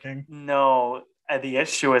not working. No, the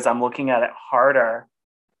issue is I'm looking at it harder,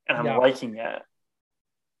 and I'm liking it.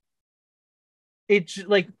 It's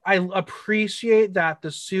like I appreciate that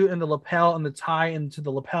the suit and the lapel and the tie into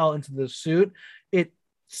the lapel into the suit, it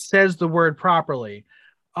says the word properly.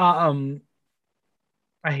 I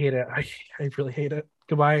hate it. I really hate it.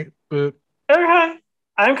 Goodbye, boot. Okay.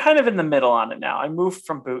 I'm kind of in the middle on it now. I moved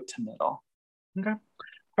from boot to middle. Okay. All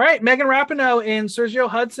right, Megan Rapinoe and Sergio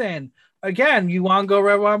Hudson. Again, you want to go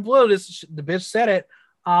red, white, and blue? The bitch said it.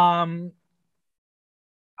 I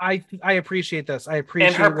appreciate this. I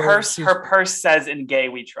appreciate and her purse says "In gay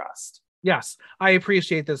we trust." Yes, I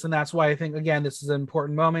appreciate this, and that's why I think again this is an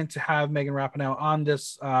important moment to have Megan Rapinoe on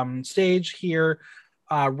this stage here,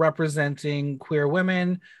 representing queer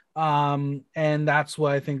women, and that's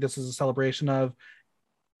what I think this is a celebration of.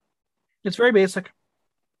 It's very basic.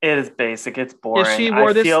 It is basic. It's boring. If she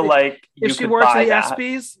wore if she wore it to the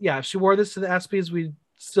ESPYs, if she wore this to the ESPYs, we'd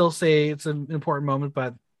still say it's an important moment,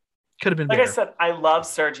 but could have been bigger. I said, I love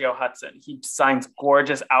Sergio Hudson. He designs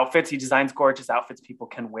gorgeous outfits. He designs gorgeous outfits people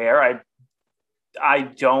can wear. I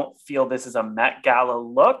don't feel this is a Met Gala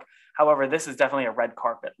look. However, this is definitely a red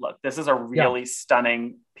carpet look. This is a really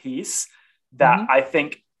stunning piece that I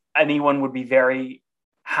think anyone would be very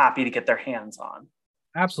happy to get their hands on.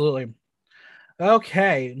 Absolutely.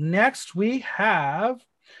 Okay, next we have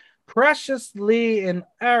Precious Lee and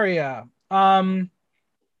Aria. I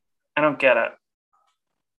don't get it.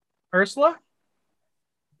 Ursula?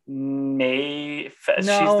 She's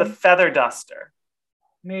the feather duster.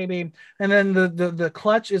 Maybe. And then the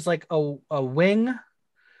clutch is like a wing.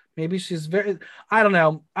 Maybe she's very, I don't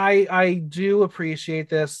know. I do appreciate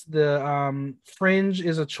this. The fringe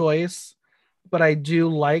is a choice, but I do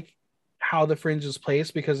like how the fringe is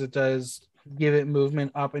placed because it does give it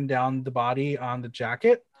movement up and down the body on the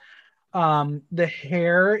jacket. The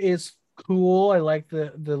hair is cool. I like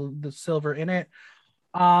the silver in it.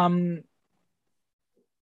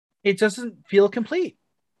 It doesn't feel complete.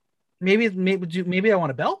 Maybe I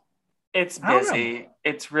want a belt. It's busy.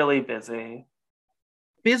 It's really busy.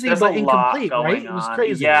 Busy, there's but incomplete, right? It was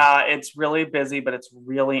crazy. Yeah, it's really busy, but it's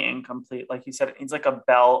really incomplete. Like you said, it needs like a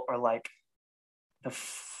belt or like the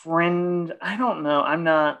fringe. I don't know. I'm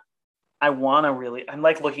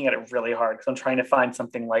like looking at it really hard because I'm trying to find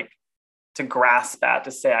something like to grasp at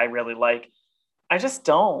to say I really like. I just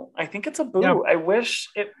don't. I think it's a boot. Yeah. I wish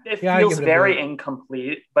it feels very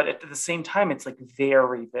incomplete, but at the same time, it's like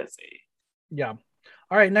very busy. Yeah.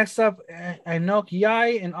 All right. Next up, Anouk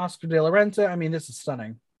Yai and Oscar De La Renta. I mean, this is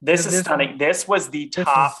stunning. This is stunning. This was the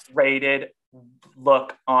top rated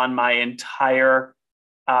look on my entire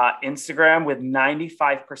Instagram with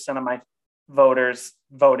 95% of my voters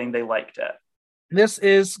voting they liked it. This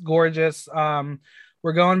is gorgeous.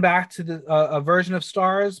 We're going back to a version of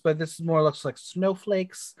stars, but this more looks like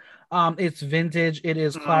snowflakes. It's vintage. It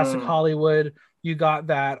is classic Hollywood. You got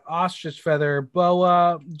that ostrich feather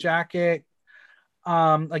boa jacket.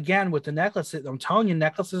 Again, with the necklaces, I'm telling you,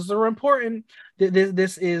 necklaces are important.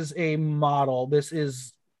 This is a model. This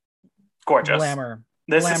is gorgeous. Glamour.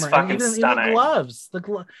 This is glamour, and fucking even stunning. the gloves,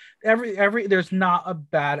 every there's not a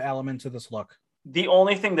bad element to this look. The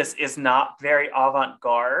only thing, this is not very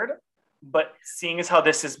avant-garde, but seeing as how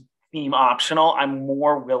this is theme optional, I'm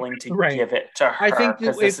more willing to give it to her. I think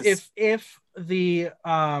if the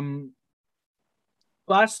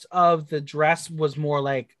bust of the dress was more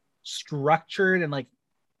like structured and like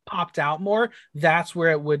popped out more, that's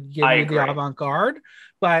where it would give you the avant-garde.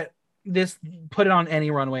 But this, put it on any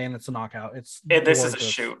runway and it's a knockout. This is a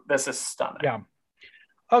shoot. This is stunning. Yeah.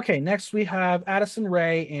 Okay, next we have Addison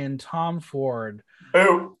Rae and Tom Ford.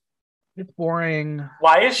 Boo. It's boring.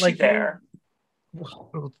 Why is she there?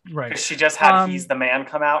 Right. Because she just had He's the Man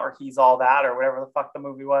come out, or He's All That, or whatever the fuck the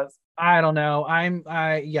movie was. I don't know.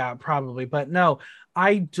 Yeah, probably. But no,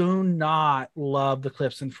 I do not love the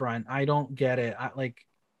clips in front. I don't get it.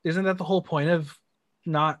 Isn't that the whole point of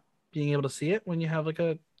not being able to see it when you have like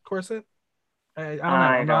a corset? I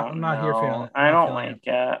don't know. I'm not here feeling it. I don't like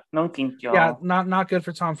it. No, thank you. Yeah, not good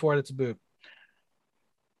for Tom Ford. It's a boot.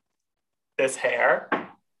 This hair.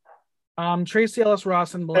 Tracy Ellis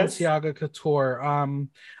Ross and Balenciaga Couture.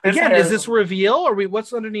 Again, is this a reveal or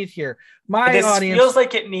what's underneath here? This audience feels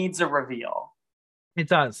like it needs a reveal. It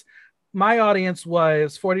does. My audience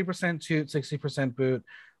was 40% toot, 60% boot.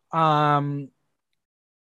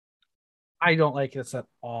 I don't like this at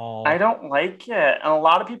all. I don't like it. And a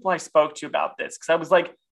lot of people I spoke to about this, because I was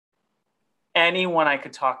like, anyone I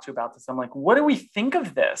could talk to about this, I'm like, what do we think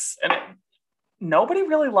of this? And nobody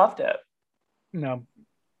really loved it. No.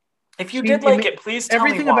 If you did like it, please tell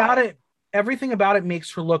me why. Everything about it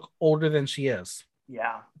makes her look older than she is.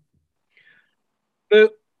 Yeah. Boo.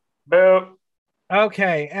 Boo.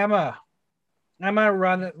 Okay, Emma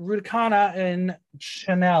Raducanu in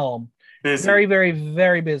Chanel. Busy. Very, very,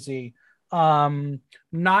 very busy.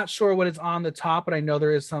 Not sure what is on the top, but I know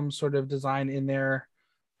there is some sort of design in there.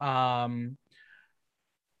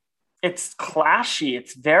 It's clashy.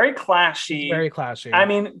 It's very clashy. It's very clashy. I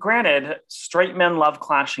mean, granted, straight men love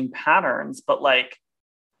clashing patterns, but like,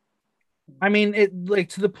 I mean, it like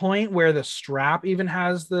to the point where the strap even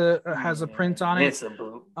has a print on it. It's a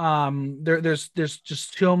boot. There's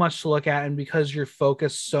just so much to look at, and because you're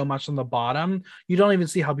focused so much on the bottom, you don't even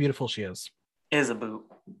see how beautiful she is. Is a boot.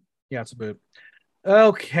 Yeah, it's a boot.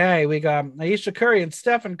 Okay, we got Ayesha Curry and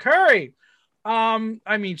Stephen Curry.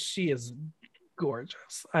 I mean, she is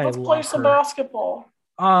gorgeous. Let's play some basketball.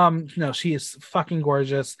 No, she is fucking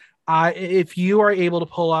gorgeous. If you are able to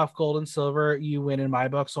pull off gold and silver, you win in my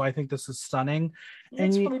book. So I think this is stunning. Yeah,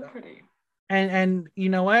 it's really pretty. And you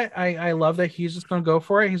know what? I love that he's just going to go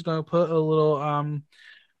for it. He's going to put a little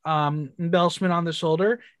embellishment on the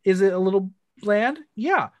shoulder. Is it a little bland?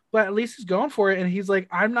 Yeah, but at least he's going for it. And he's like,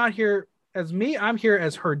 I'm not here as me. I'm here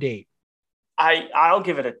as her date. I'll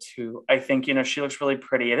give it a 2. I think, she looks really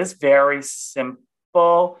pretty. It is very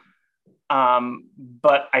simple.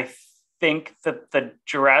 But I think that the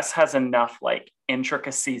dress has enough like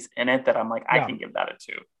intricacies in it that I'm like, I can give that a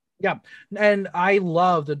 2. Yeah. And I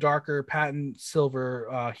love the darker patent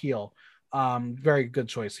silver heel. Very good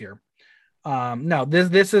choice here. No,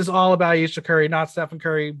 this is all about Ayesha Curry, not Stephen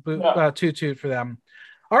Curry. Toot for them.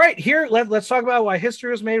 All right, here, let's talk about why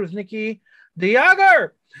history was made with Nikki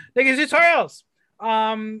DeYager. Nikki tutorials.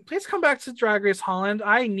 Please come back to Drag Race Holland.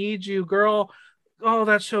 I need you, girl. Oh,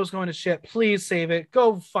 that show's going to shit. Please save it.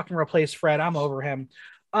 Go fucking replace Fred. I'm over him.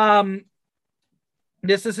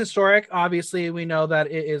 This is historic. Obviously, we know that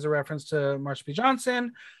it is a reference to Marsha P.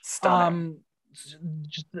 Johnson.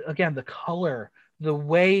 Just again, the color, the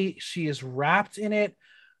way she is wrapped in it.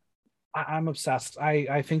 I'm obsessed.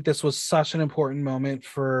 I think this was such an important moment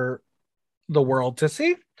for the world to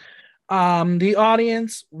see. The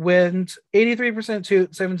audience went 83% to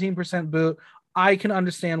 17% boot. I can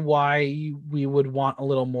understand why we would want a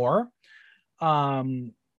little more.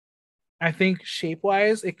 I think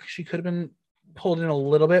shape-wise, she could have been pulled in a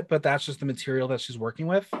little bit, but that's just the material that she's working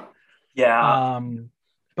with. Yeah.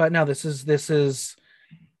 But no, this was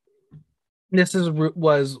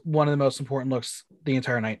one of the most important looks the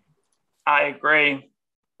entire night. I agree.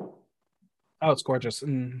 Oh, it's gorgeous.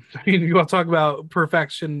 And you want to talk about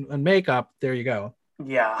perfection and makeup, there you go.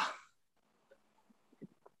 Yeah.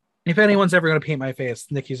 If anyone's ever going to paint my face,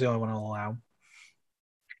 Nikki's the only one I'll allow.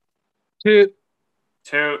 Toot.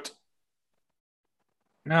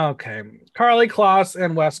 Okay. Karlie Kloss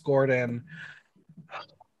and Wes Gordon.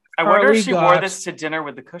 I wonder if she wore this to dinner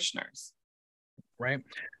with the Kushners. Right.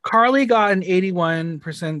 Karlie got an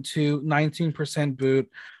 81% to 19% boot.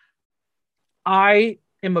 I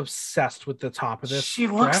am obsessed with the top of this. She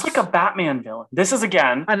looks like a Batman villain. This is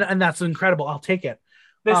again. And that's incredible. I'll take it.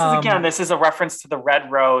 This is a reference to the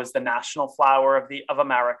red rose, the national flower of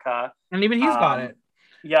America. And even he's got it.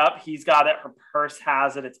 Yep, he's got it. Her purse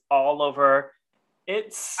has it. It's all over.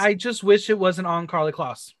 I just wish it wasn't on Karlie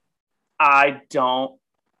Kloss. I don't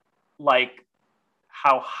like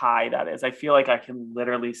how high that is. I feel like I can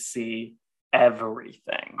literally see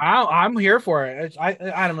everything. I'm here for it.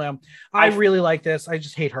 I don't know. I really like this. I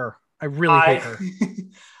just hate her. I really hate her.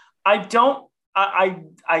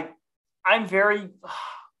 I'm very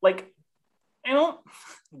like, I don't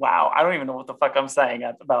even know what the fuck I'm saying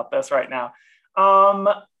about this right now.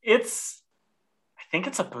 I think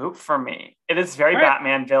it's a boot for me. It is very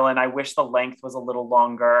Batman villain. I wish the length was a little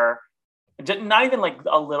longer. Not even like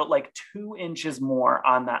a little, like 2 inches more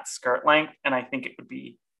on that skirt length. And I think it would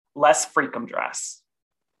be less freakum dress.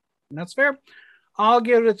 That's fair. I'll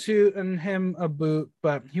give it to him a boot,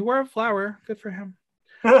 but he wore a flower. Good for him.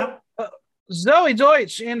 Zoe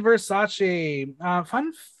Deutsch in Versace.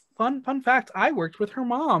 Fun fact. I worked with her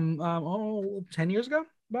mom 10 years ago,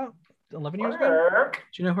 about 11 years ago. Do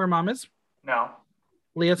you know who her mom is? No.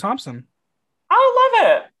 Leah Thompson. I love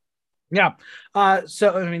it. Yeah.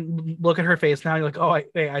 So, I mean, look at her face now. You're like, oh,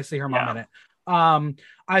 I see her mom in it.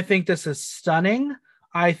 I think this is stunning.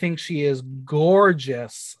 I think she is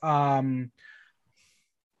gorgeous. Not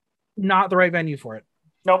the right venue for it.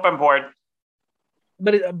 Nope, I'm bored.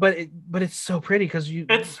 But it's so pretty because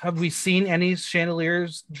have we seen any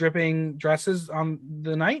chandeliers dripping dresses on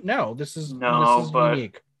the night? No, this is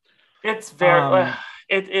unique. It's very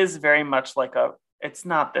it is very much like it's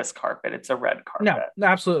not this carpet, it's a red carpet. No,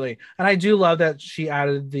 absolutely. And I do love that she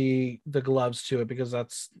added the gloves to it because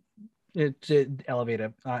it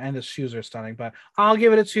elevated and the shoes are stunning, but I'll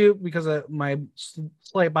give it a 2 because of my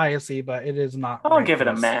slight biasy, but it is not. I'll give it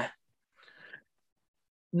a meh.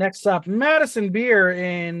 Next up, Madison Beer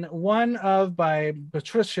in One of by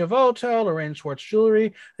Patricia Voto, Lorraine Schwartz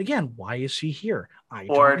Jewelry. Again, why is she here? I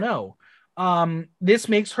don't know. This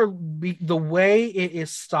makes her the way it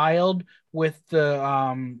is styled with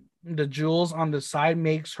the jewels on the side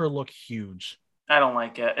makes her look huge. I don't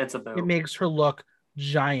like it. It's a boob. It makes her look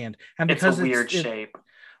giant, and because it's a weird shape,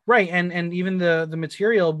 right? And even the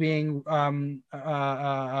material being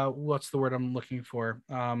what's the word I'm looking for?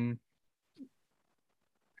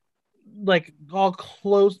 Like all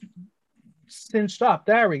closed, cinched up.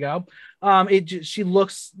 There we go.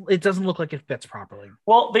 It doesn't look like it fits properly.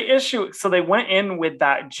 Well, the issue, so they went in with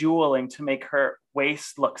that jeweling to make her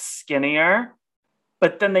waist look skinnier,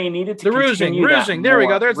 but then they needed to continue rouging. There we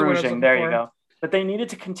go. There's rouging. There you go. But they needed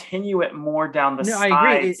to continue it more down the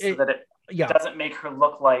sides so that it doesn't make her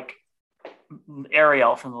look like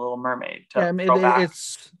Ariel from The Little Mermaid.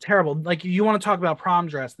 It's terrible. Like, you want to talk about prom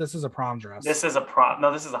dress? This is a prom dress. This is a prom.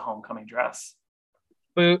 No, this is a homecoming dress.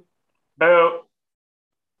 Boot. Boot.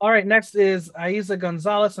 All right, next is Aiza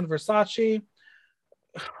Gonzalez in Versace.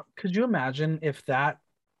 Could you imagine if that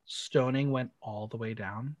stoning went all the way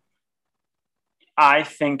down? I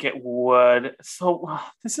think it would. So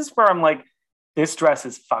this is where I'm like, this dress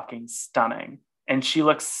is fucking stunning. And she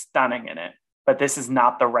looks stunning in it. But this is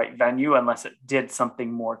not the right venue unless it did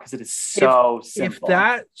something more, because it is so simple. If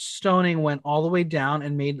that stoning went all the way down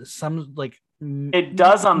and made some like it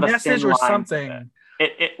does on the message or something,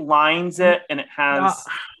 it lines it and it has.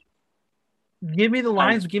 Give me the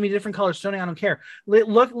lines. Give me different color stoning. I don't care.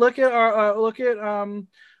 Look at our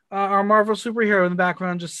Marvel superhero in the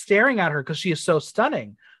background, just staring at her because she is so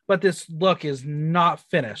stunning. But this look is not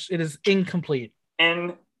finished. It is incomplete.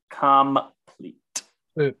 Incomplete.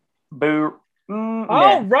 Boo.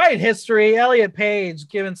 All right, history. Elliot Page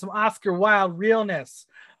given some Oscar Wilde realness.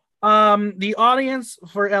 The audience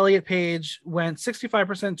for Elliot Page went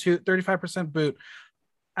 65% to 35% boot,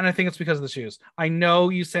 and I think it's because of the shoes. I know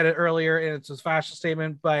you said it earlier, and it's a fashion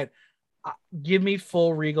statement, but give me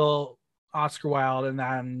full Regal Oscar Wilde, and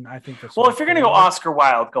then I think that's. Well, if you're gonna go Oscar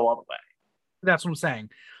Wilde, go all the way. That's what I'm saying.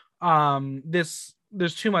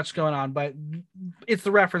 There's too much going on, but it's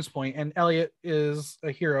the reference point, and Elliot is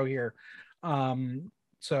a hero here.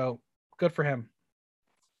 So good for him.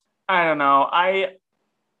 I don't know. I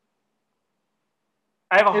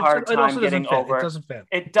have a hard time getting over. It doesn't fit.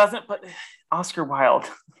 It doesn't, but Oscar Wilde,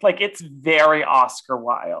 like, it's very Oscar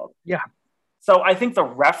Wilde. Yeah. So I think the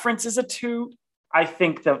reference is a 2. I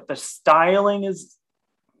think the styling is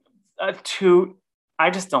a 2. I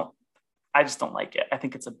just don't like it. I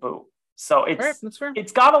think it's a boo. So that's fair.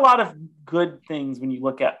 It's got a lot of good things when you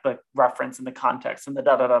look at the reference and the context and the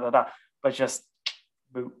da-da-da-da-da, but just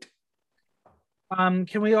boot.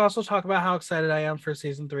 Can we also talk about how excited I am for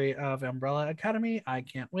season 3 of Umbrella Academy? I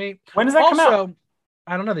can't wait. When does that come out?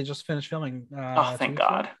 I don't know. They just finished filming. Thank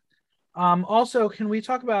God. Also, can we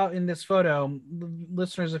talk about in this photo,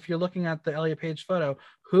 listeners, if you're looking at the Elliot Page photo,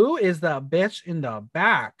 who is the bitch in the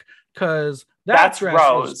back? Because That That's dress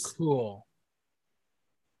Rose. is cool.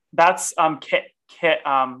 That's Kit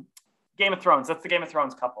Game of Thrones. That's the Game of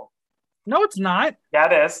Thrones couple. No, it's not. Yeah,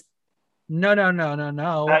 it is.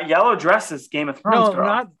 No. That yellow dress is Game of Thrones No, girl.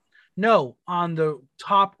 not no, on the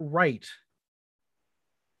top right.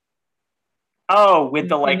 Oh, with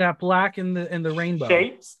the like in that black in the rainbow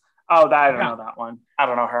shapes. Oh, that I don't know that one. I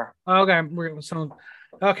don't know her.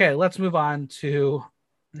 Okay, let's move on to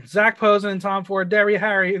Zach Posen and Tom Ford, Debbie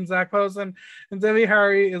Harry and Zach Posen. And Debbie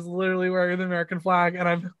Harry is literally wearing the American flag, and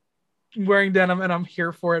I'm wearing denim, and I'm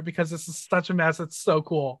here for it because this is such a mess. It's so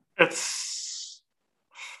cool. This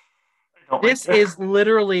is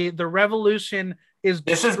literally the revolution is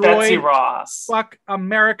this destroyed. Is Betsy Ross. Fuck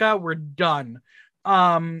America, we're done.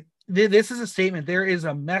 This is a statement. There is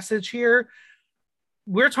a message here.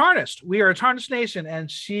 We're tarnished. We are a tarnished nation, and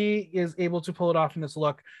she is able to pull it off in this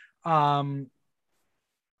look. I'm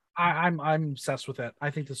obsessed with it.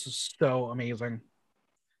 I think this is so amazing.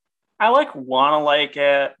 I want to like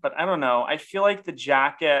it, but I don't know. I feel like the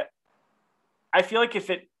jacket. I feel like if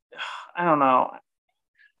it, I don't know.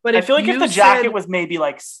 But I feel like if the jacket was maybe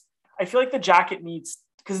like, I feel like the jacket needs,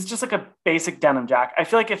 because it's just like a basic denim jacket. I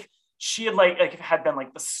feel like if she had like if it had been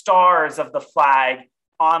like the stars of the flag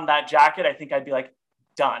on that jacket, I think I'd be like,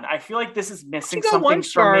 done. I feel like this is missing something. One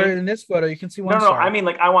star in this photo. You can see one. No. I mean,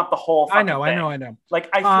 like, I want the whole. I know. Like,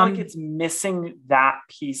 I feel like it's missing that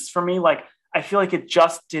piece for me. Like, I feel like it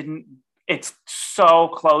just didn't. It's so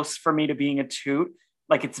close for me to being a toot.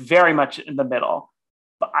 Like, it's very much in the middle.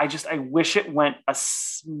 But I wish it went a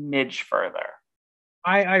smidge further.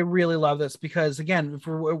 I really love this because, again,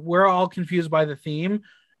 we're all confused by the theme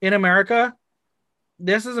in America.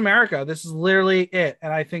 This is America. This is literally it.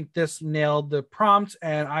 And I think this nailed the prompt,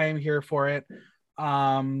 and I am here for it.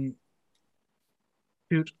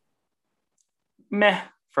 Meh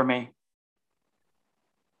for me.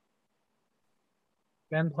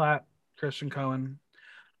 Ben Platt, Christian Cohen.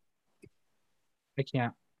 I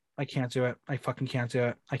can't do it. I fucking can't do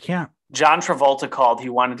it. I can't. John Travolta called. He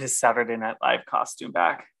wanted his Saturday Night Live costume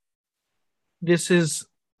back. This is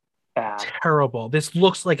bad. Terrible. This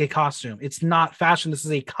looks like a costume. It's not fashion. This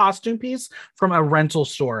is a costume piece from a rental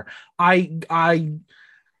store. I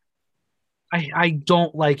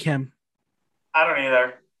don't like him. I don't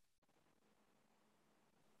either.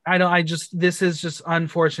 This is just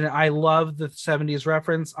unfortunate. I love the 70s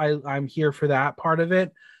reference. I'm here for that part of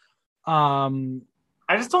it.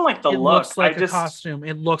 I just don't like the look. It looks like a costume.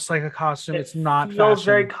 It looks like a costume. It's not fashion. It feels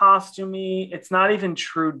very costumey. It's not even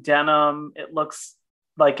true denim. It looks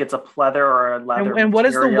like it's a pleather or a leather. And what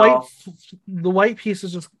is the white piece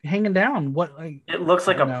is just hanging down? It looks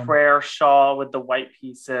like a prayer shawl with the white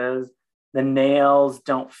pieces. The nails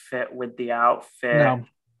don't fit with the outfit.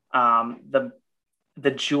 No.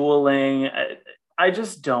 The jeweling, I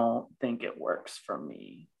just don't think it works for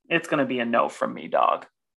me. It's going to be a no from me, dog.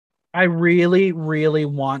 I really, really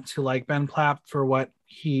want to like Ben Platt for what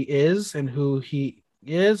he is and who he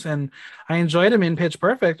is. And I enjoyed him in Pitch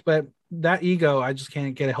Perfect, but that ego, I just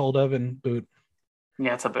can't get a hold of and boot.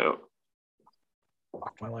 Yeah, it's a boot.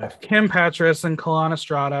 Fuck my life. Kim Petras and Kalana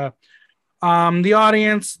Estrada. The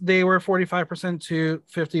audience, they were 45% to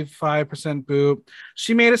 55% boot.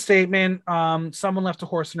 She made a statement. Someone left a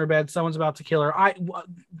horse in her bed. Someone's about to kill her.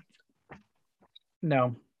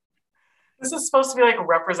 No. This is supposed to be like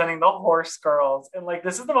representing the horse girls. And like,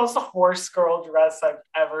 this is the most horse girl dress I've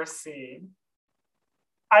ever seen.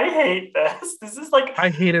 I hate this. This is like, I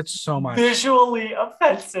hate it so much. Visually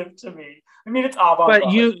offensive to me. I mean, it's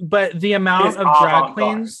avant-garde. But the amount of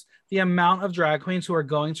drag queens who are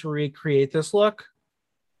going to recreate this look,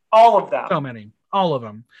 all of them. So many, all of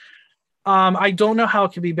them. I don't know how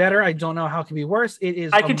it could be better. I don't know how it could be worse. It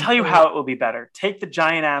is. I can tell you how it will be better. Take the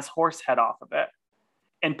giant ass horse head off of it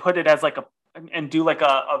and put it as like and do like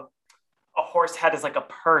a horse head as like a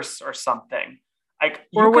purse or something.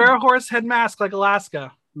 Wear a horse head mask like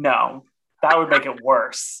Alaska. No, that would make it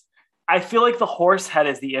worse. I feel like the horse head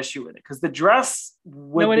is the issue with it because the dress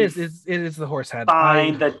would no, it is. It is the horse head.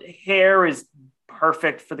 Fine. The hair is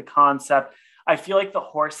perfect for the concept. I feel like the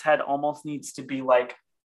horse head almost needs to be like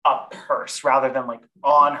a purse rather than like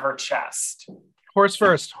on her chest. Horse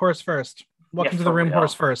first. Welcome to the room, real.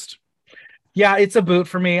 Horse first. Yeah, it's a boot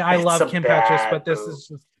for me. I love Kim Petras, but this is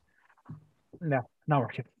just no, not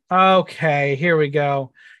working. Okay, here we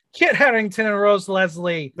go. Kit Harington and Rose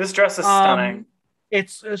Leslie. This dress is stunning.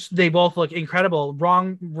 It's they both look incredible.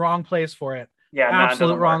 Wrong place for it. Yeah,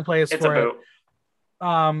 absolute wrong place it's for a boot.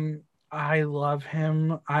 It. I love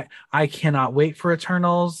him. I cannot wait for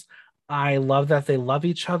Eternals. I love that they love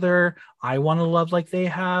each other. I want to love like they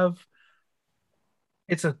have.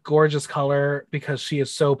 It's a gorgeous color because she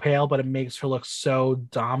is so pale, but it makes her look so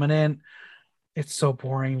dominant. It's so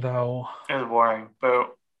boring though. It was boring.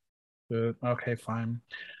 Boo. Okay, fine.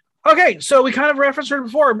 Okay, so we kind of referenced her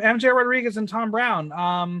before, MJ Rodriguez and Tom Brown.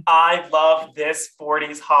 I love this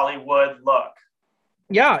 40s Hollywood look.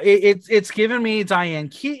 Yeah, it's given me Diane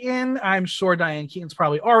Keaton. I'm sure Diane Keaton's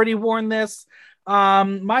probably already worn this.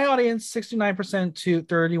 My audience 69% to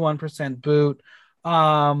 31% boot.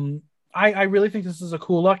 I really think this is a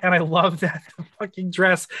cool look, and I love that the fucking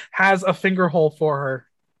dress has a finger hole for her.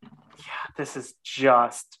 Yeah, this is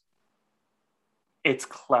just, it's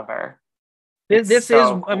clever. This so is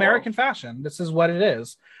cool. American fashion. This is what it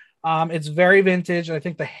is. It's very vintage. I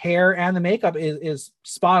think the hair and the makeup is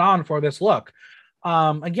spot on for this look.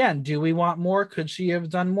 Again, do we want more? Could she have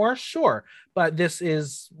done more? Sure, but this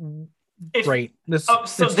is great. This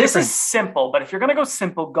is simple, but if you're gonna go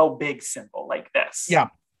simple, go big simple like this. Yeah,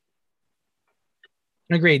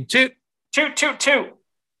 agreed. Toot.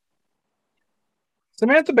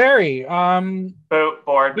 Samantha Berry. Boot.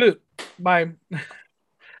 Board. Boot. Bye.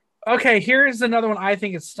 Okay, here's another one I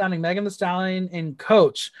think is stunning. Megan Thee Stallion in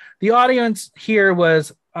Coach. The audience here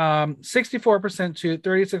was 64% toot,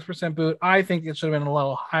 36% boot. I think it should have been a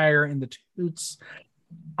little higher in the toots.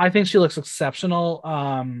 I think she looks exceptional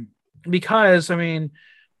because, I mean,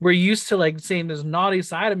 we're used to like seeing this naughty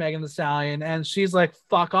side of Megan Thee Stallion, and she's like,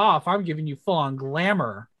 fuck off. I'm giving you full on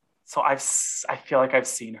glamour. So I feel like I've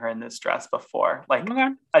seen her in this dress before, like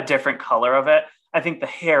a different color of it. I think the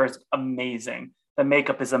hair is amazing. The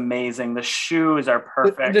makeup is amazing. The shoes are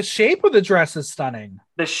perfect. The shape of the dress is stunning.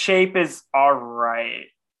 The shape is all right.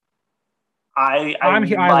 I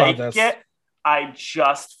love this. It. I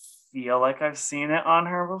just feel like I've seen it on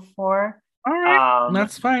her before. All right,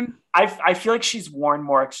 that's fine. I feel like she's worn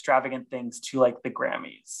more extravagant things to like the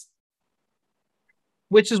Grammys.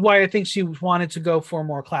 Which is why I think she wanted to go for a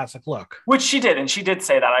more classic look. Which she did. And she did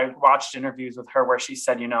say that. I watched interviews with her where she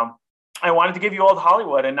said, you know, I wanted to give you old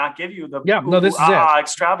Hollywood and not give you the this is it.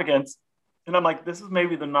 Extravagance. And I'm like, this is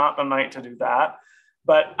maybe not the night to do that.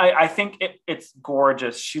 But I think it's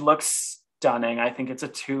gorgeous. She looks stunning. I think it's a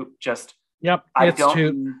toot. Just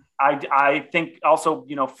toot. I think also,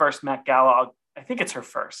 you know, first Met Gala, I think it's her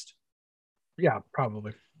first. Yeah,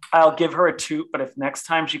 probably. I'll give her a toot, but if next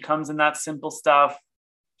time she comes in that simple stuff,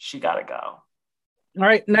 she gotta go. All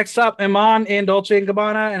right, next up, Iman in Dolce &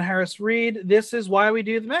 Gabbana and Harris Reed. This is why we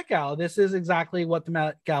do the Met Gala. This is exactly what the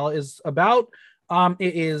Met Gala is about.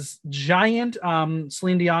 It is giant.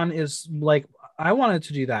 Celine Dion is like, I wanted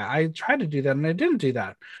to do that. I tried to do that and I didn't do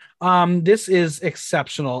that. This is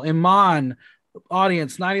exceptional. Iman,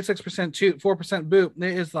 audience 96% toot, 4% boot.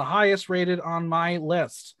 It is the highest rated on my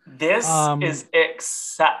list. This is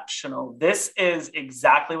exceptional. This is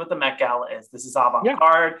exactly what the Met Gala is. This is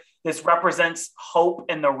avant-garde. This represents hope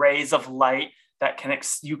and the rays of light that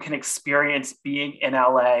you can experience being in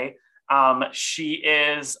LA. She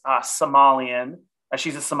is Somalian.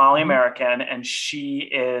 She's a Somali American, and she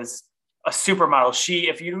is a supermodel.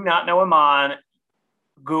 If you do not know Iman,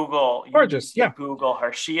 Google. Gorgeous. Yeah. Google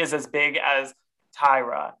her. She is as big as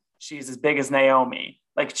Tyra. She's as big as Naomi.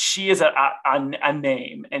 Like, she is a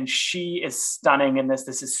name, and she is stunning in this.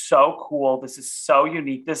 This is so cool. This is so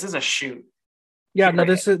unique. This is a shoot. Yeah, no,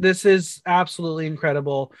 this is absolutely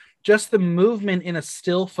incredible. Just the movement in a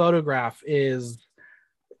still photograph is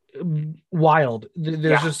wild.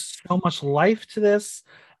 There's just so much life to this.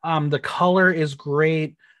 The color is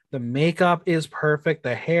great. The makeup is perfect.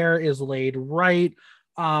 The hair is laid right.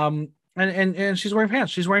 And she's wearing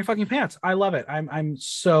pants. She's wearing fucking pants. I love it. I'm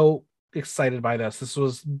so excited by this. This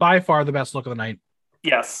was by far the best look of the night.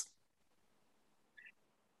 Yes.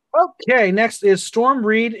 Okay, next is Storm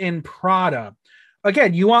Reid in Prada.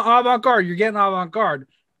 Again, you want avant-garde, you're getting avant-garde.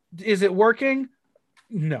 Is it working?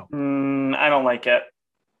 No. I don't like it.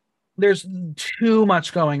 There's too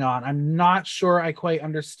much going on. I'm not sure I quite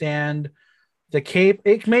understand the cape.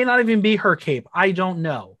 It may not even be her cape. I don't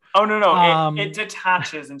know. Oh, no. It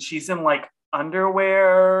detaches and she's in like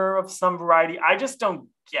underwear of some variety. I just don't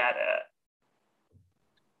get it.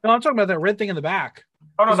 No, I'm talking about that red thing in the back.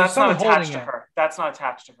 Oh, no, that's not attached to her. That's not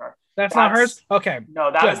attached to her. That's not hers? Okay.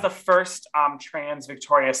 No, that is the first trans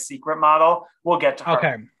Victoria's Secret model. We'll get to her.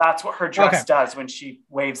 Okay. That's what her dress does when she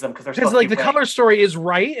waves them, because they're like the color story is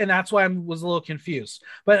right, and that's why I was a little confused.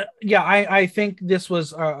 But yeah, I think this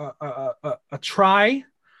was a try.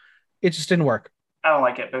 It just didn't work. I don't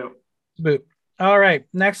like it. Boot. All right.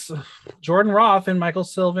 Next, Jordan Roth and Michael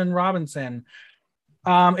Sylvan Robinson.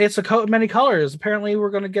 It's a coat of many colors. Apparently, we're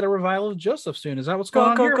going to get a revival of Joseph soon. Is that what's going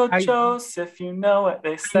on here? Go, Joseph, you know what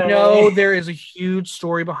they say. No, there is a huge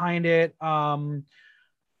story behind it.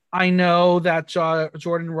 I know that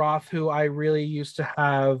Jordan Roth, who I really used to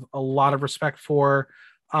have a lot of respect for,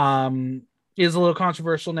 is a little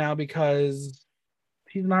controversial now because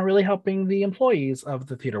he's not really helping the employees of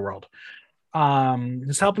the theater world.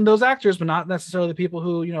 He's helping those actors, but not necessarily the people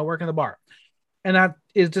who work in the bar, and that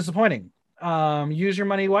is disappointing. Use your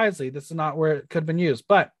money wisely. This is not where it could have been used,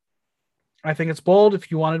 but I think it's bold.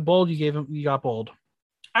 If you wanted bold, you got bold.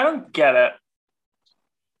 I don't get it.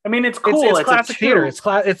 I mean, it's cool. It's classic theater. It's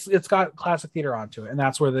got classic theater onto it, and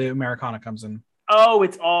that's where the Americana comes in. Oh,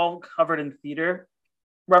 it's all covered in theater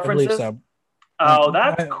references. I believe so. Oh,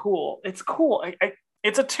 that's cool. It's cool.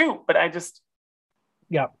 It's a 2, but I just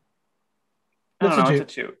yeah. It's a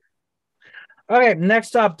 2. Okay,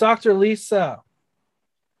 next up, Dr. Lisa.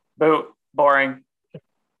 Boo, boring.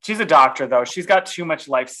 She's a doctor, though. She's got too much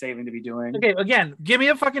life saving to be doing. Okay, again, give me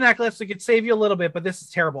a fucking necklace. It could save you a little bit, but this is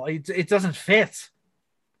terrible. It doesn't fit.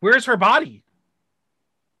 Where's her body?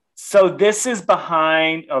 So this is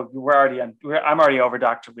behind. Oh, I'm already over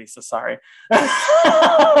Dr. Lisa. Sorry.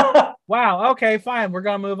 Wow. Okay, fine. We're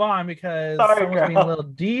gonna move on because someone's being a little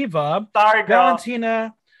diva. Sorry, girl.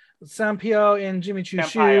 Valentina Sampaio in Jimmy Choo's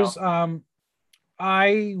shoes.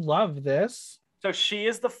 I love this. So she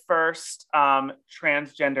is the first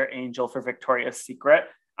transgender angel for Victoria's Secret.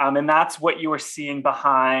 And that's what you were seeing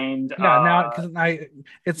behind. Yeah, now because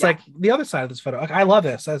it's like the other side of this photo. I love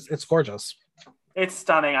this. It's gorgeous. It's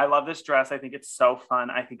stunning. I love this dress. I think it's so fun.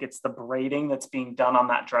 I think it's the braiding that's being done on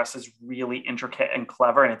that dress is really intricate and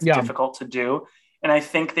clever, and it's difficult to do. And I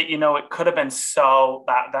think that, it could have been so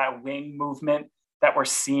that wing movement that we're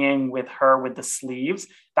seeing with her with the sleeves,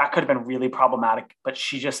 that could have been really problematic, but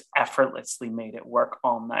she just effortlessly made it work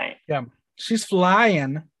all night. Yeah. She's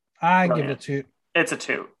flying. I give it a 2. It's a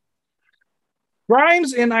 2.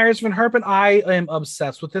 Grimes in Iris Van Herpen. I am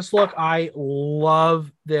obsessed with this look. I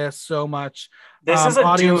love this so much. This is a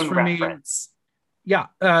audience Dune reference. Yeah.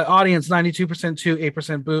 Audience 92% to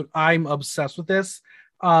 8% boot. I'm obsessed with this.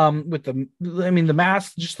 With the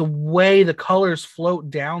mask, just the way the colors float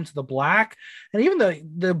down to the black, and even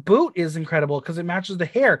the boot is incredible because it matches the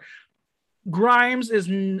hair. Grimes is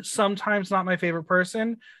sometimes not my favorite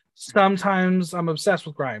person. Sometimes I'm obsessed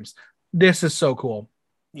with Grimes. This is so cool.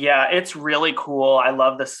 Yeah, it's really cool. I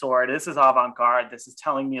love the sword. This is avant-garde. This is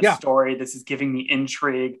telling me a story. This is giving me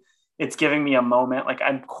intrigue. It's giving me a moment. Like,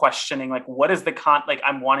 I'm questioning, like, what is the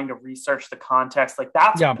I'm wanting to research the context. Like,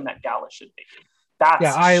 that's what the Met Gala should be.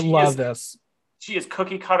 I love this. She is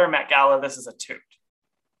cookie cutter Met Gala. This is a 2.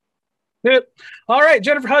 Good. All right,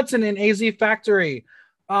 Jennifer Hudson in AZ Factory.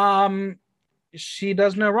 She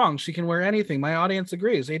does no wrong. She can wear anything. My audience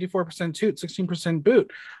agrees. 84% toot, 16%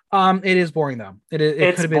 boot. It is boring though.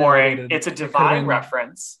 It's boring. It's a Divine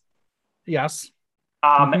reference. Yes.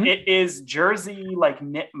 It is jersey like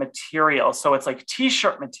knit material, so it's like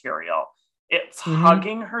t-shirt material. It's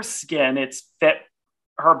hugging her skin. It's fit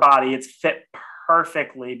her body. It's fit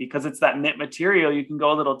perfectly because it's that knit material. You can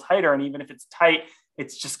go a little tighter, and even if it's tight,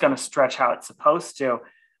 it's just going to stretch how it's supposed to.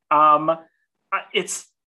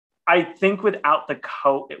 I think without the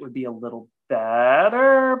coat, it would be a little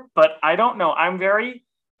better, but I don't know. I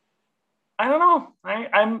don't know.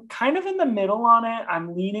 I'm kind of in the middle on it.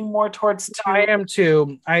 I'm leaning more towards 2. I am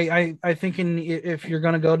too. I think if you're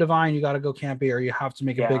going to go Divine, you got to go campy, or you have to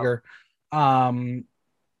make it bigger.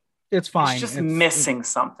 It's fine. It's just missing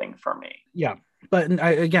something for me. Yeah. But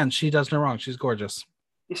again, she does no wrong. She's gorgeous.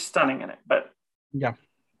 She's stunning in it, but yeah,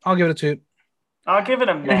 I'll give it a 2. I'll give it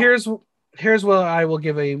a meh. Here's what I will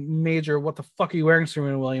give a major. What the fuck are you wearing,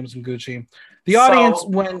 Serena Williams and Gucci? The audience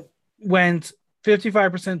went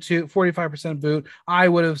 55% to 45% boot. I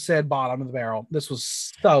would have said bottom of the barrel. This was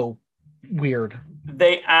so weird.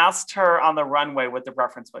 They asked her on the runway what the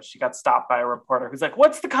reference was. She got stopped by a reporter who's like,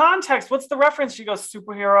 "What's the context? What's the reference?" She goes,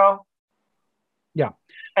 "Superhero." Yeah.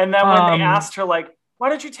 And then when they asked her, like, "Why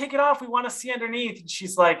don't you take it off? We want to see underneath." And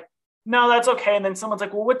she's like, "No, that's okay." And then someone's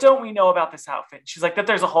like, "Well, what don't we know about this outfit?" And she's like, "That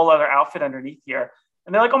there's a whole other outfit underneath here."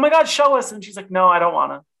 And they're like, "Oh my God, show us." And she's like, "No, I don't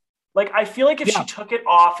want to." Like, I feel like if she took it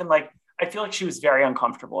off and like, I feel like she was very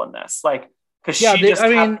uncomfortable in this. Like, because she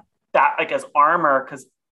had that like as armor, because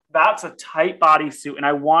that's a tight bodysuit. And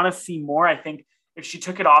I want to see more. I think if she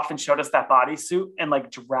took it off and showed us that bodysuit and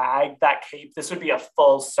like dragged that cape, this would be a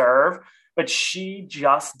full serve. But she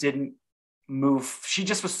just didn't move. She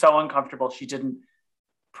just was so uncomfortable. She didn't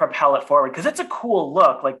propel it forward because it's a cool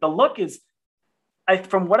look. Like the look is,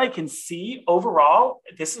 from what I can see overall,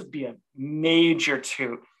 this would be a major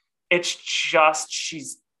 2. It's just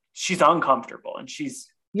she's uncomfortable and she's.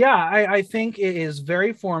 Yeah, I think it is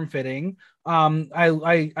very form fitting.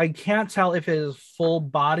 I can't tell if it is full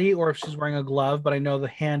body or if she's wearing a glove, but I know the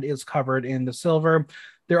hand is covered in the silver.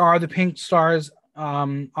 There are the pink stars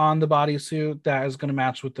on the bodysuit that is going to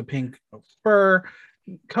match with the pink fur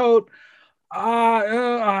coat.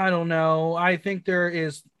 I don't know. I think there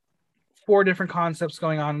is 4 different concepts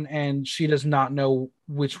going on, and she does not know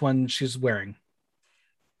which one she's wearing.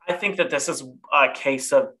 I think that this is a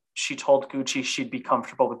case of she told Gucci she'd be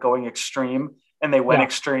comfortable with going extreme, and they went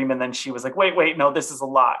extreme, and then she was like, wait, no, this is a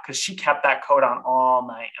lot, because she kept that coat on all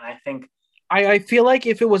night. And I think I feel like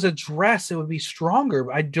if it was a dress, it would be stronger,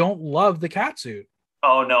 but I don't love the catsuit.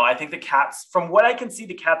 Oh no, I think the cats, from what I can see,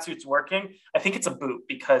 the catsuit's working. I think it's a boot,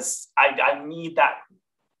 because I need that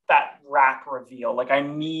rack reveal. Like, I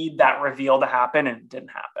need that reveal to happen, and it didn't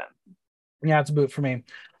happen. Yeah, it's a boot for me.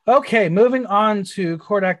 Okay, moving on to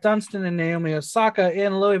Kodak Dunstan and Naomi Osaka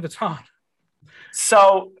in Louis Vuitton.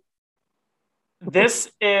 So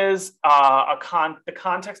this is the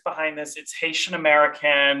context behind this. It's Haitian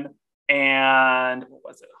American, and what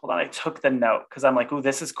was it? Hold on, I took the note because I'm like, "Ooh,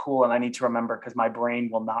 this is cool," and I need to remember because my brain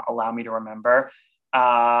will not allow me to remember.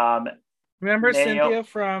 Remember Cynthia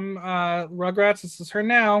from Rugrats? This is her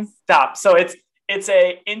now. Stop. So it's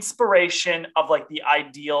a inspiration of like the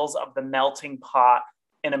ideals of the melting pot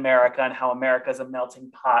in America and how America is a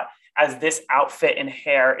melting pot, as this outfit and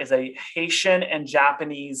hair is a Haitian and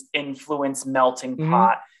Japanese influence melting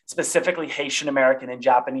pot, specifically Haitian American and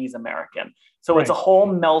Japanese American. So it's a whole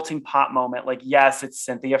melting pot moment. Like, yes, it's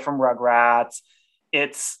Cynthia from Rugrats.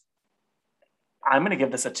 I'm going to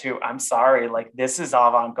give this a 2. I'm sorry. Like, this is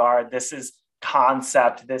avant-garde. This is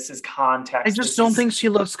concept. This is context. I just don't think she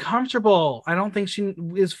looks comfortable. I don't think she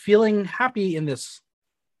is feeling happy in this.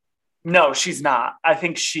 No, she's not. I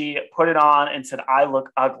think she put it on and said, I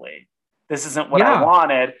look ugly. This isn't what I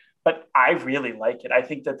wanted, but I really like it. I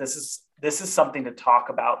think that this is something to talk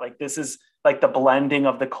about. Like, this is like the blending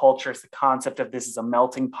of the cultures, the concept of this is a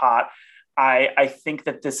melting pot. I think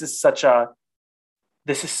that this is such a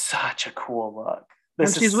cool look.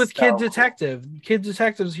 She's with Kid Detective. Kid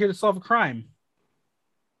Detective is here to solve a crime.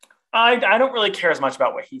 I don't really care as much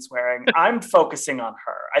about what he's wearing. I'm focusing on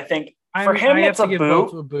her. I think for him, it's a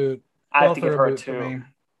boot. I have to give her a 2.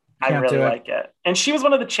 I really like it. And she was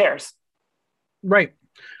one of the chairs. Right.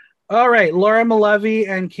 All right. Laura Malevy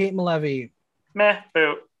and Kate Malevy. Meh,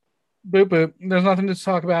 boot. Boot. There's nothing to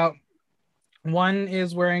talk about. One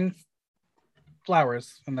is wearing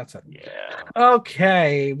flowers, and that's it. Yeah.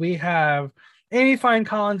 Okay. We have Amy Fine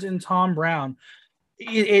Collins and Tom Brown.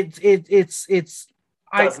 I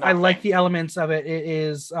like the elements of it. It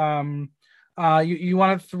is you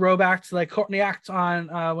want to throw back to like Courtney Act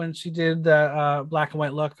on when she did the black and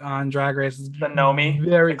white look on Drag Race. The Nomi,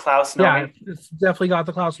 the Klaus Nomi. Yeah, it's definitely got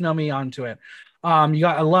the Klaus Nomi onto it. I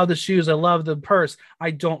love the shoes. I love the purse.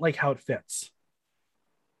 I don't like how it fits.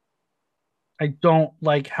 I don't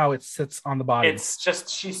like how it sits on the body. It's just,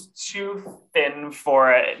 she's too thin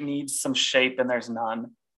for it. It needs some shape, and there's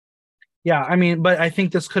none. Yeah, I mean, but I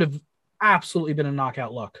think this could have absolutely been a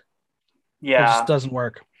knockout look. Yeah. It just doesn't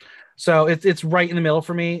work. So it's right in the middle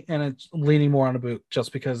for me, and it's leaning more on a boot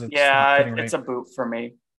just because it's it's a boot for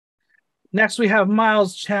me. Next, we have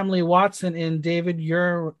Miles Chamley Watson in David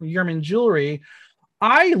Yurman Jewelry.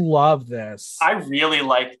 I love this. I really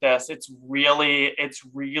like this. It's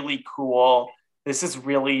really cool. This is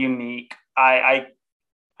really unique. I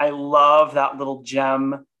love that little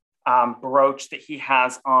gem brooch that he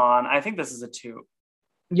has on. I think this is a 2.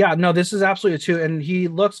 Yeah, no, this is absolutely a 2, and he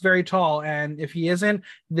looks very tall. And if he isn't,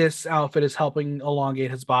 this outfit is helping elongate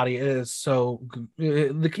his body. It is so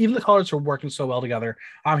even the colors are working so well together.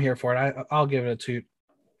 I'm here for it. I'll give it a 2.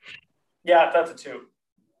 Yeah, that's a 2.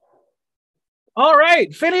 All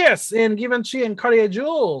right, Phineas in Givenchy and Cartier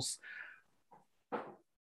Jewels.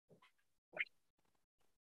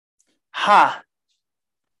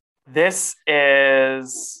 This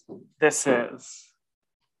is.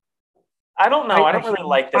 I don't know. I don't really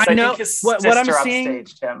like this. I think his sister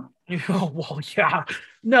upstaged him. Oh, well, yeah.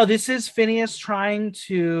 No, this is Phineas trying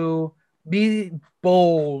to be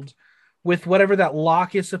bold with whatever that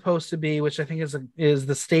lock is supposed to be, which I think is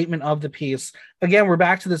the statement of the piece. Again, we're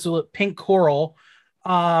back to this pink coral.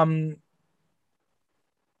 I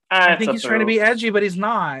think he's trying to be edgy, but he's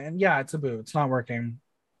not. And yeah, it's a boo. It's not working.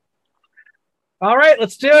 All right,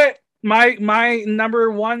 let's do it. My number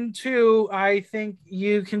 1, 2, I think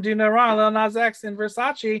you can do no wrong. Lil Nas X in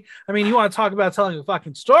Versace. I mean, you want to talk about telling a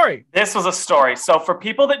fucking story. This was a story. So for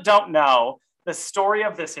people that don't know, the story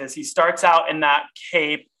of this is he starts out in that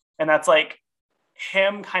cape, and that's like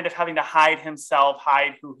him kind of having to hide himself,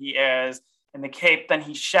 hide who he is in the cape. Then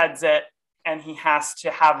he sheds it, and he has to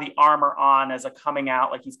have the armor on as a coming out.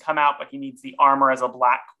 Like, he's come out, but he needs the armor as a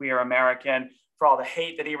Black queer American for all the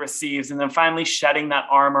hate that he receives. And then finally shedding that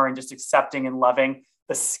armor and just accepting and loving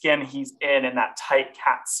the skin he's in that tight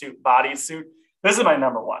cat suit, bodysuit. This is my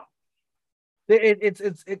number one. It's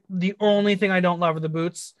the only thing I don't love are the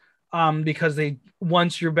boots. Because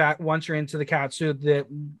once you're into the cat suit, that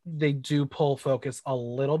they do pull focus a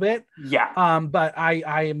little bit. Yeah. But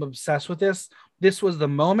I am obsessed with this. This was the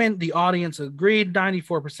moment. The audience agreed.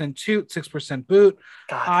 94% toot, 6% boot.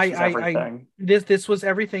 God, this was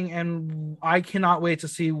everything, and I cannot wait to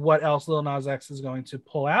see what else Lil Nas X is going to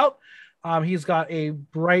pull out. He's got a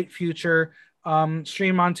bright future.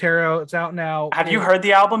 Stream Montero, it's out now. Have you heard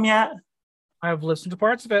the album yet? I've listened to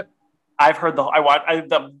parts of it. I've heard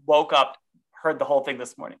woke up, heard the whole thing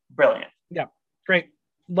this morning. Brilliant. Yeah, great.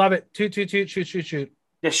 Love it. Toot, toot, toot, shoot, shoot, shoot.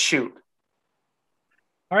 Just shoot.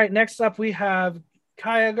 All right, next up we have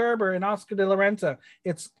Kaya Gerber and Oscar de la Renta.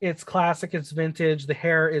 It's classic, it's vintage. The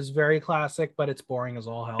hair is very classic, but it's boring as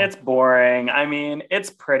all hell. It's boring. I mean,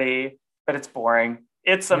 it's pretty, but it's boring.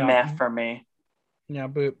 It's a meh for me. Yeah,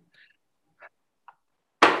 boot.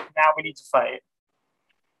 Now we need to fight.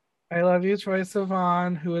 I love you, Troye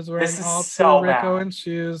Sivan, who is wearing all Rico and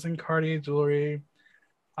shoes and Cartier jewelry.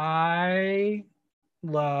 I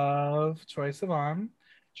love Troye Sivan.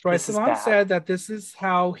 Troye Sivan said that this is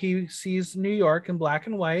how he sees New York in black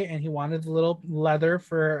and white, and he wanted the little leather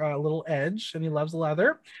for a little edge, and he loves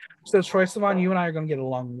leather. So Troye Sivan, you and I are going to get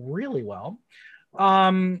along really well.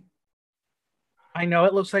 I know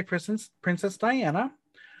it looks like Princess Diana.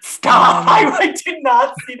 Stop! I did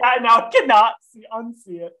not see that. Now I cannot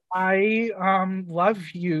unsee it. I love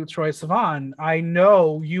you, Troye Sivan. I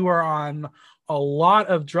know you are on a lot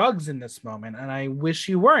of drugs in this moment, and I wish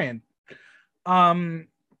you weren't. The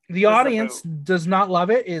audience does not love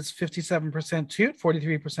it. Is 57% toot,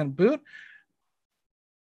 43% boot.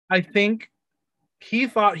 I think he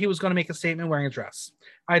thought he was going to make a statement wearing a dress.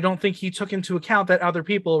 I don't think he took into account that other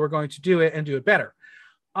people were going to do it and do it better.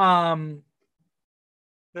 I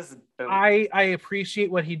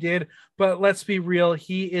appreciate what he did, but let's be real.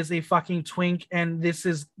 He is a fucking twink, and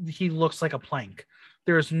he looks like a plank.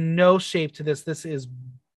 There's no shape to this. This is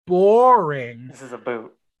boring. This is a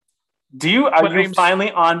boot. Are you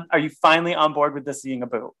finally on board with this being a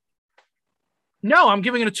boot? No, I'm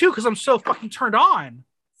giving it a 2 because I'm so fucking turned on.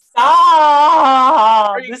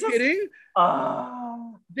 Stop! Are you kidding?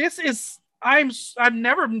 I've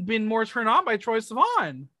never been more turned on by Troye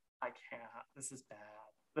Sivan. I can't. This is bad.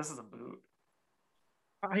 This is a boot.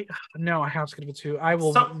 I have to give it a 2. I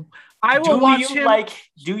will watch him.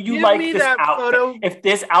 Do you like this outfit? Photo. If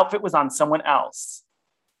this outfit was on someone else.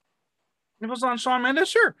 If it was on Shawn Mendes,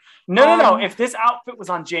 sure. No. If this outfit was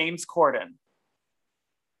on James Corden.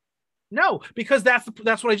 No, because that's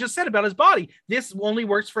what I just said about his body. This only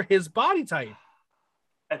works for his body type.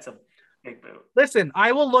 That's a big boot. Listen,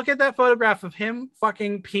 I will look at that photograph of him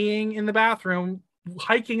fucking peeing in the bathroom,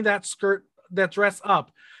 hiking that dress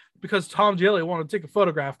up, because Tom Daly wanted to take a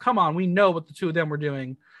photograph. Come on, we know what the two of them were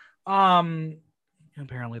doing.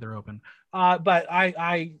 Apparently they're open. But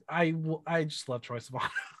I just love Troye Sivan.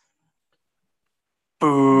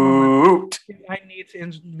 Boot. I need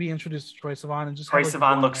to be introduced to Troye Sivan and just. Troye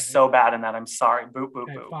Sivan looks so bad in that. I'm sorry. Boot.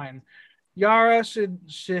 Fine. Yara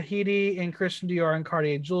Shahidi in Christian Dior and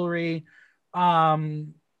Cartier jewelry.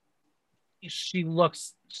 She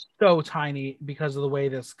looks so tiny because of the way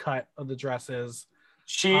this cut of the dress is.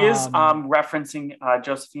 She is referencing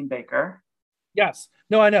Josephine Baker. Yes.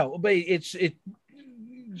 No, I know, but she's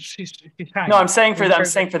tiny. No, I'm saying for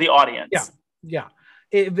the audience. Yeah.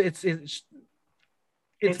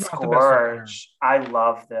 It's not gorgeous. I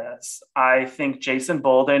love this. I think Jason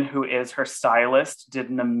Bolden, who is her stylist,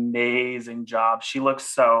 did an amazing job. She looks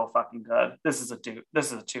so fucking good. This is a 2.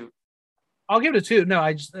 I'll give it a 2. No,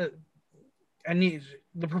 I need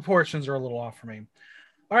the proportions are a little off for me.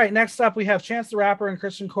 All right, next up we have Chance the Rapper and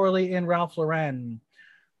Christian Corley in Ralph Lauren.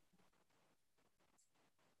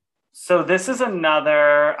 So this is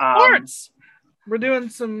another sports. We're doing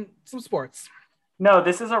some sports. No,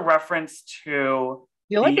 this is a reference to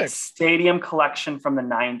the Olympics stadium collection from the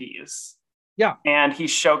 90s. Yeah. And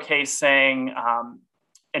he's showcasing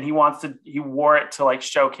and he wore it to like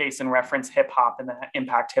showcase and reference hip hop and the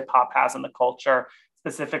impact hip hop has in the culture,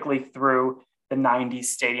 specifically through the 90s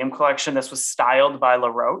stadium collection. This was styled by La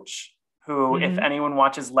Roche, who, if anyone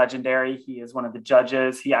watches Legendary, he is one of the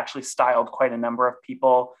judges. He actually styled quite a number of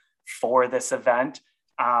people for this event.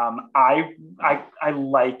 I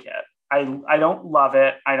like it. I don't love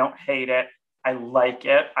it. I don't hate it. I like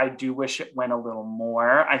it. I do wish it went a little more.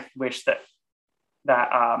 I wish that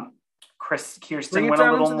Kirsten went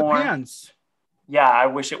a little more. Pants. Yeah, I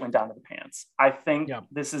wish it went down to the pants. I think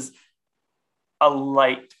this is a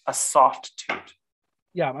soft toot.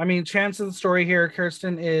 Yeah, I mean, chance of the story here,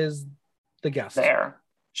 Kirsten is the guest. There.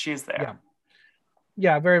 She's there. Yeah.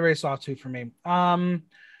 Yeah, very, very soft tooth for me.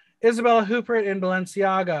 Isabella Huppert in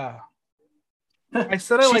Balenciaga. I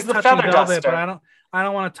said I She's like the touching feather velvet, duster. but I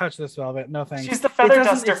don't want to touch this velvet. No thanks. She's the feather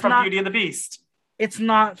duster from Beauty and the Beast. It's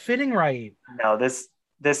not fitting right. No, this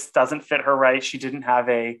doesn't fit her right. She didn't have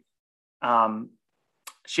a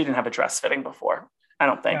dress fitting before. I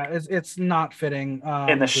don't think. Yeah, it's not fitting.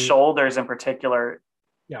 In the shoulders in particular.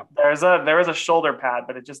 Yeah. There is a shoulder pad,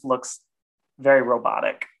 but it just looks very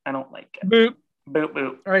robotic. I don't like it. Boop. Boop,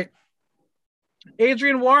 boop. All right.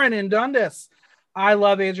 Adrienne Warren in Dundas. I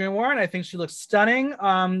love Adrienne Warren. I think she looks stunning.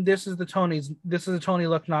 This is the Tonys. This is a Tony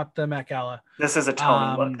look, not the Met Gala. This is a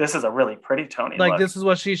Tony look. This is a really pretty Tony look. Like, this is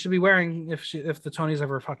what she should be wearing if the Tonys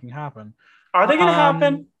ever fucking happen. Are they going to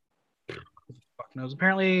happen? Fuck knows.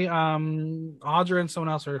 Apparently, Audra and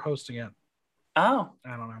someone else are hosting it. Oh.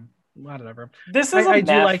 I don't know. Whatever. This is I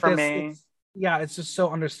do like for this. Me. It's just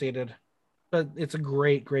so understated. But it's a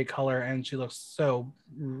great, great color, and she looks so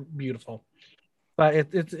beautiful. But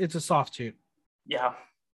it's a soft toot. Yeah.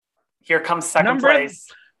 Here comes second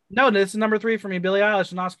place. No, this is number 3 for me. Billie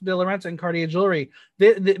Eilish and Oscar de la Renta and Cartier jewelry.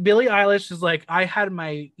 Billie Eilish is like, I had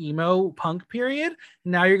my emo punk period.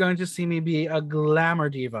 Now you're going to see me be a glamour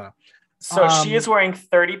diva. So she is wearing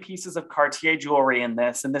 30 pieces of Cartier jewelry in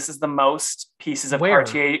this, and this is the most pieces of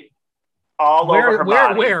Cartier over her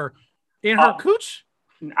body. Where? In her cooch?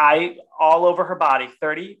 All over her body,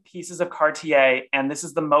 30 pieces of Cartier, and this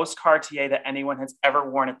is the most Cartier that anyone has ever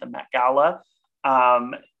worn at the Met Gala.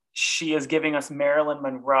 She is giving us Marilyn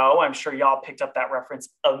Monroe. I'm sure y'all picked up that reference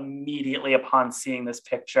immediately upon seeing this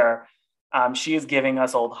picture. She is giving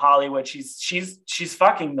us old Hollywood. She's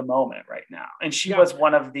fucking the moment right now, and she was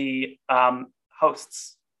one of the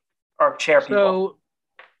hosts or chair people. So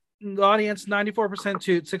the audience, 94%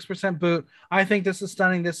 toot, 6% boot. I think this is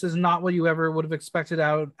stunning. This is not what you ever would have expected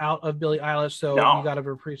out of Billie Eilish, so you got to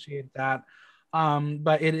appreciate that.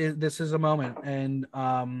 But this is a moment, and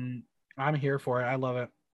I'm here for it. I love it.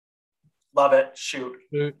 Love it. Shoot.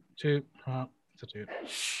 Toot, toot. It's a toot.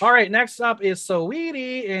 All right, next up is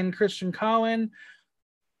Saweetie in Christian Cohen.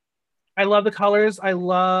 I love the colors. I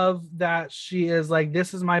love that she is like,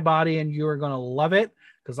 this is my body, and you are going to love it,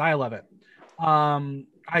 because I love it.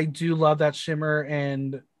 I do love that shimmer,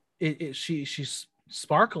 and she's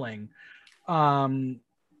sparkling. So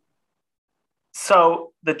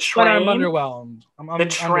the train. But I'm underwhelmed.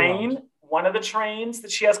 Underwhelmed. One of the trains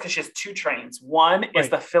that she has, because she has 2 trains. One is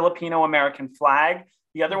the Filipino American flag.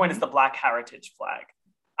 The other one is the Black Heritage flag.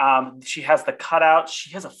 She has the cutout.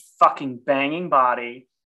 She has a fucking banging body.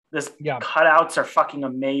 Cutouts are fucking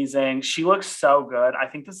amazing. She looks so good. I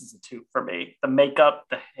think this is a toot for me. The makeup,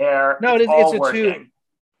 the hair. No, it's a working. toot.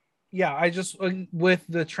 Yeah, I just, with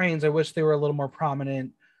the trains, I wish they were a little more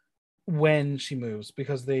prominent when she moves,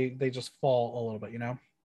 because they just fall a little bit, you know?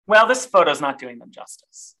 Well, this photo's not doing them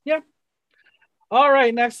justice. Yeah. All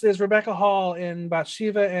right, next is Rebecca Hall in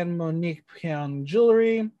Bathsheba and Monique Pion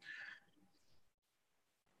jewelry.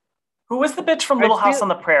 Who was the bitch from Little House on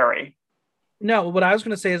the Prairie? No, what I was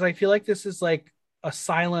going to say is I feel like this is like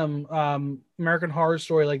Asylum, American Horror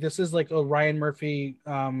Story. Like this is like a Ryan Murphy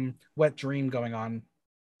wet dream going on.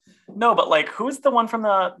 No, but like, who's the one from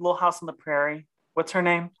the Little House on the Prairie? What's her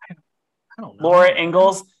name? I don't know. Laura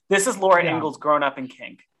Ingalls. This is Laura Ingalls grown up in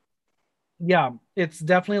kink. Yeah, it's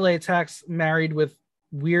definitely latex married with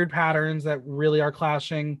weird patterns that really are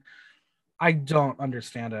clashing. I don't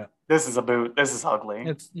understand it. This is a boot. This is ugly.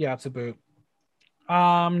 It's a boot.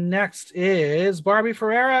 Next is Barbie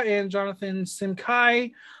Ferreira and Jonathan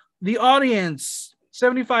Simkai. The audience,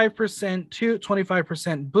 75% toot,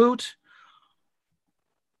 25% boot.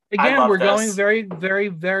 Again, we're going very, very,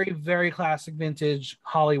 very, very classic vintage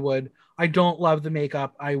Hollywood. I don't love the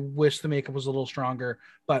makeup. I wish the makeup was a little stronger,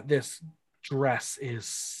 but this dress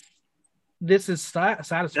is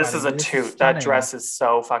satisfying. This is a toot. That dress is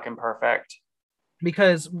so fucking perfect.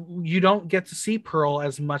 Because you don't get to see pearl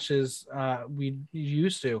as much as we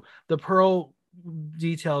used to. The pearl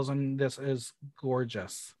details on this is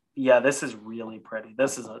gorgeous. Yeah, this is really pretty.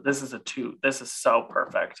 This is a toot. This is so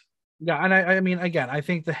perfect. Yeah, and I mean, again, I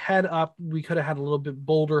think the head up, we could have had a little bit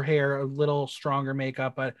bolder hair, a little stronger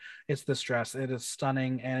makeup, but it's this dress. It is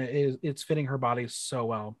stunning, and it's fitting her body so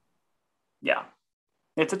well. Yeah,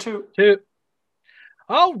 it's a toot. Toot.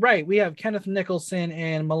 All right, we have Kenneth Nicholson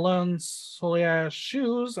and Malone Solier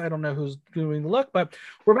shoes. I don't know who's doing the look, but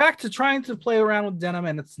we're back to trying to play around with denim,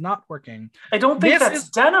 and it's not working. I don't think that's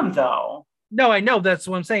denim, though. No, I know. That's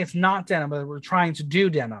what I'm saying. It's not denim, but we're trying to do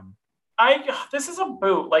denim. This is a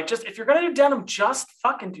boot. Like, just if you're gonna do denim, just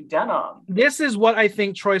fucking do denim. This is what I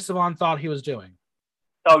think Troye Sivan thought he was doing.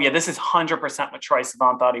 Oh yeah, this is 100% what Troye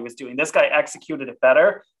Sivan thought he was doing. This guy executed it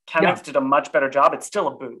better. Kenneth did a much better job. It's still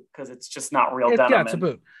a boot because it's just not real denim. Yeah, it's a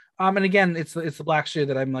boot. And again, it's the black shoe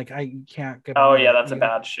that I'm like, I can't get. Oh yeah, that's a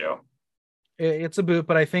bad shoe. It's a boot,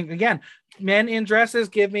 but I think again, men in dresses,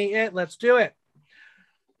 give me it. Let's do it.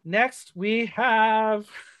 Next, we have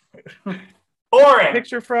a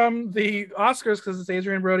picture from the Oscars because it's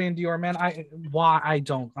Adrian Brody and Dior Men. I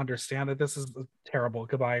don't understand it. This is terrible.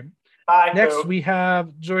 Goodbye. Bye. Next, we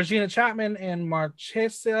have Georgina Chapman and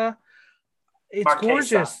Marchesa. It's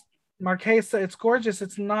gorgeous. Marchesa, it's gorgeous.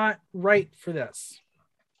 It's not right for this.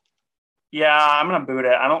 Yeah, I'm gonna boot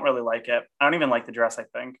it. I don't really like it. I don't even like the dress. I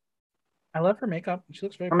think I love her makeup. She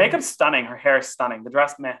looks very. Her makeup's stunning. Her hair is stunning. The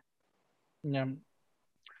dress, meh. Yeah.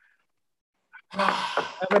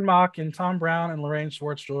 Evan Mock and Tom Brown and Lorraine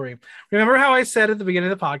Schwartz jewelry. Remember how I said at the beginning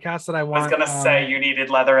of the podcast that I was gonna say you needed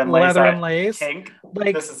leather and lace. Leather and lace. Pink.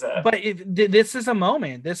 Like this is it. But this is a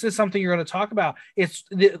moment. This is something you're going to talk about.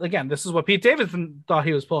 Again, this is what Pete Davidson thought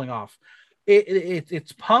he was pulling off.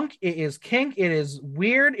 It's punk. It is kink. It is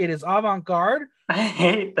weird. It is avant-garde. I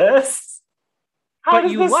hate this. How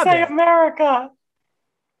does this say America?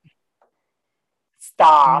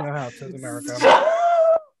 Stop. You know how it says America.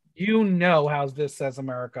 You know how this says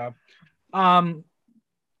America. Come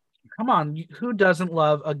on. Who doesn't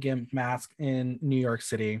love a GIMP mask in New York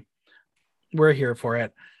City? We're here for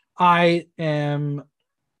it. I am,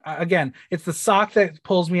 again, it's the sock that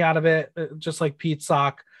pulls me out of it, just like Pete's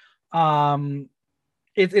sock.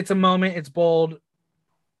 It's a moment. It's bold.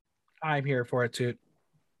 I'm here for it too.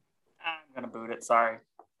 I'm gonna boot it. Sorry.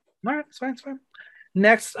 All right, it's fine. It's fine.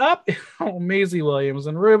 Next up, Maisie Williams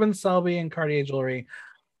and Ruben Selby and Cartier jewelry.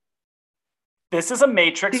 This is a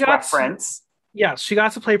Matrix reference. Yeah, she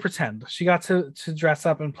got to play pretend. She got to dress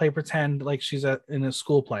up and play pretend like she's in a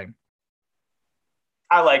school play.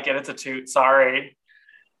 I like it. It's a toot. Sorry.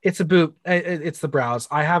 It's a boot. It's the brows.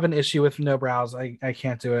 I have an issue with no brows. I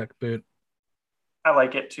can't do it. Boot. I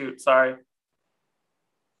like it. Toot. Sorry.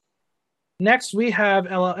 Next, we have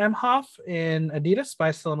Ella Emhoff in Adidas by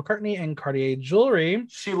Stella McCartney and Cartier jewelry.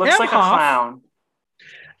 She looks like a clown.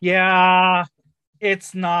 Yeah,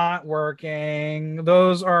 it's not working.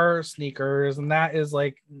 Those are sneakers, and that is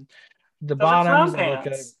like the bottoms.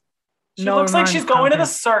 She looks like she's going to the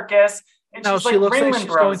circus. And no, she looks like she's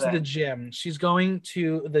going to the gym. She's going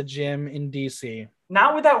to the gym in DC.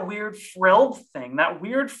 Not with that weird frilled thing. That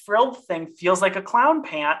weird frilled thing feels like a clown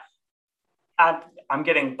pant. I'm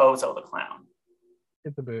getting Bozo the Clown.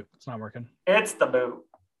 Hit the boot. It's not working. It's the boot.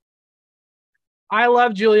 I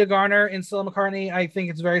love Julia Garner and Stella McCartney. I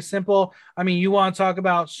think it's very simple. I mean, you want to talk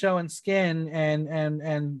about showing skin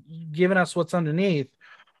and giving us what's underneath.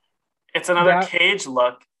 It's another cage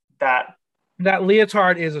look that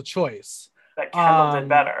leotard is a choice. That Kendall did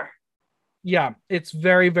better. Yeah, it's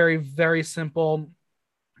very, very, very simple.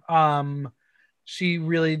 She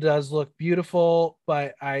really does look beautiful,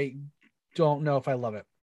 but I don't know if I love it.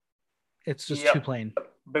 It's just too plain.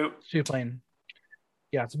 Boot. Too plain.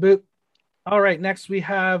 Yeah, it's a boot. All right, next we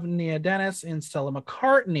have Nia Dennis in Stella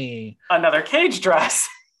McCartney. Another cage dress.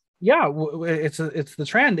 Yeah, it's the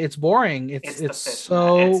trend. It's boring. It's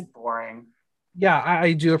so it's boring. Yeah,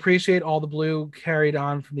 I do appreciate all the blue carried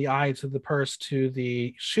on from the eye to the purse to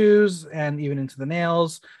the shoes and even into the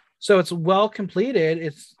nails. So it's well completed.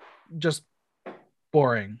 It's just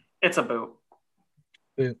boring. It's a boot.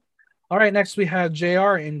 Boot. All right, next we have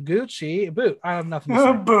JR in Gucci. Boot. I have nothing to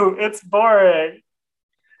say. Boot. It's boring.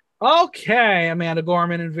 Okay, Amanda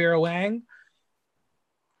Gorman and Vera Wang.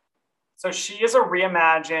 So she is a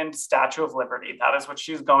reimagined Statue of Liberty. That is what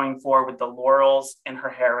she's going for, with the laurels in her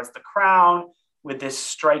hair as the crown, with this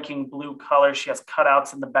striking blue color. She has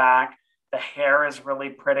cutouts in the back. The hair is really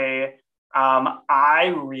pretty.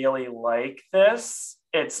 I really like this.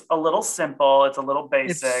 It's a little simple. It's a little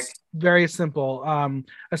basic. It's very simple.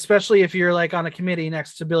 Especially if you're like on a committee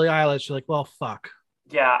next to Billie Eilish, you're like, well, fuck.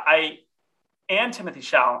 Yeah, and Timothy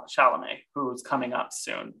Chalamet, who's coming up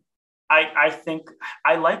soon. I think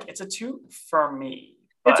I like it's a toot for me.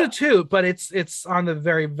 It's a toot, but it's on the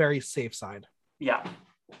very, very safe side. Yeah.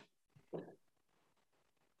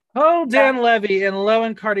 Oh, Dan Levy and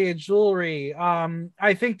Lowen Cartier jewelry.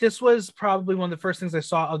 I think this was probably one of the first things I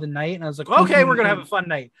saw of the night, and I was like, okay, we're gonna have a fun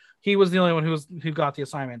night. He was the only one who got the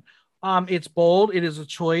assignment. It's bold. It is a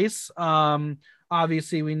choice.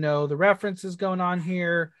 Obviously, we know the references going on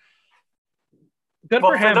here. Good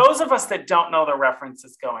for him. For those of us that don't know the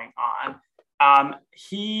references going on,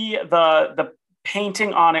 the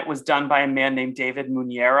painting on it was done by a man named David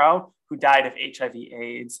Muniero, who died of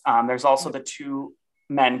HIV/AIDS. There's also the two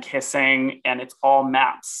men kissing, and it's all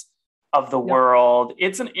maps of the world.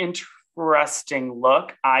 It's an interesting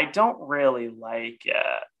look. I don't really like it.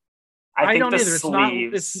 I I think don't the either.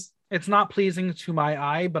 sleeves. It's not pleasing to my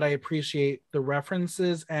eye, but I appreciate the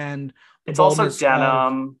references and the It's also boldness of.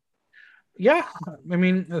 denim. Yeah, I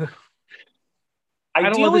mean, I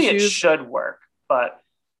don't love the Ideally, it shoes. should work, but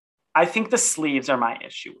I think the sleeves are my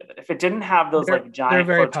issue with it. If it didn't have those like They're giant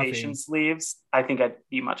very flotation puffy. sleeves, I think I'd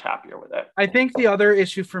be much happier with it. I think the other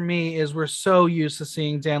issue for me is we're so used to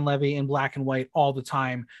seeing Dan Levy in black and white all the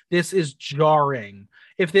time. This is jarring.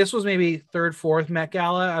 If this was maybe third, fourth Met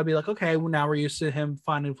Gala, I'd be like, okay, well, now we're used to him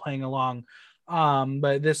finally playing along.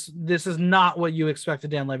 But this is not what you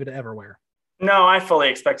expected Dan Levy to ever wear. No, I fully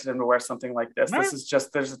expected him to wear something like this. All This right, is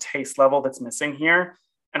just there's a taste level that's missing here,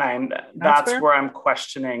 and that's that's fair. where I'm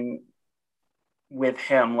questioning with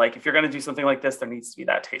him. Like, if you're going to do something like this, there needs to be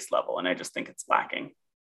that taste level, and I just think it's lacking.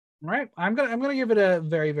 All right, I'm gonna give it a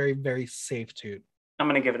very, very, very safe toot. I'm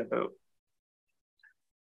going to give it a boot.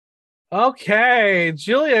 Okay,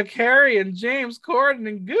 Julia Carey and James Corden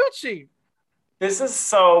and Gucci. This is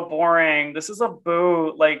so boring. This is a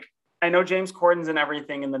boot. Like, I know James Corden's in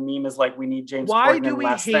everything, and the meme is like, we need James Why Corden do in we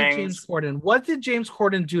less hate James things. Corden? What did James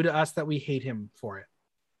Corden do to us that we hate him for it?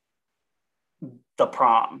 The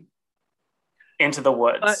Prom, Into the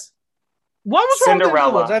Woods, What was wrong with Into the Woods?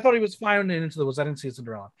 Cinderella. I thought he was fine in Into the Woods. I didn't see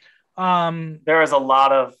Cinderella. There is a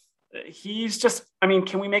lot of. He's just. I mean,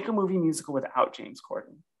 can we make a movie musical without James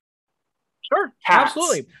Corden? Sure, Cats.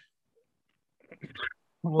 absolutely.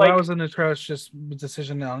 Well, Like, that was an atrocious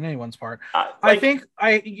decision on anyone's part. like, I think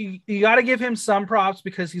you got to give him some props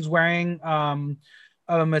because he's wearing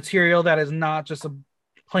a material that is not just a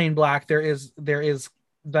plain black. There is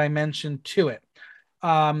dimension to it.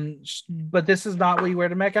 But this is not what you wear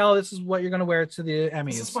to Met Gala. This is what you're going to wear to the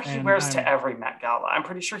Emmys. This is what he wears to every Met Gala. I'm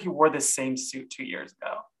pretty sure he wore this same suit 2 years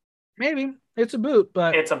ago. Maybe it's a boot,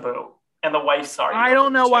 but it's a boot. And the wife's sorry. I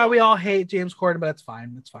don't know why we all hate James Corden, but it's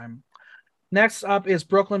fine. It's fine. Next up is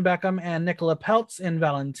Brooklyn Beckham and Nicola Peltz in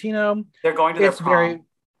Valentino. They're going to their prom.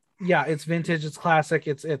 It's vintage. It's classic.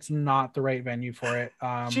 It's not the right venue for it.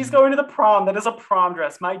 She's going to the prom. That is a prom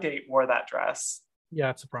dress. My date wore that dress. Yeah,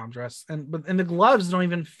 it's a prom dress, and the gloves don't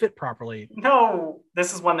even fit properly. No,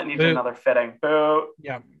 this is one that needed another fitting. Boo.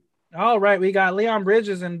 Yeah. All right, we got Leon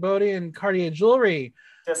Bridges and Bodie and Cartier jewelry.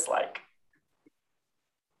 Dislike.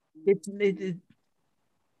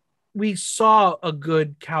 We saw a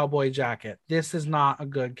good cowboy jacket. This is not a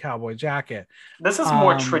good cowboy jacket. This is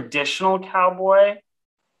more traditional cowboy.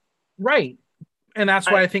 Right. And that's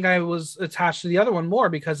why I think I was attached to the other one more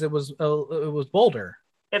because it was bolder.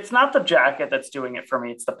 It's not the jacket that's doing it for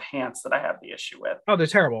me. It's the pants that I have the issue with. Oh, they're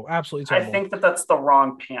terrible. Absolutely terrible. I think that's the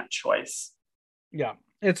wrong pant choice. Yeah,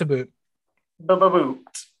 it's a boot. Boot.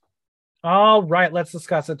 All right, let's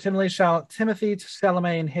discuss it. Timothy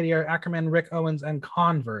Chalamet and Hideo Ackerman, Rick Owens, and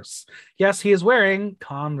Converse. Yes, he is wearing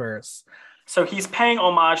Converse. So he's paying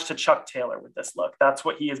homage to Chuck Taylor with this look. That's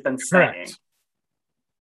what he has been saying. Correct.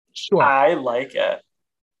 Sure. I like it.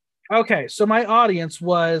 Okay, so my audience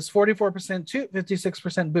was 44% toot,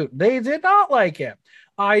 56% boot. They did not like it.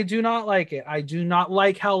 I do not like it. I do not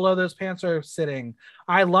like how low those pants are sitting.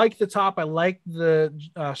 I like the top. I like the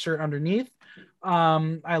shirt underneath.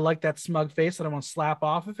 I like that smug face that I want to slap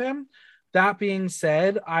off of him. That being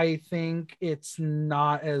said, I think it's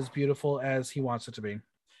not as beautiful as he wants it to be.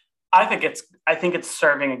 I think it's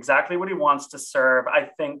serving exactly what he wants to serve. I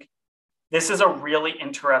think this is a really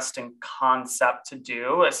interesting concept to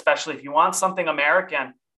do, especially if you want something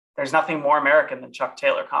American. There's nothing more American than Chuck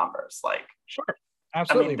Taylor Converse. Like, sure,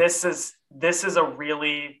 absolutely. I mean, this is the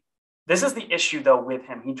issue though with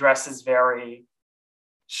him. He dresses very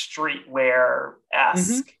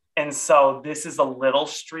streetwear-esque, and so this is a little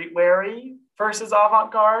streetwear-y versus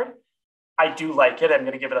avant-garde. I do like it. I'm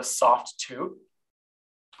going to give it a soft toot.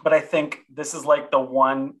 But I think this is like the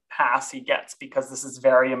one pass he gets because this is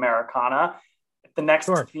very Americana. If the next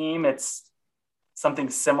theme, it's something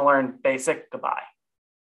similar and basic, goodbye.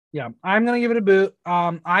 Yeah, I'm going to give it a boot.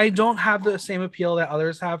 I don't have the same appeal that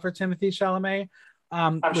others have for Timothy Chalamet,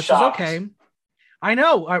 which shocked. is okay. I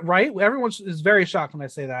know, right? Everyone is very shocked when I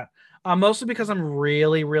say that. Mostly because I'm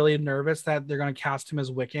really, really nervous that they're going to cast him as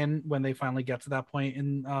Wiccan when they finally get to that point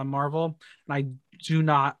in Marvel. And I do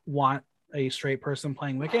not want a straight person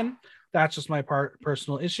playing Wiccan. That's just my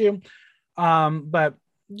personal issue. But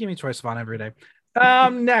give me Troye Sivan every day.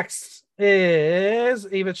 Next is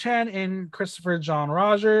Eva Chen and Christopher John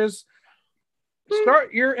Rogers.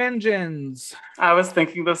 Start your engines. I was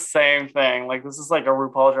thinking the same thing. Like, this is like a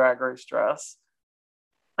RuPaul Drag Race dress.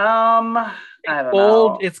 I don't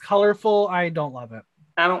know. It's colorful. I don't love it.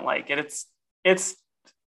 I don't like it. It's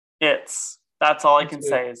that's all I can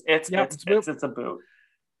say is it's a boot.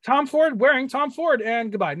 Tom Ford wearing Tom Ford,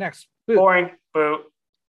 and goodbye. Next. Boot. Boring. Boot.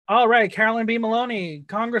 All right, Carolyn B. Maloney,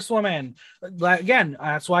 Congresswoman. Again,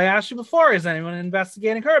 that's why I asked you before, is anyone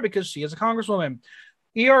investigating her? Because she is a Congresswoman.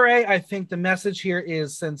 ERA, I think the message here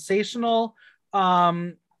is sensational.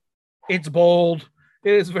 It's bold.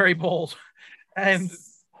 It is very bold. And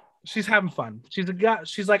she's having fun.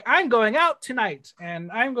 She's like, I'm going out tonight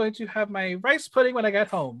and I'm going to have my rice pudding when I get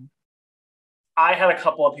home. I had a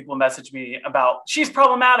couple of people message me about, she's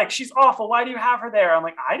problematic. She's awful. Why do you have her there? I'm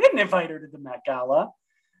like, I didn't invite her to the Met Gala.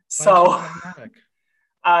 So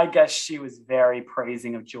I guess she was very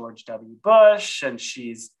praising of George W. Bush, and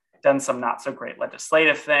she's done some not so great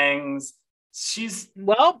legislative things.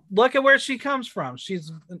 Well, look at where she comes from.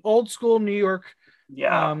 She's an old school New York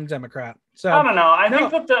Democrat. So I don't know. I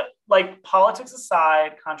think that politics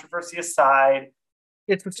aside, controversy aside,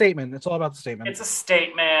 it's the statement. It's all about the statement. It's a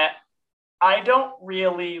statement. I don't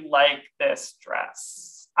really like this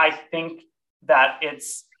dress. I think that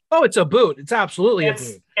it's a boot. It's absolutely a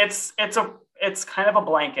boot. It's kind of a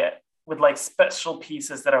blanket with like special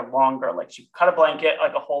pieces that are longer. Like you cut a blanket,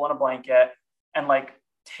 like a hole in a blanket, and like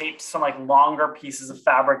taped some like longer pieces of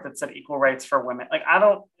fabric that said equal rights for women. Like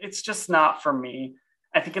it's just not for me.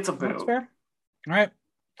 I think it's a boot. That's fair. All right.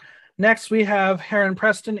 Next we have Heron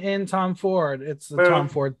Preston in Tom Ford. It's the Tom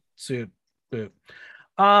Ford suit boot.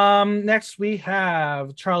 Next we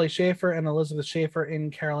have Charlie Schaefer and Elizabeth Schaefer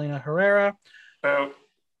in Carolina Herrera. Boot.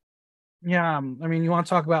 Yeah, I mean, you want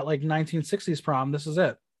to talk about like 1960s prom? This is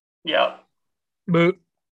it. Yeah. Boot.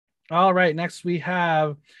 All right. Next, we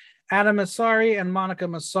have Adam Massari and Monica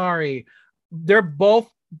Massari. They're both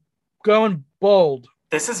going bold.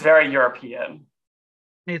 This is very European.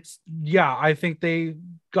 I think they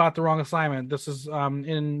got the wrong assignment. This is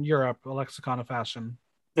in Europe, a lexicon of fashion.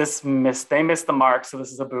 They missed the mark, so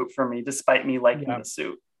this is a boot for me, despite me liking the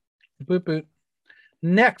suit. Boot, boot.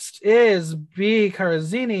 Next is B.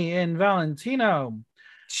 Carazzini in Valentino.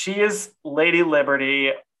 She is Lady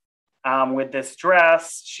Liberty with this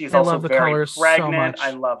dress. She's also very pregnant.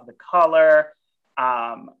 I love the color.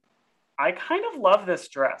 I kind of love this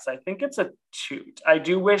dress. I think it's a toot. I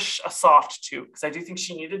do wish a soft toot because I do think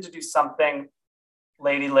she needed to do something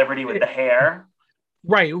Lady Liberty with the hair.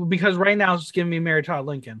 Right, because right now it's just giving me Mary Todd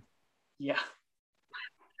Lincoln. Yeah.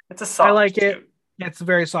 It's a soft I like toot. it. It's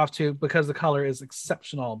very soft too because the color is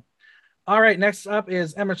exceptional. All right, next up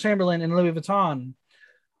is Emma Chamberlain in Louis Vuitton.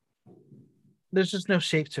 There's just no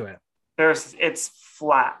shape to it. It's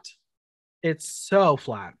flat. It's so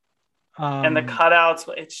flat. And the cutouts,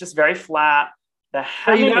 it's just very flat. The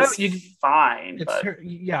hemming is fine.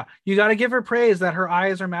 You got to give her praise that her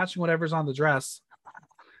eyes are matching whatever's on the dress.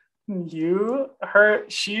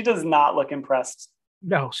 She does not look impressed.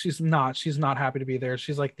 No, she's not. She's not happy to be there.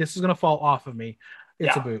 She's like, this is going to fall off of me.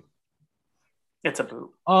 It's a boot. It's a boot.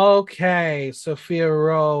 Okay. Sophia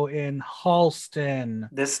Rowe in Halston.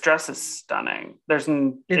 This dress is stunning.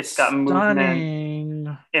 It's got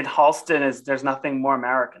movement. In Halston there's nothing more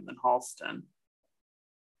American than Halston.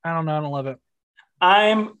 I don't know. I don't love it.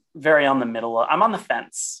 I'm very on the middle. I'm on the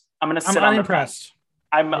fence. I'm going to sit on the fence.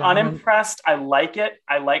 I'm unimpressed. I like it.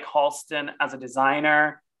 I like Halston as a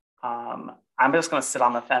designer. I'm just going to sit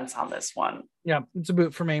on the fence on this one. Yeah, it's a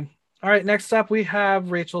boot for me. All right, next up we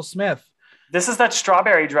have Rachel Smith. This is that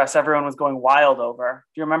strawberry dress everyone was going wild over.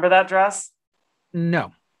 Do you remember that dress?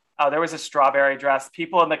 No. Oh, there was a strawberry dress.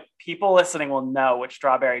 People listening will know which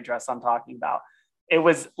strawberry dress I'm talking about. It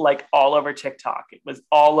was like all over TikTok. It was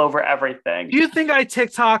all over everything. Do you think I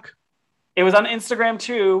TikTok? It was on Instagram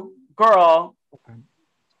too, girl. Okay.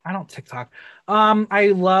 I don't TikTok.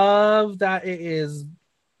 I love that it is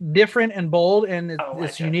different and bold and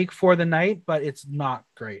it's unique for the night, but it's not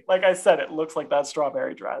great. Like I said, it looks like that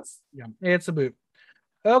strawberry dress. Yeah, it's a boot.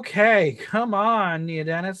 Okay, come on, Nia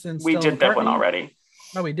Dennis. And we did that one already.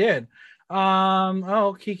 Oh, we did.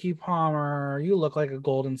 Keke Palmer, you look like a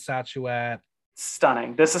golden statuette.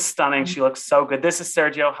 Stunning. This is stunning. She looks so good. This is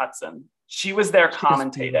Sergio Hudson. She was there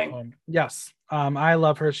commentating. Yes. I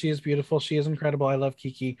love her. She is beautiful. She is incredible. I love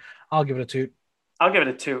Keke. I'll give it a toot. I'll give it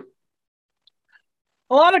a toot.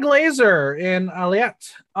 Alana Glazer in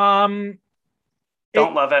Aliette.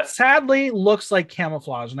 Don't love it. Sadly, looks like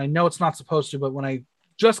camouflage, and I know it's not supposed to, but when I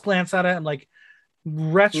just glance at it, I'm like,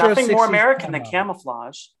 retro. Nothing more American than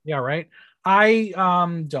camouflage. Yeah, right. I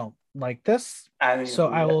don't like this, so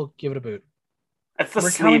I will give it a boot. It's the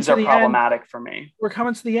sleeves are problematic for me. We're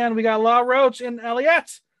coming to the end. We got La Roche in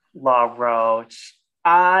Aliette. La Roche.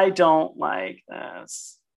 I don't like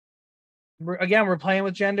this. We're playing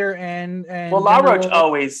with gender and well, La Roche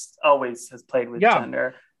always has played with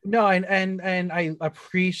gender. No, and I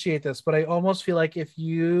appreciate this, but I almost feel like if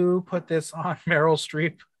you put this on Meryl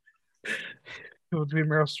Streep, It would be a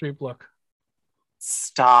Meryl Streep look.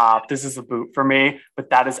 Stop. This is a boot for me, but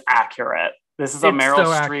that is accurate. This is a It's Meryl so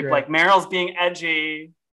Streep. accurate. Like Meryl's being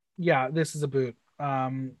edgy. Yeah, this is a boot.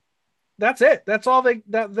 That's it. That's all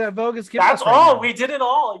that Vogue is giving That's us right all. now. We did it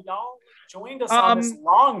all. Y'all joined us on this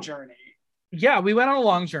long journey. Yeah, we went on a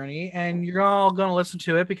long journey, and you're all going to listen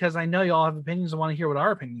to it because I know you all have opinions and want to hear what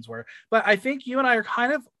our opinions were. But I think you and I are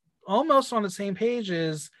kind of almost on the same page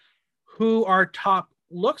as who our top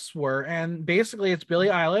looks were, and basically it's Billie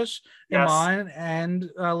Eilish, Yes. Iman,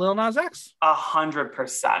 and Lil Nas X.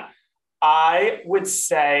 100%. I would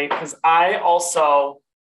say, because I also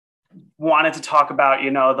wanted to talk about,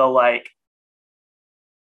 you know, the like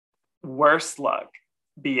worst look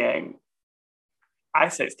being, I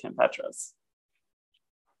say it's Kim Petras.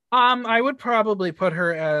 I would probably put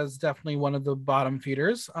her as definitely one of the bottom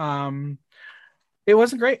feeders. It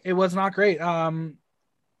wasn't great. It was not great.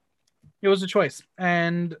 It was a choice,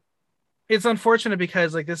 and it's unfortunate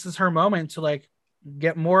because like this is her moment to like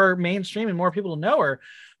get more mainstream and more people to know her,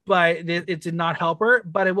 but it did not help her.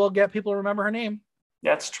 But it will get people to remember her name.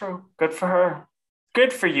 That's true. Good for her.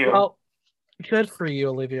 Good for you. Well, good for you,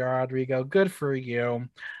 Olivia Rodrigo. Good for you.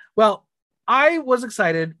 Well, I was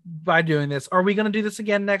excited by doing this. Are we going to do this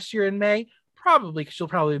again next year in May? Probably, because she'll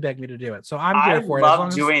probably beg me to do it. So I'm here for it. I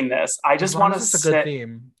love doing this. I just want to sit. A good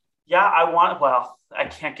theme. Yeah, well, I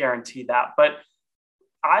can't guarantee that, but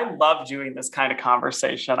I love doing this kind of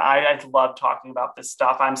conversation. I love talking about this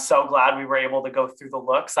stuff. I'm so glad we were able to go through the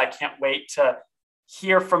looks. I can't wait to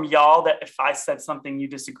hear from y'all that if I said something you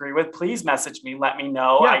disagree with, please message me. Let me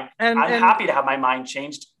know. Yeah, I'm happy to have my mind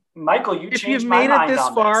changed. Michael, you changed my mind on this. If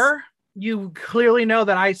you've made it this far, you clearly know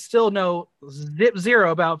that I still know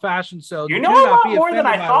zero about fashion. So you know a lot more than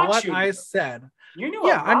I thought what you I said. You knew.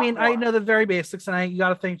 Yeah, I mean, I know the very basics, and you got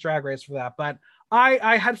to thank Drag Race for that. But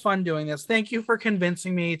I had fun doing this. Thank you for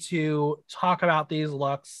convincing me to talk about these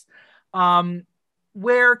looks.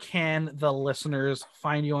 Where can the listeners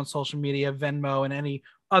find you on social media, Venmo, and any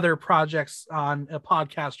other projects on a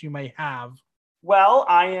podcast you may have? Well,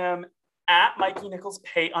 I am at Mikey Nichols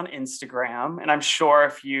Pate on Instagram, and I'm sure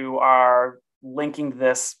if you are linking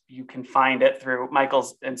this, you can find it through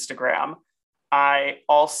Michael's Instagram. I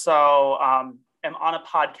also am on a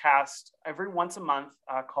podcast every once a month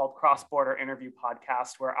called Cross Border Interview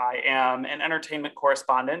Podcast, where I am an entertainment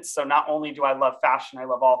correspondent. So not only do I love fashion, I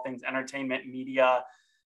love all things entertainment, media,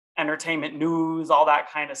 entertainment news, all that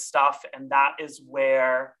kind of stuff. And that is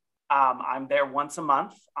where I'm there once a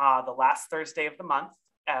month, the last Thursday of the month.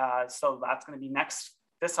 So that's going to be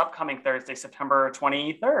this upcoming Thursday, September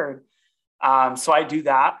 23rd. So I do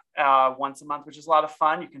that once a month, which is a lot of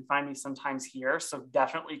fun. You can find me sometimes here. So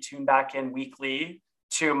definitely tune back in weekly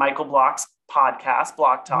to Michael Block's podcast,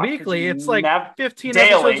 Block Talk. Weekly, it's like 15 daily,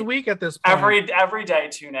 episodes a week at this point. Every day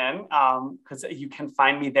tune in because you can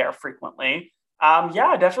find me there frequently.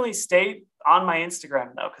 Yeah, definitely stay on my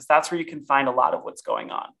Instagram though, because that's where you can find a lot of what's going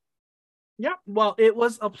on. Yeah, well, it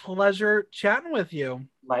was a pleasure chatting with you.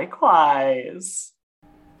 Likewise.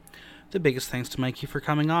 The biggest thanks to Mikey for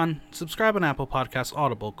coming on. Subscribe on Apple Podcasts,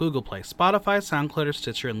 Audible, Google Play, Spotify, SoundCloud, or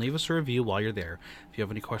Stitcher, and leave us a review while you're there. If you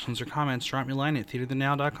have any questions or comments, drop me a line at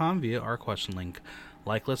theaterthenow.com via our question link.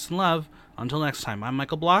 Like, listen, love. Until next time, I'm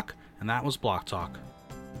Michael Block, and that was Block Talk.